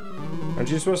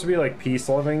 Aren't you supposed to be like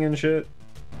peace-loving and shit?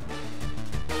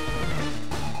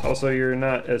 Also, you're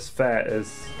not as fat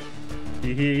as...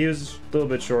 He was a little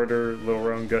bit shorter, little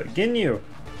round gut. Ginyu!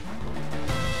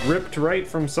 Ripped right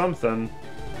from something.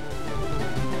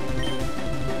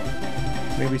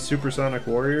 Maybe Supersonic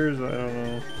Warriors? I don't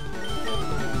know.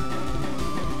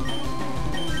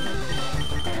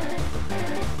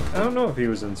 I don't know if he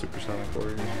was in Supersonic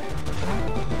Warriors.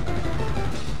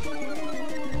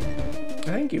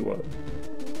 I think he was.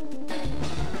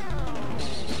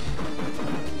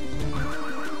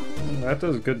 That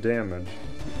does good damage.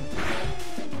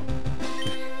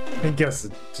 I guess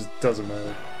it just doesn't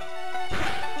matter.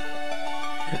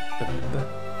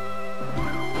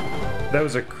 That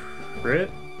was a crit?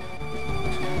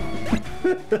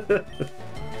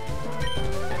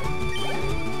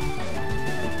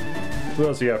 Who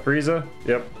else you got? Frieza?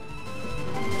 Yep.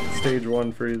 Stage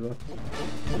 1 Frieza.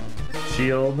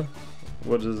 Shield.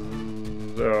 What is...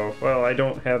 Oh, well, I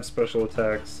don't have special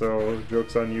attacks, so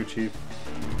joke's on you, Chief.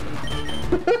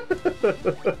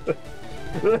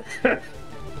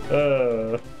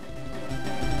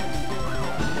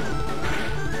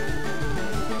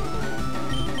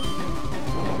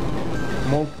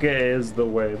 Monke is the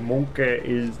way. Monke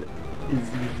is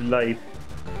life.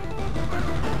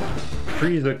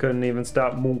 Frieza couldn't even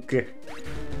stop Monke.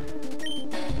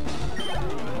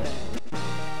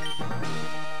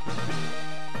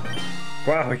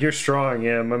 Wow, you're strong.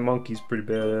 Yeah, my monkey's pretty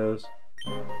badass.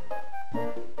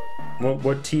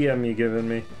 What TM you giving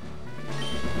me?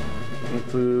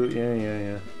 Include...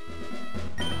 Yeah.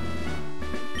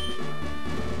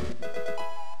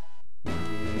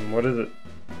 What is it?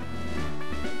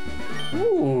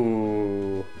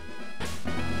 Ooh.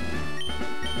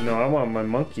 No, I want my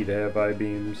monkey to have eye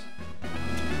beams.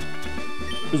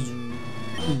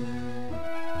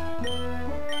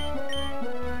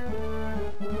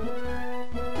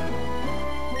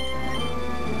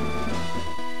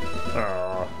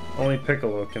 Ah, only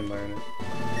Piccolo can learn it.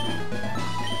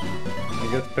 I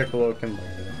guess Piccolo can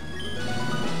learn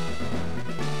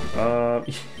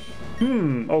it.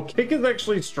 Oh, Kick is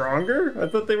actually stronger? I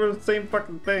thought they were the same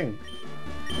fucking thing.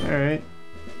 Alright.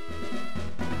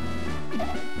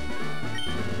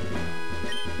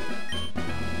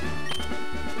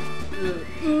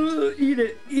 Eat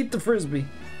it! Eat the frisbee!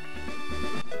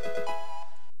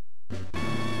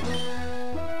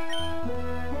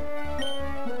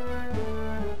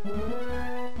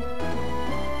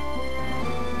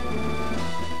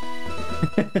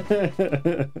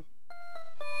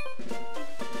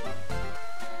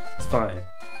 It's fine.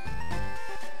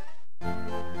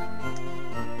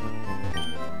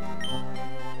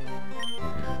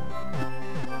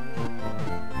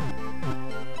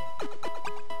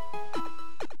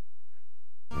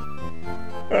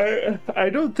 I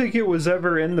don't think it was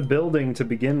ever in the building to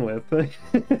begin with.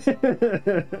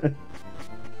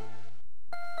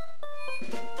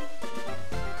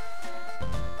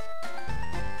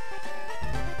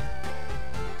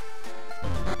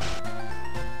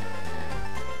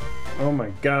 Oh my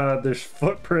god, there's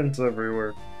footprints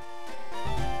everywhere.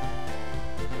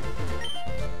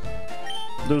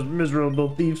 Those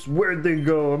miserable thieves, where'd they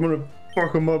go? I'm gonna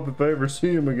fuck them up if I ever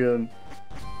see them again.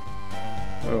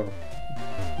 Oh.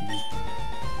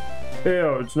 Hey,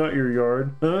 oh, it's not your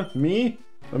yard. Huh? Me?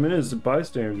 I'm in as a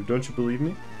bystander. Don't you believe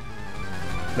me?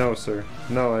 No, sir.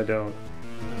 No, I don't.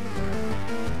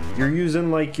 You're using,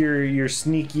 like, your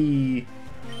sneaky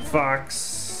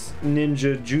fox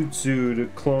ninja jutsu to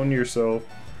clone yourself.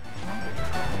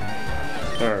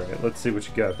 Alright, let's see what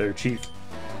you got there, Chief.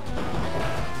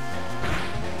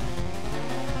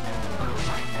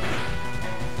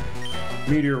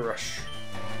 Meteor Rush.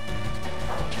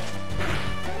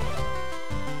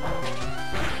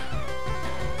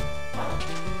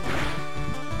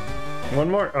 One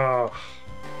more. Oh.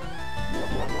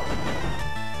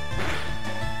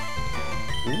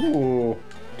 Ooh,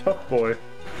 tough boy.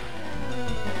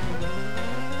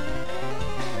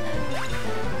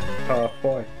 Tough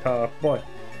boy, tough boy.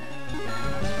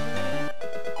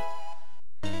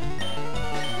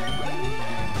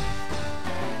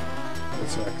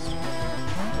 What's next?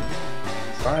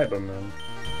 Cyberman.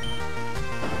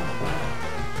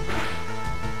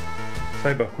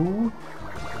 Cyber who?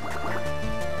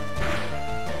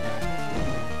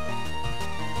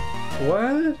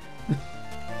 What?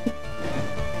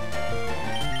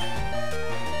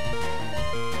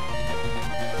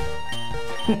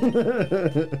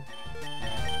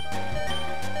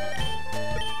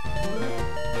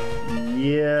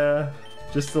 Yeah,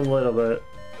 just a little bit.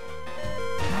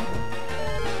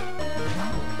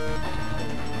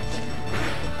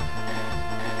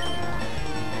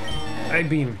 I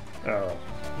beam. Oh,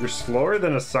 you're slower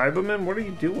than a Cyberman? What are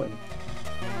you doing?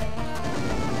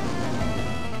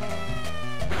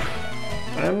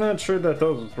 I'm not sure that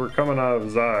those were coming out of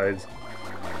his eyes.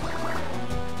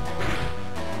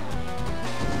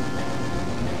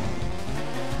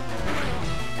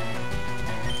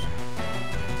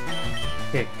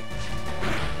 Kick.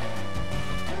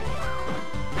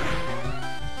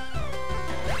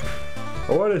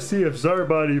 I want to see if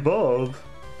Zarbot evolved.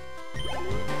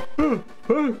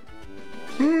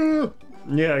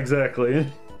 Yeah, exactly.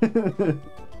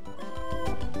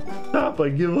 Stop, I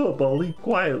give up. I'll leave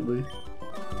quietly.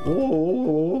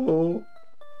 Whoa.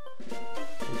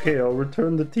 Okay, I'll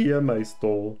return the TM I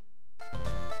stole.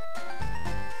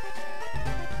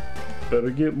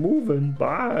 Better get moving.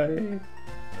 Bye.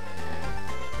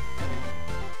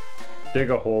 Dig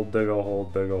a hole, dig a hole,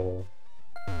 dig a hole.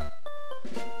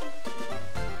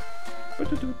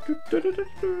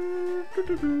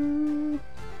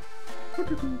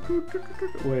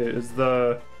 Wait, is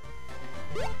the...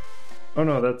 Oh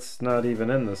no, that's not even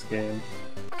in this game.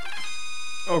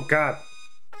 Oh god.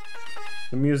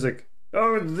 The music.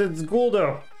 Oh, it's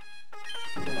Guldo.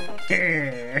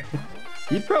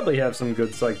 You'd probably have some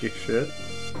good psychic shit.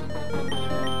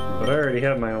 But I already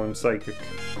have my own psychic.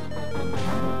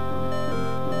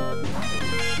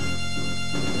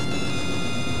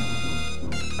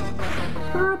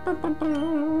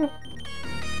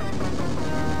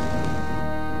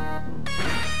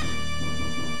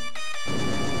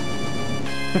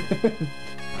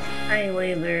 Hi,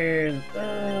 lasers.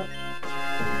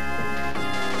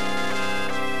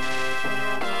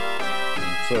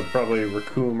 So probably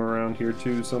Raccoon around here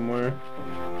too somewhere.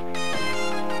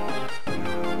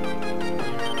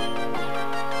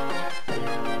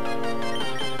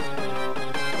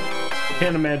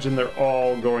 Can't imagine they're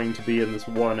all going to be in this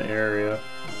one area.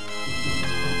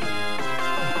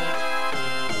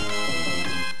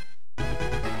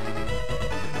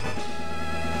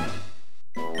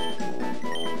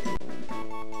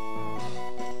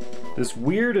 This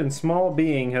weird and small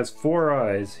being has 4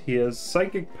 eyes. He has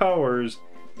psychic powers,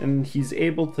 and he's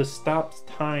able to stop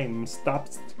time.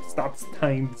 Stops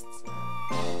times.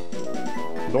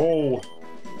 No!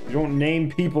 You don't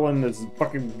name people in this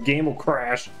fucking game will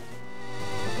crash.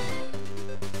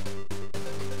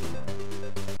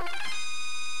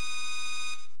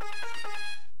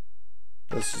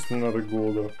 That's just another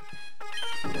Guldo.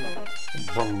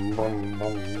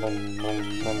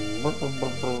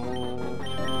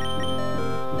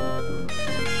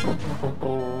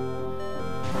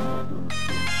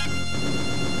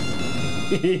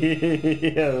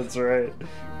 Yeah, that's right.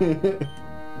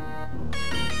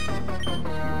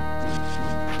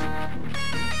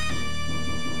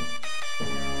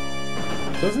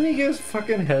 Doesn't he get his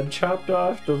fucking head chopped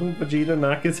off? Doesn't Vegeta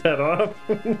knock his head off?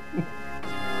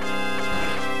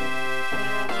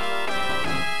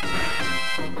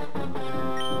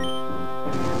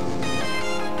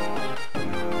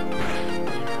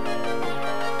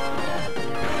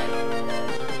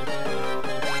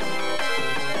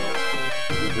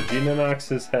 Vegeta knocks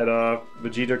his head off.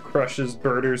 Vegeta crushes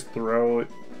Birder's throat.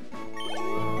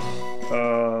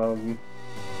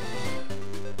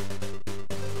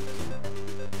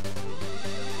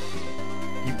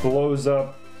 He blows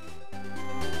up.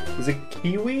 Is it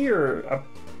Kiwi or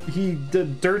he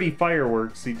did dirty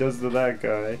fireworks? He does to that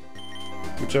guy,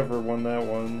 whichever one that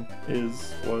one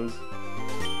was.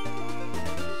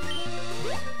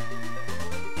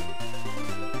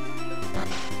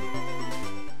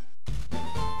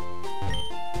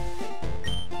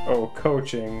 Oh,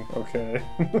 coaching. Okay.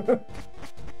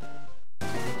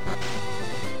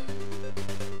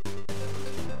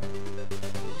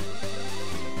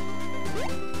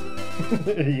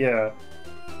 Yeah.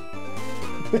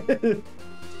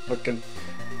 Fucking.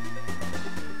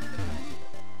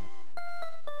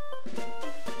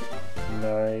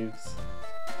 Knives.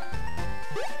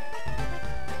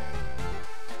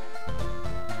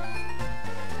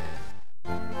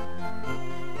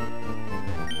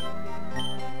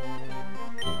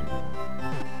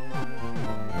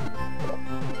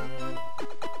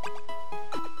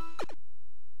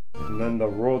 And then the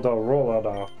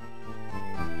rollada.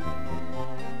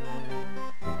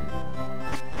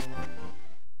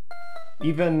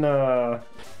 Even,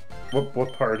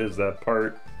 what part is that?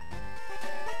 Part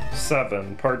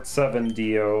 7. Part 7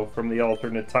 Dio from the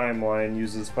alternate timeline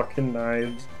uses fucking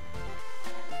knives.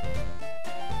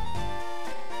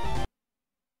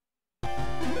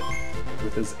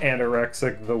 with his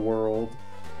anorexic the world.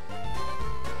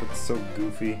 It's so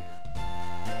goofy.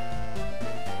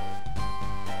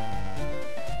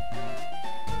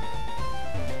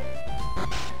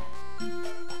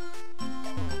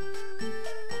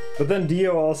 But then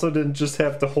Dio also didn't just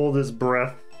have to hold his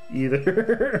breath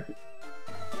either.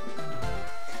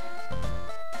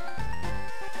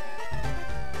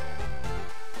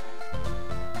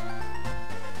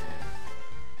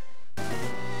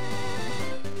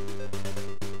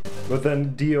 But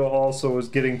then Dio also was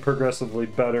getting progressively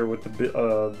better with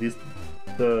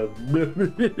the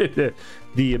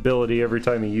ability every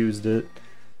time he used it.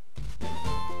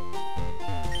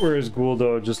 Whereas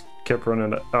Guldo just kept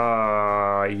running.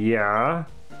 Yeah.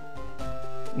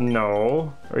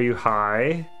 No. Are you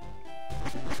high?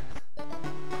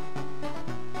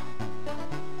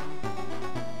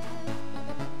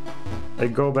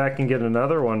 I'd go back and get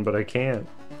another one, but I can't.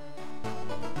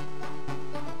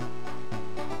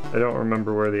 I don't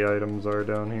remember where the items are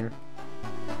down here.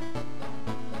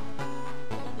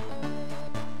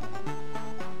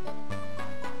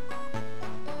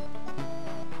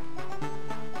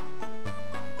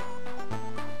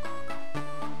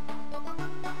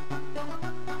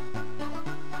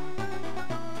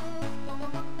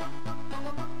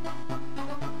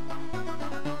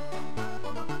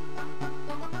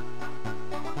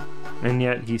 And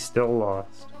yet he still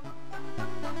lost.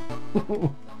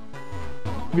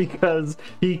 Because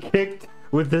he kicked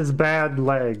with his bad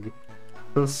leg.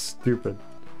 So stupid.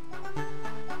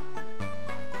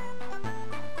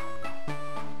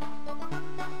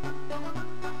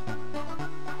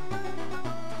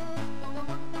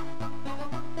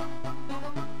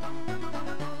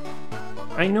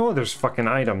 I know there's fucking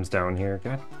items down here.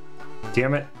 God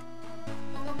damn it.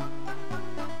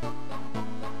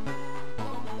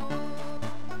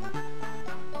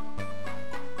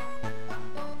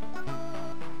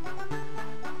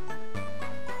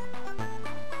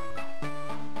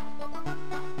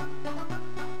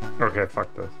 Okay, fuck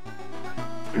this.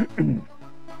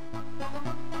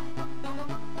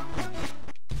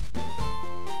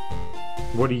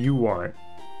 What do you want?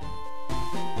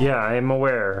 Yeah, I am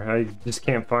aware. I just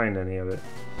can't find any of it.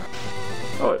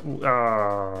 Oh,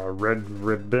 red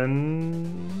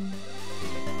ribbon.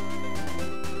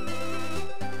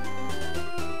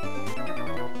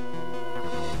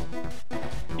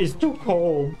 It's too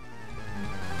cold.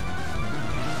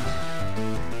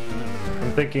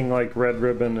 I'm thinking like Red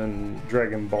Ribbon and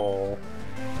Dragon Ball.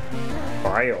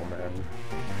 Bioman.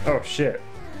 Oh shit.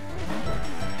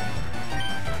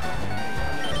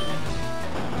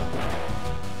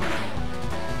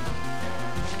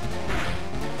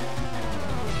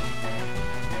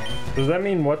 Does that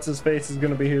mean what's-his-face is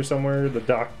gonna be here somewhere? The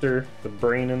doctor? The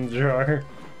brain in the jar?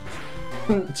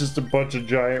 Just a bunch of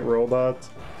giant robots.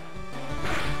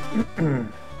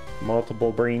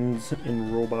 Multiple brains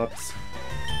in robots.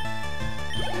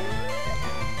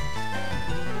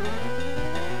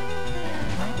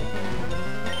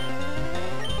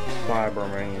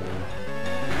 Cyberman.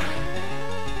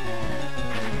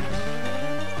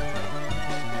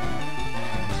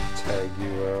 Tag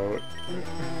you out.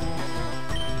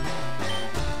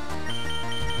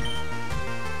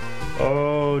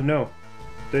 Oh no.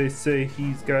 They say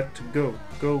he's got to go.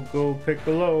 Go,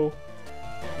 Piccolo.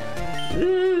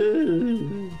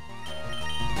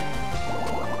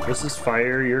 This is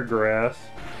fire, you're grass.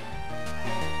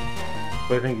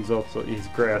 But I think he's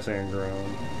grass and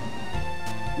ground.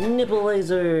 Nipple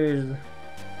lasers!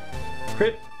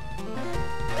 Crit!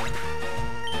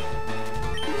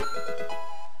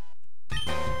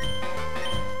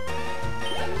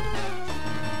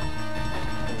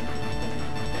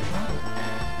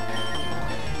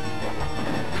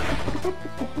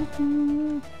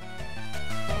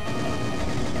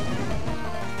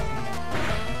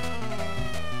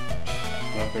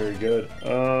 Not very good.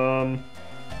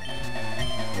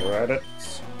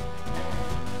 Rabbits.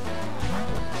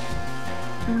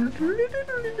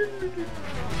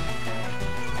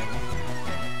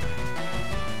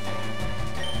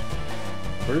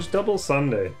 Where's Double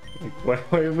Sunday? Like,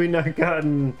 why have we not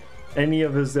gotten any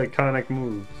of his iconic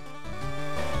moves?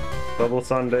 Double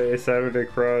Sunday, Saturday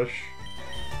Crush.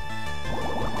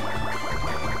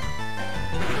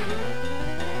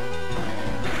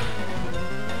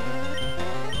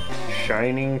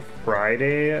 Shining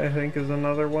Friday, I think, is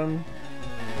another one.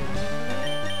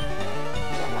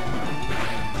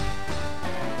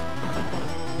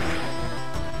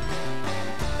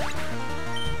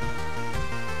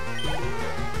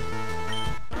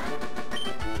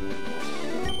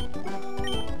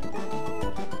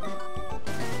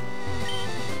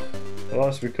 I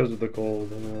lost because of the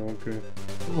cold. Oh, okay.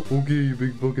 Okay, you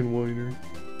big fucking whiner.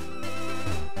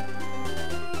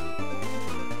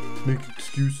 Make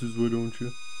excuses, why don't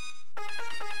you?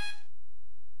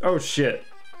 Oh shit.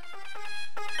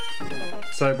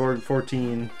 Cyborg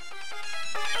 14.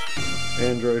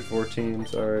 Android 14,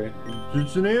 sorry.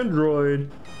 It's an android.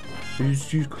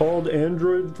 He's called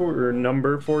Android or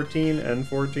number 14 and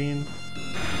 14.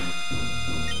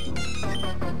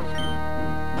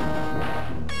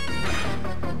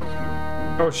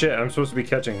 Oh shit, I'm supposed to be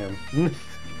catching him.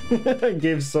 I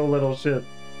gave so little shit.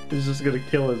 He's just gonna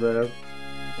kill his ass.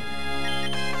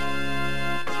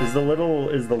 Is the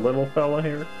little fella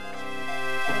here?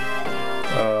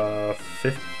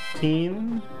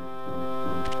 15?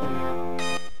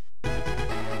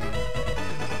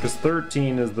 Because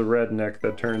 13 is the redneck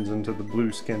that turns into the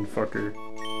blue-skinned fucker.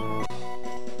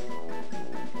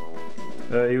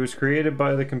 He was created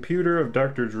by the computer of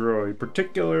Dr. Gero.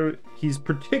 He's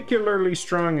particularly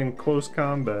strong in close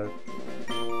combat.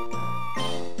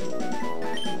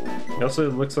 He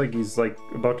also looks like he's like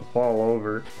about to fall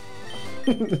over.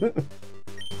 He's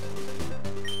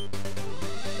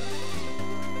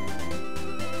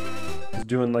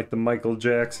doing like the Michael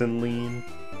Jackson lean.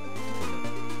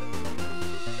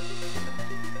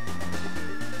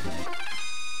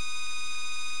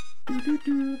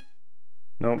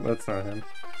 Nope, that's not him.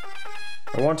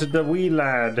 I wanted the wee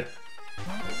lad.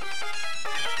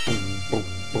 Boom, boom,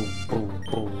 boom, boom,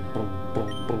 boom,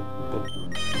 boom, boom, boom.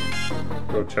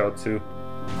 Go Chaozu.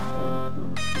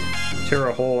 Tear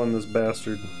a hole in this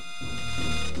bastard.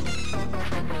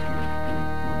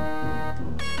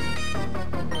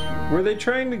 Were they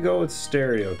trying to go with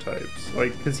stereotypes?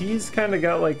 Like, cause he's kind of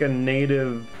got like a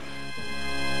Native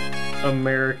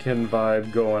American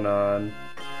vibe going on.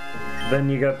 Then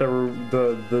you got the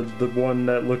one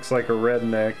that looks like a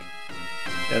redneck,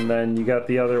 and then you got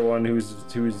the other one who's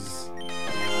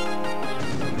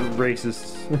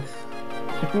racist,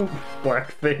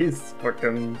 blackface,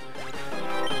 fucking.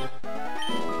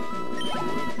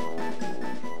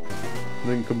 And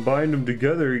then combine them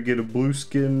together, you get a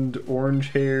blue-skinned,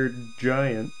 orange-haired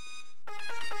giant.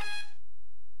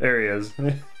 There he is.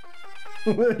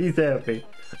 He's happy.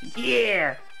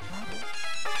 Yeah.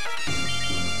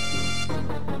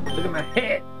 Look at my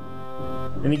head!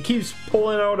 And he keeps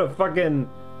pulling out a fucking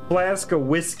flask of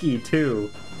whiskey,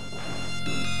 too.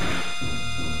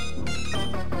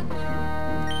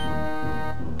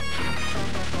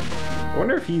 I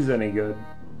wonder if he's any good.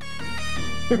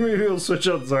 Maybe we'll switch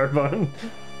out Zarbon.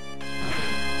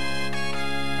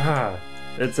 Ah,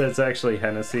 it's actually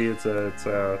Hennessy. It's a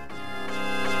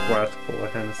flask full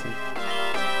of Hennessy.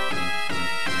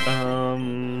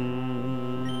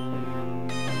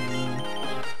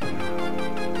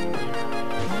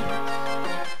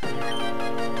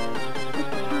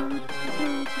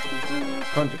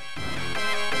 Hunter.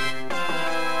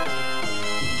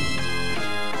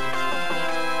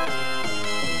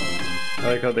 I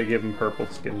like how they give him purple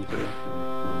skin too.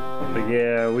 Like,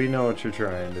 yeah, we know what you're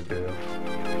trying to do. There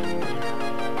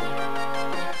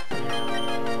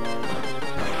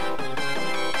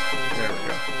we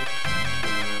go.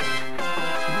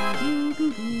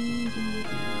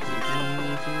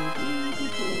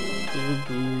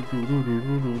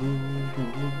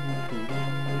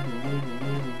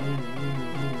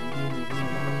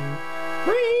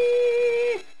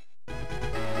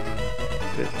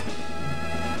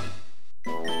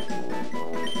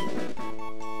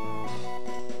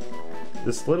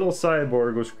 This little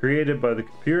cyborg was created by the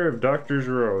computer of Dr.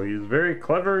 Gero. He is very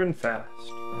clever and fast.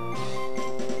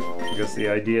 I guess the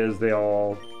idea is they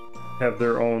all have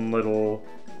their own little...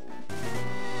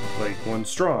 Like, one's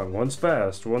strong, one's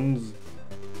fast, one's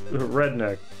a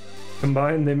redneck.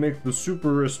 Combined, they make the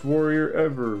superest warrior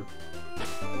ever.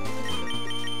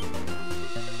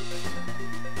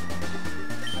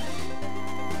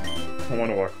 I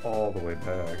want to walk all the way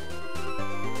back.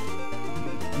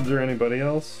 Is there anybody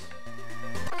else?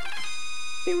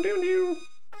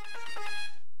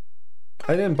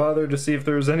 I didn't bother to see if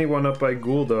there was anyone up by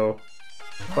Guldo.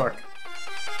 Fuck.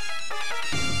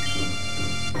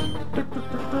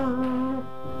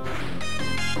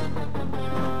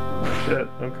 Shit,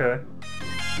 okay.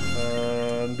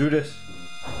 Do this.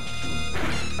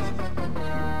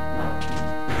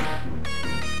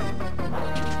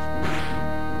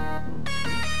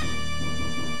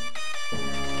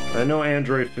 I know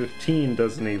Android 15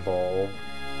 doesn't evolve.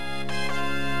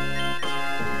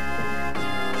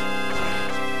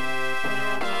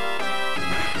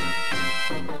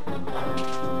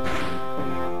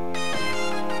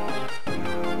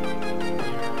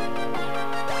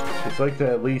 I'd like to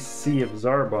at least see if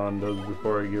Zarbon does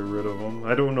before I get rid of him.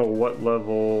 I don't know what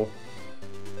level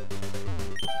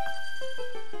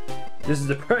This is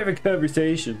a private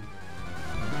conversation.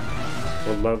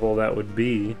 What level that would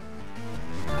be.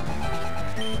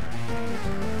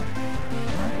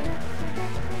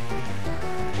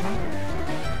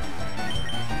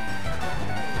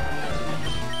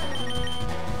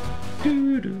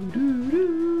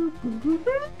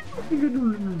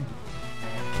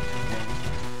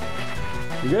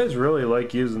 You guys really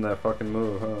like using that fucking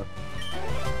move, huh?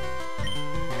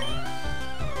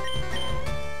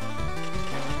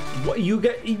 What you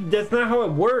got? That's not how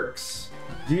it works.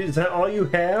 Is that all you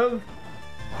have?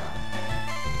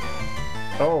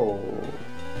 Oh.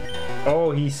 Oh,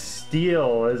 he's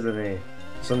steel, isn't he?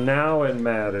 So now it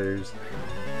matters.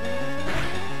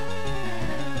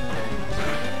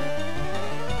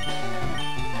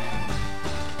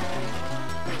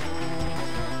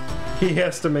 He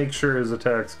has to make sure his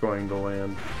attack's going to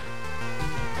land.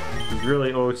 He's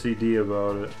really OCD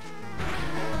about it.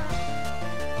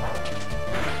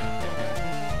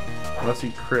 Unless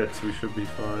he crits, we should be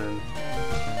fine.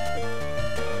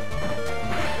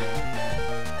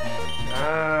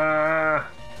 Ah!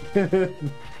 I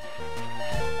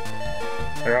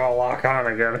gotta lock on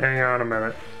again. Hang on a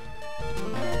minute.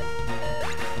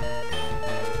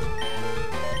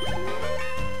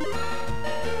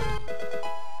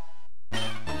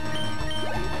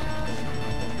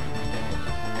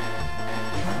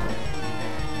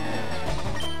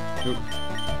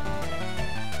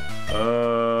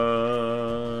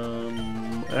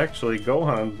 Actually,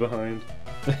 Gohan's behind.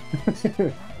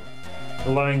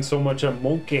 Relying so much on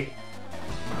Monke.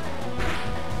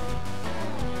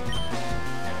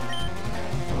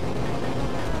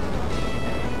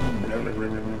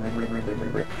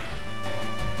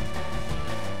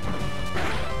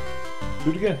 Do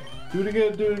it again. Do it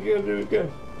again. Do it again. Do it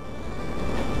again.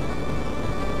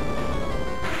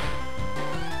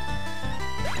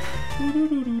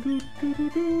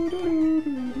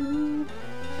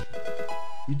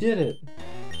 You did it.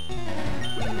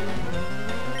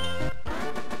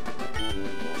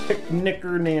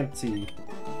 Picnicker Nancy.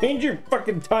 Change your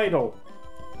fucking title.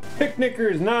 Picnicker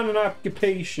is not an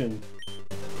occupation.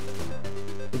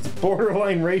 It's a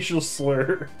borderline racial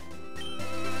slur.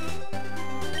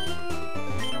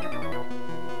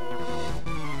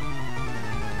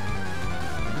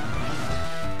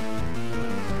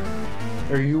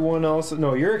 Are you one else?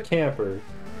 No, you're a camper.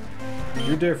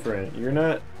 You're different. You're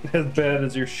not as bad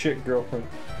as your shit girlfriend.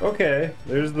 Okay,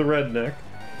 there's the redneck.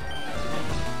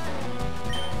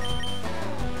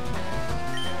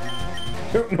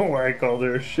 I don't know why I called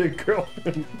her a shit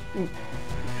girlfriend.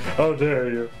 How dare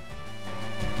you?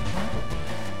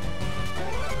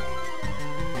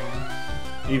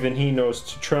 Even he knows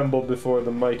to tremble before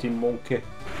the mighty Monke.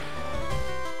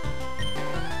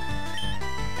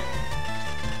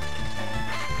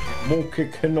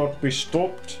 Monke cannot be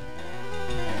stopped.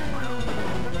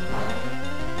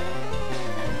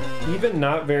 Even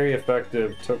not very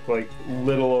effective took like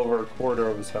little over a quarter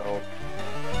of his health.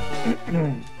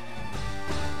 You're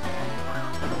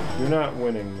not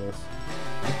winning this.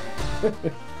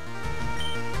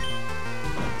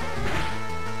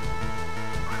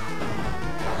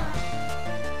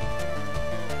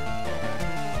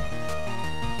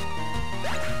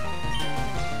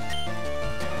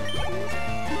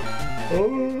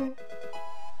 Oh,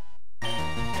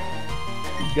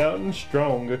 he's gotten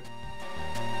stronger.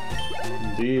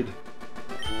 Indeed.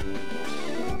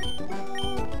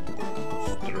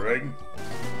 Strength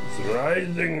is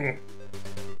rising.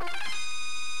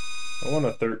 I want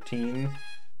a 13.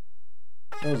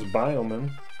 That was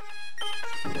Bioman.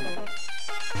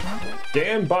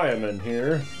 Dan Bioman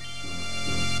here.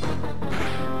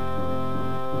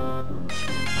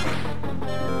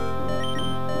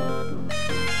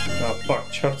 Oh fuck,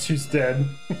 Chaozu's dead.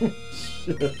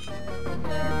 Shit.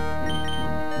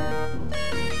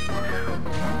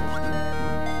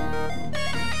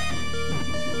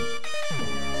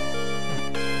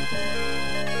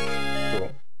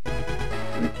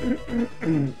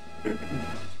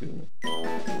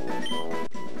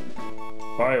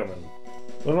 Bioman.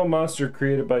 Little monster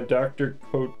created by Dr.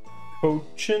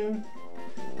 Cochin.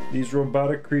 These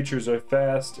robotic creatures are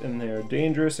fast and they are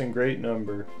dangerous in great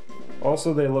number.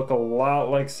 Also, they look a lot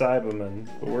like Cybermen,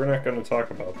 but we're not going to talk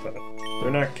about that.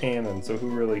 They're not canon, so who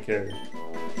really cares?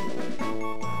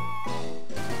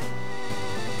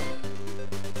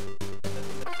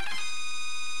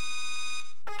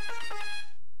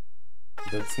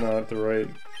 That's not the right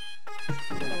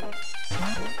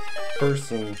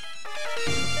person.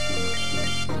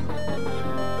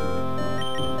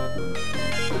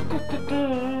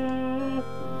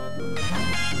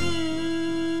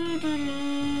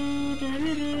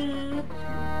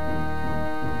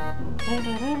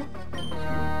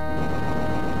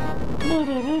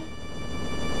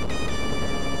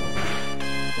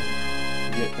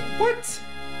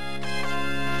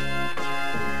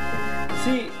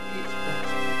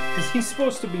 he's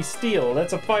supposed to be steel.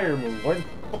 That's a fire move. What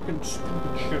fucking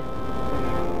stupid shit.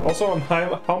 Also, I'm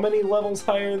how many levels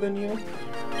higher than you?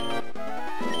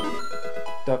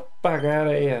 The fuck out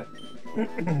of here.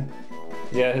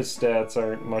 Yeah, his stats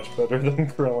aren't much better than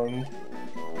Krillin.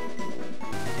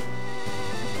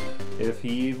 If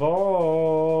he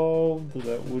evolved,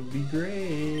 that would be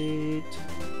great.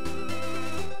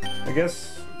 I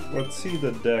guess, let's see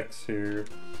the decks here.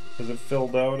 Has it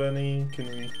filled out any? Can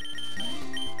we...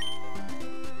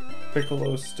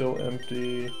 Piccolo's still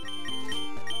empty.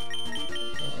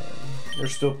 They're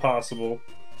still possible.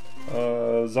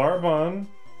 Zarbon.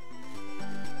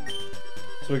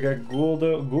 So we got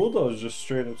Guldo. Guldo's just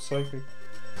straight up psychic.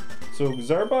 So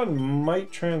Zarbon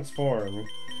might transform.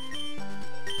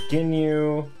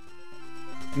 Ginyu.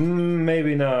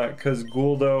 Maybe not, because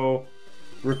Guldo,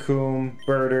 Raccoon,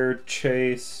 Birder,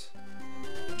 Chase,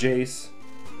 Jace.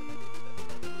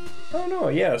 Oh no,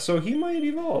 yeah, so he might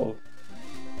evolve.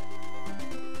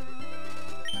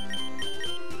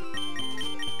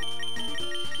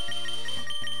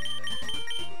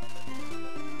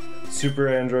 Super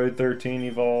Android 13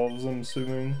 evolves, I'm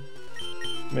assuming.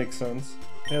 Makes sense.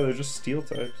 Yeah, they're just steel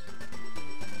types.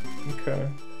 Okay.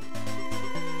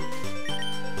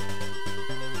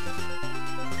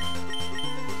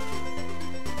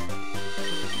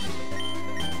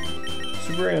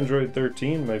 Super Android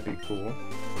 13 might be cool.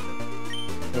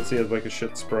 Let's see, it's like a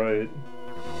shit sprite.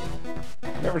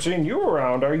 Never seen you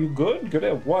around. Are you good? Good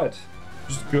at what?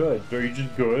 Just good. Are you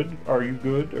just good? Are you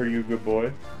good? Are you a good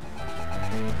boy?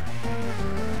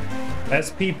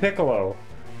 SP Piccolo.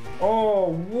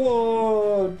 Oh,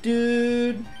 whoa,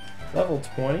 dude. Level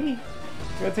 20?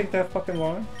 Gonna take that fucking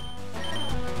long?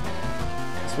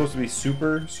 It's supposed to be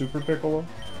super Piccolo?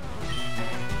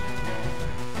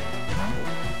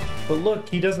 But look,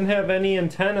 he doesn't have any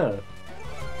antenna.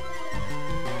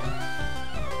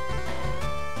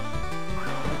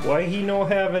 Why he no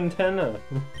have antenna?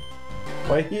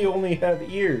 Why he only have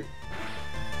ear?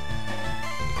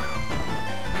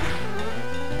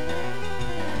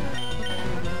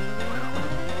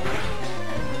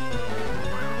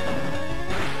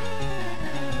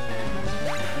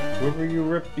 Wherever you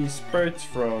rip these sprites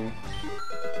from,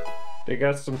 they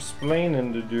got some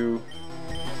splaining to do.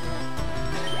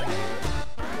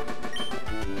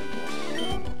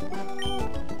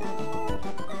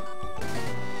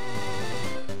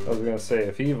 I was gonna say,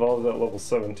 if he evolves at level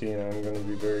 17, I'm gonna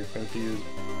be very confused.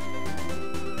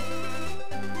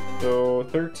 So,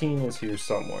 13 is here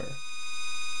somewhere.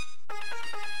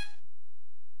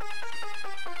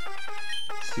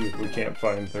 Let's see if we can't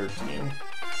find 13.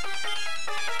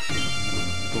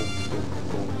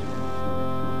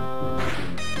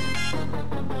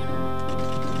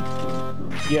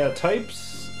 Yeah,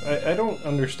 types, I don't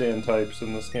understand types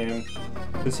in this game.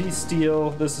 Because he's steel,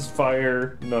 this is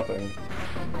fire, nothing.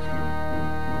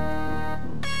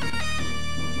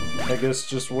 I guess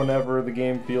just whenever the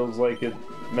game feels like it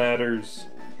matters,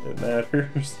 it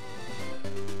matters.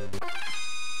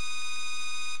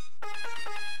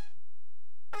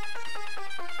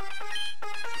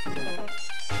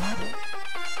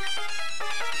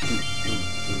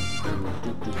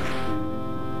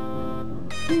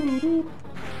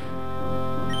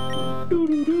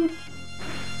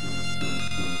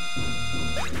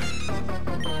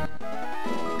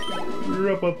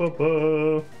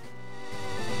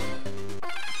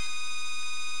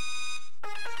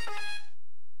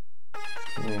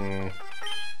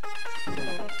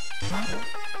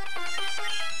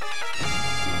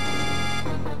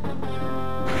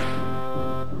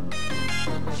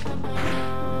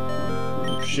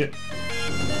 Shit.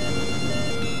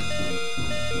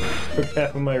 Took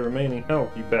half of my remaining health,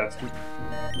 you bastard.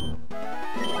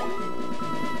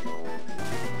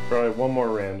 Probably one more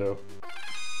rando.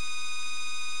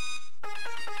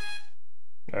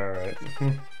 Alright.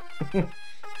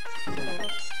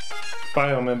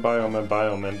 Bioman, Bioman,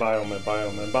 Bioman, Bioman,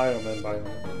 Bioman, Bioman,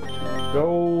 Bioman.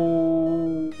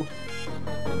 Go!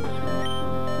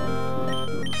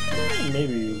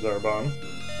 Maybe use Zarbon.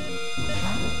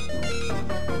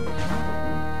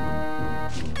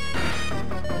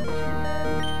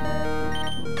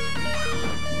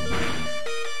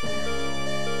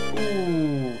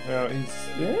 Ooh, now he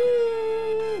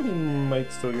might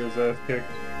still get his ass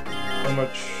kicked. How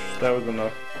much? That was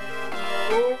enough.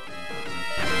 Oh.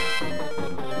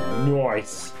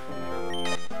 Nice.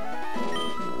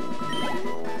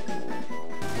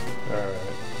 Alright.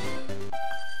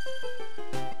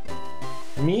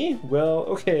 Me? Well,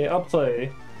 okay, I'll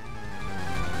play.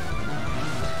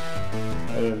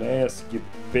 I didn't ask you,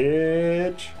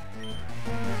 bitch.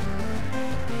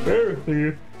 There,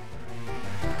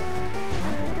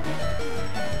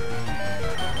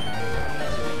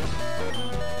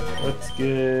 Let's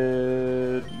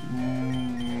get...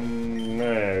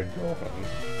 nah, Gohan.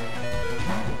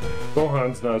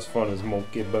 Gohan's not as fun as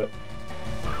Monke, but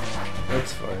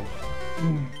that's fine.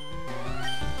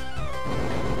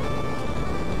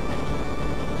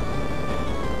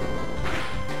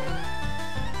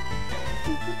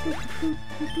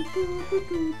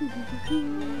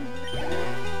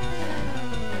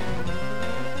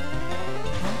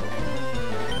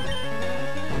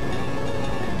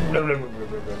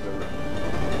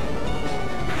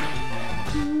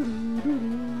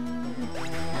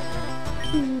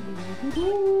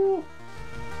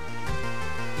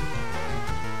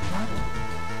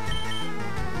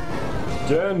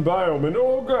 Dan Bioman,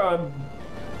 oh god!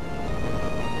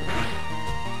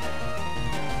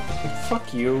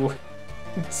 Fuck you.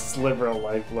 Sliver of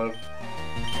life left.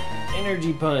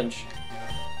 Energy punch.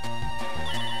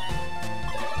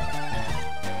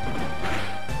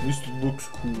 This looks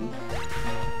cool.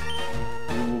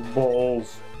 Little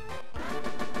balls.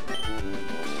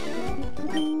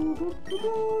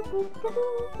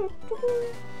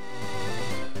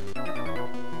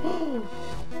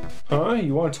 Huh?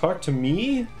 You want to talk to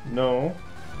me? No.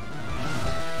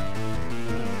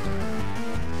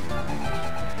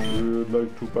 Would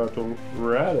like to battle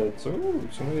rabbits. Oh,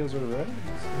 somebody has a rabbit.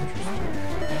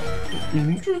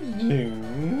 Interesting.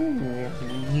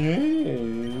 Interesting.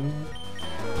 Yay.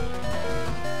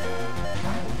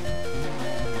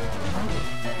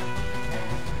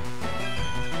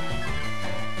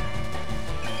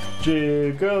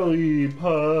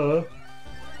 Jigglypuff.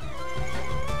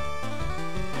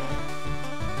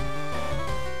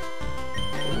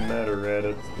 Doesn't matter,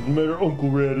 Raditz. Doesn't matter, Uncle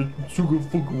Raditz. I'm still gonna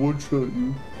fucking one-shot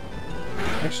you.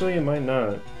 Actually, it might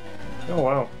not. Oh,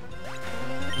 wow.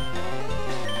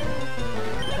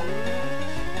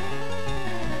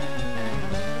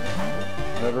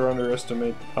 Never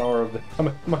underestimate the power of the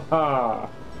Kamehameha.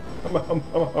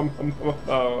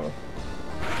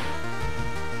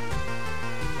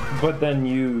 But then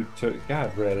you took...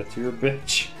 God, Raditz, you're a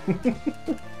bitch.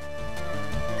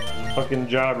 Fucking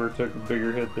Jobber took a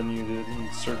bigger hit than you did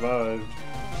and survived.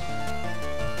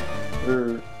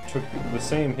 Or took the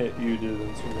same hit you did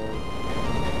and survived.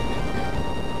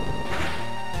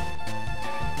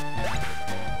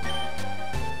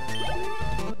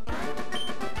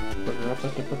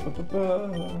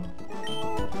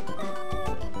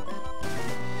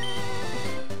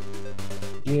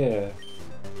 Yeah.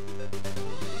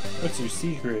 What's your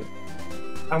secret?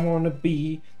 I wanna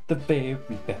be the very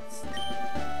best.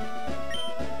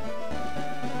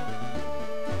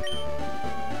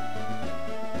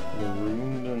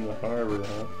 Marooned in the harbor,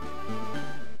 huh?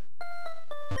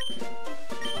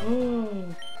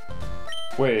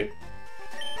 Wait.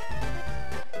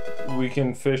 We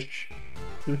can fish.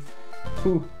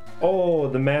 Ooh. Oh,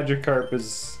 the Magikarp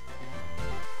is...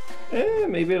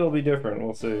 maybe it'll be different,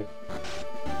 we'll see.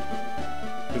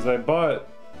 Because I bought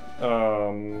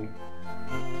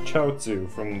Chaozu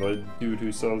from the dude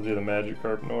who sells you the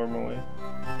Magikarp normally.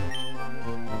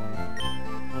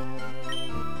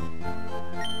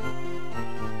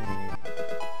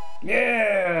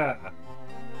 Yeah!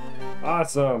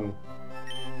 Awesome!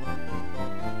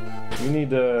 We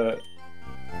need to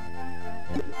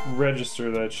register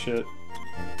that shit.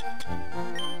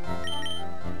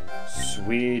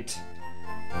 Sweet.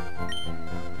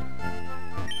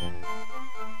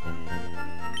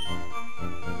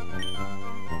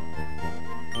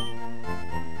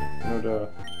 No duh.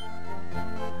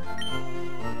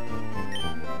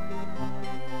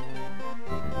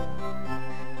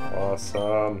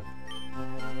 Awesome.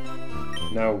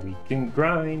 Now we can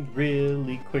grind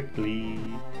really quickly.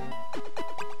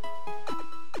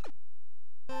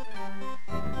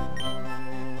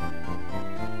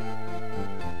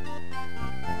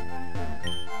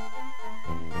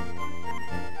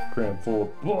 Cram full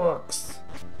of books.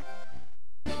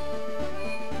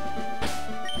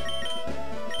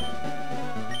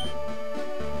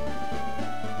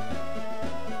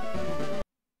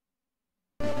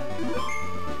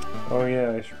 Oh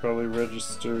yeah, I should probably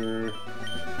register.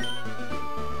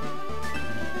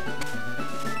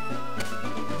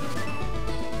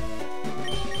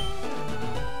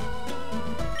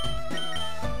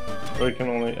 I can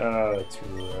only, that's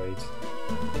right.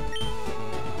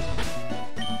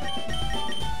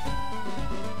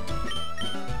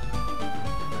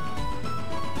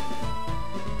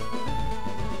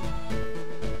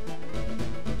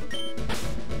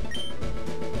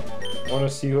 I want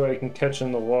to see who I can catch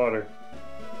in the water.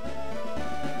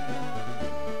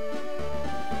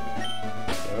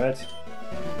 Damn it.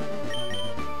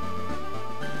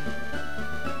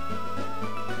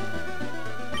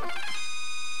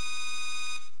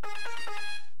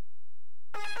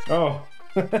 Oh.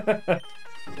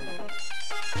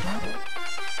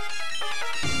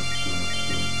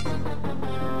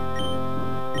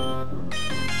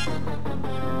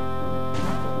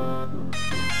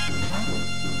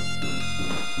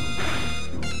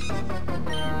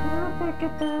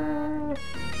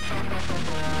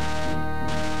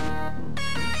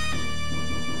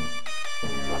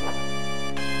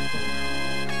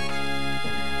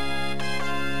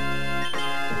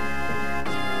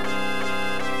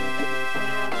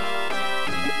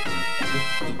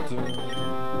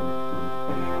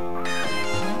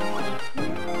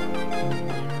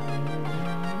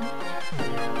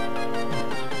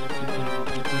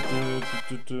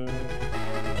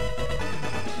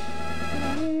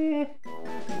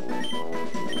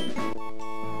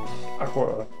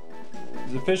 Aqua.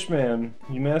 He's a fishman.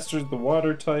 He masters the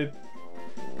water type.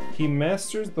 He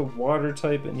masters the water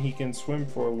type and he can swim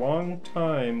for a long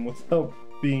time without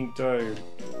being tired.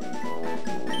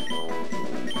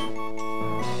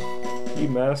 He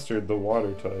mastered the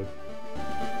water type.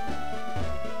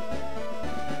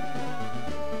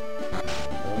 I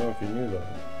don't know if you knew that.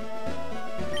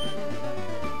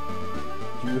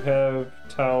 Do you have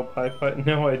Tao Pai Pai?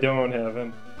 No, I don't have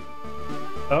him.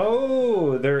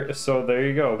 Oh, so there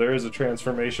you go. There is a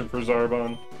transformation for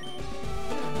Zarbon.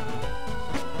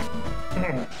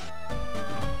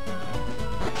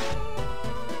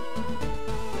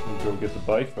 Go get the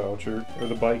bike voucher, or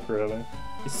the bike rather.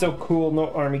 It's so cool,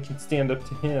 no army can stand up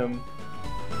to him.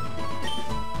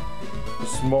 He's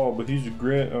small, but he's a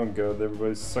grand. Oh god,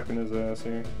 everybody's sucking his ass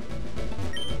here.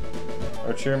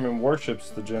 Our chairman worships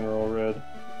the General Red.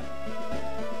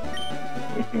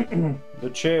 The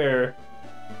chair.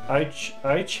 I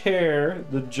chair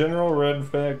the General Red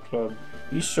fan club.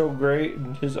 He's so great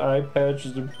and his eye patch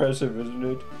is impressive, isn't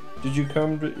it? Did you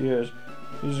come to... Yes.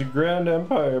 He's a grand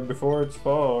empire before its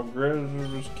fall.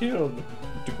 Grand was killed.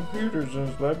 But the computers in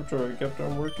his laboratory kept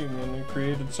on working and they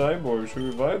created cyborgs who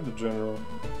revived the General.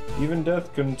 Even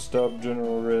death couldn't stop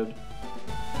General Red.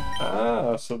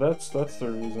 Ah, so that's the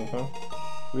reason, huh?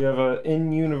 We have a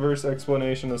in-universe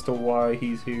explanation as to why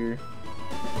he's here.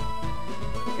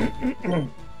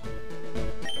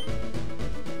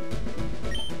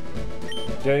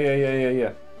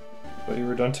 Yeah. But you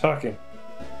were done talking.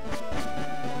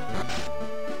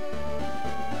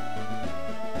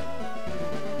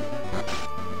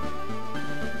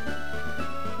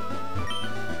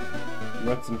 You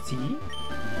want some tea?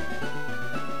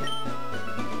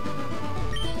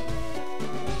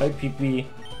 Hi, Pee-Pee.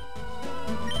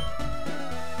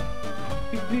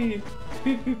 Pee-Pee.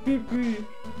 Pee-Pee.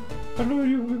 I love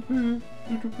you, Pee-Pee.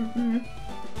 Pee-Pee.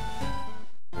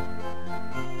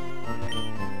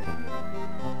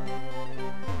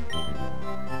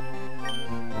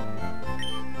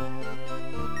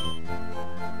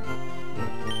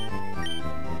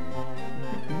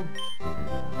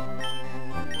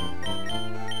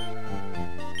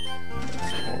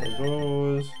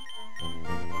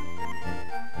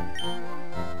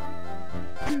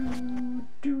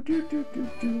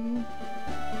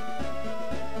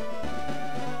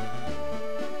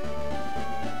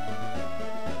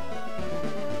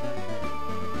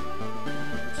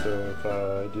 So if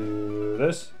I do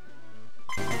this,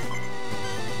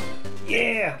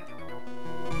 yeah.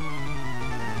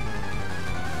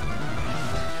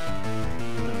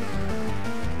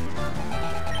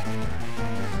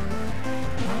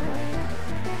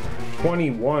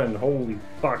 $21, holy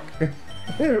fuck.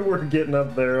 We're getting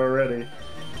up there already.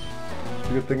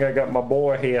 Good thing I got my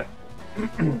boy here.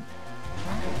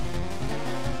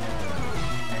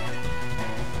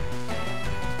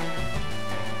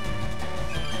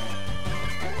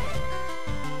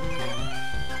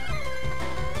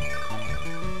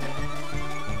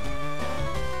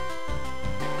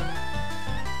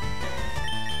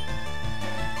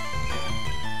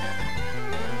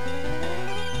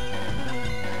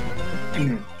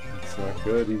 It's not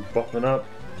good, he's buffing up.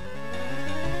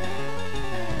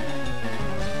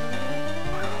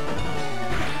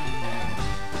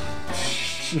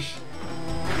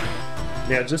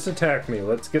 Yeah, just attack me.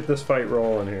 Let's get this fight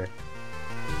rolling here.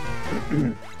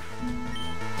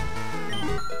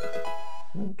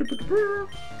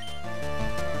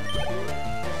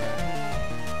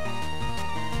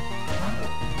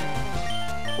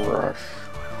 Rush.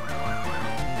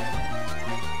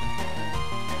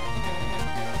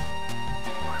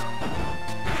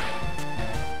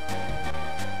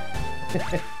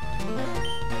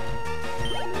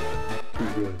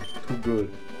 Too good.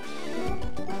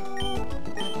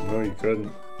 No, you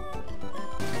couldn't.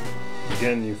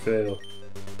 Again, you fail.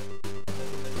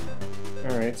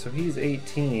 Alright, so he's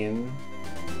 18.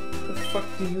 The fuck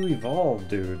do you evolve,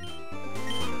 dude?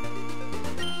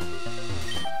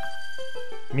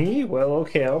 Me? Well,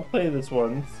 okay, I'll play this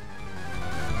once.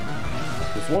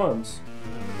 Just once.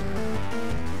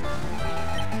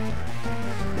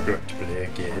 We're going to play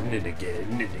again and again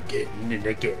and again and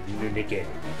again and again.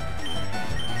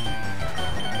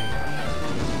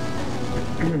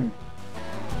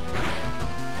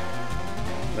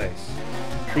 Nice.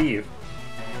 Thief.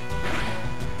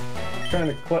 Trying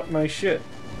to clutch my shit.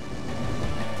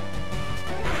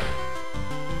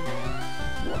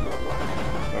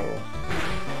 Uh-oh.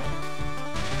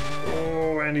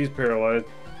 Oh, and he's paralyzed.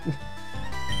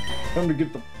 Time to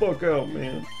get the fuck out,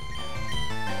 man.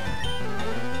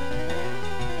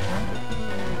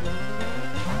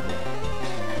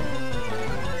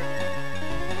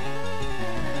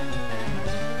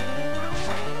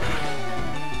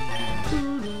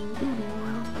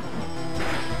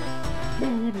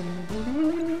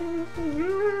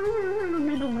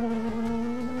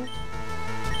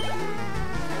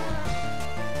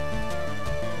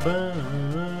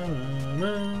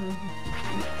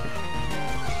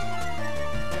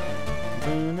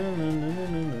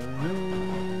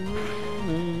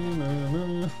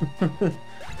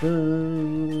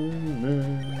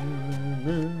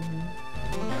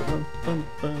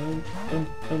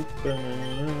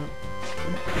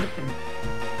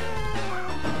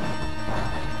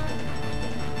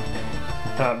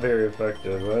 Not very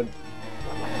effective.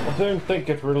 I don't think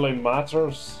it really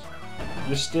matters.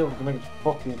 You're still gonna get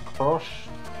fucking crushed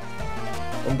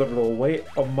under the weight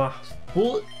of my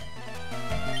foot.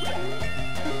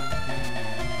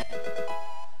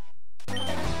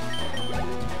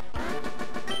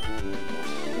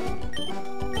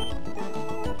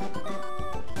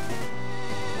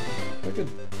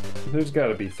 There's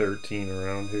gotta be 13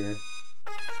 around here.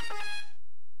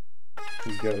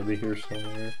 He's gotta be here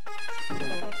somewhere.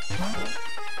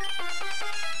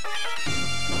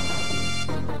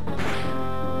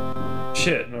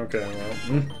 Shit, okay,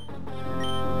 well.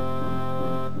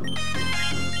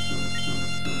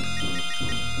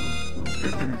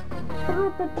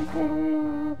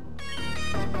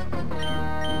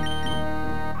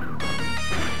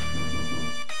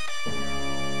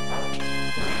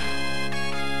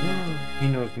 He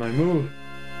knows my move.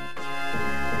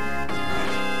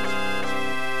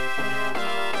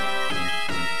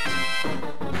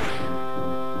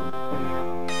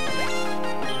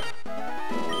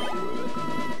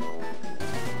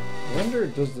 I wonder,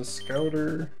 does the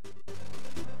scouter...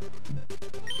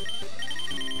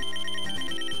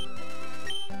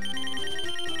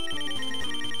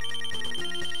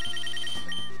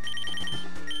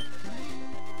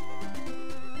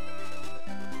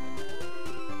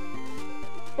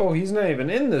 Oh, he's not even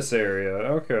in this area.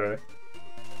 Okay.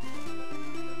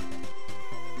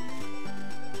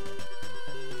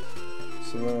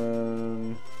 So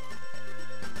then...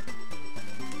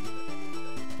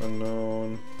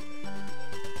 Unknown.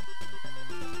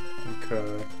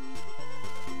 Okay.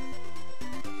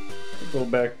 I'll go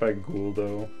back by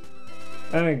Guldo.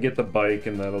 I'm gonna get the bike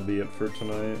and that'll be it for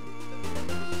tonight.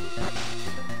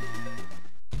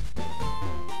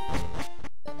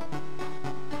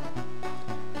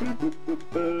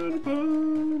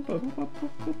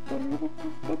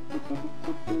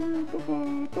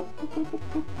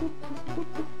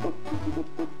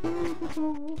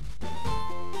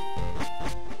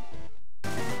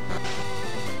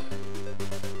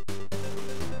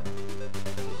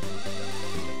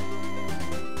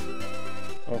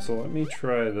 Also, let me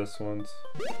try this once.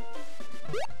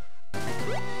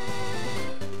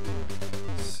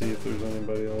 See if there's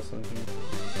anybody else in here.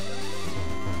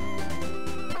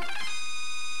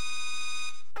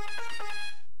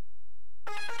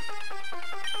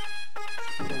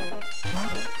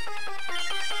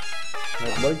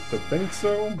 I'd like to think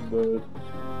so, but...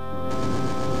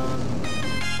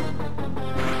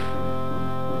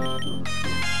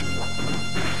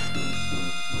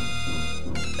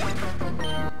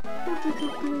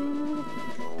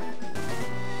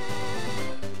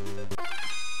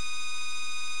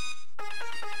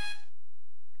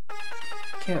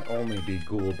 Can't only be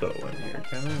Guldo in here,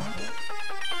 can it?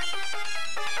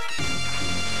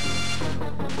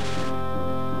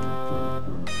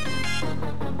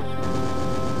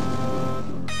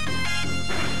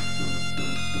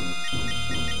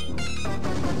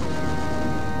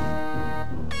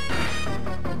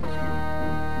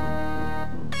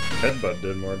 Headbutt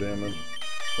did more damage.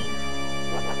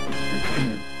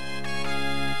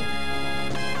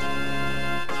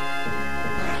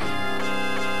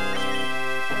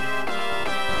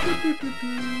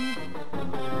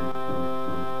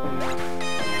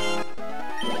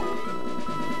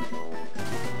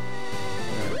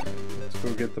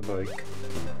 get the bike.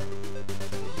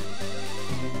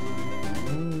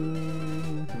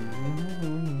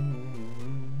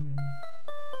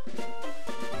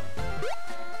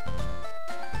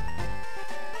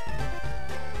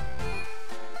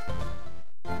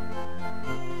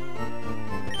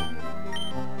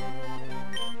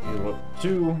 Heal up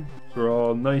 2. So we're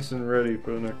all nice and ready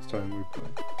for the next time we play.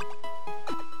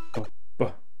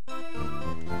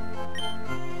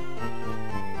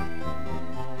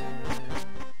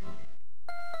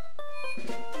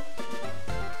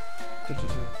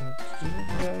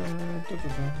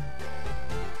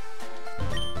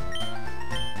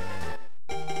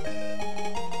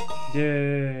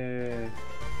 Yay!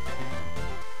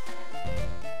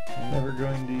 I'm never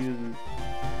going to use it.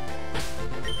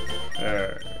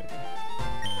 Alright.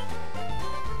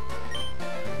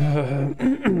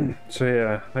 So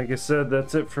yeah, like I said,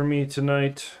 that's it for me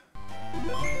tonight.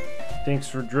 Thanks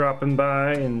for dropping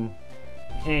by and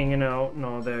hanging out and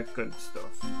all that good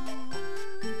stuff.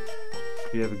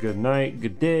 You have a good night,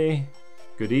 good day,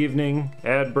 good evening,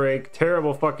 ad break.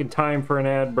 Terrible fucking time for an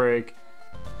ad break.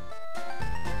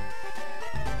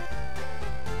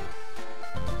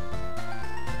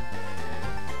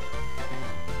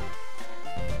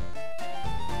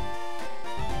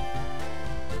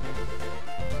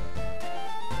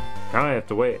 Now I have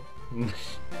to wait.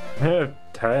 I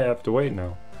have to wait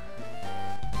now.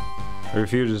 I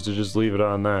refuse to just leave it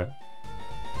on that.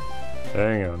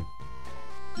 Hang on.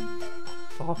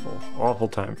 Awful. Awful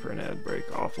time for an ad break.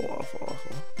 Awful, awful,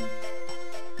 awful.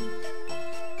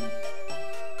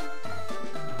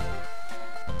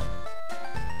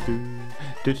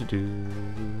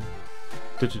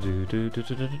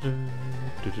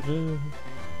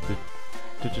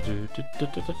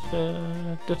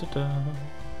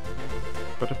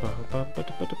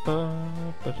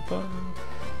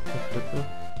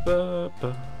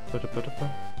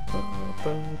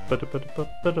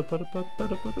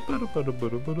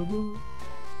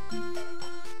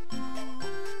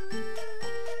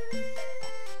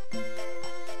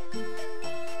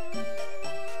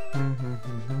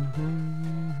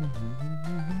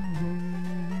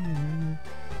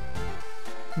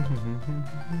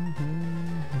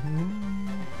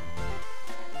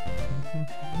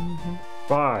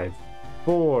 Five,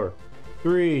 4,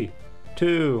 3,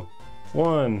 2,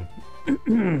 1.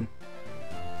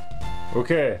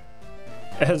 Okay,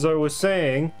 as I was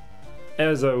saying,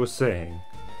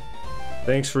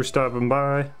 thanks for stopping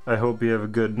by. I hope you have a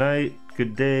good night,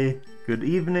 good day, good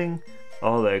evening,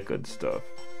 all that good stuff.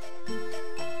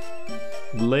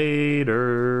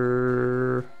 Later.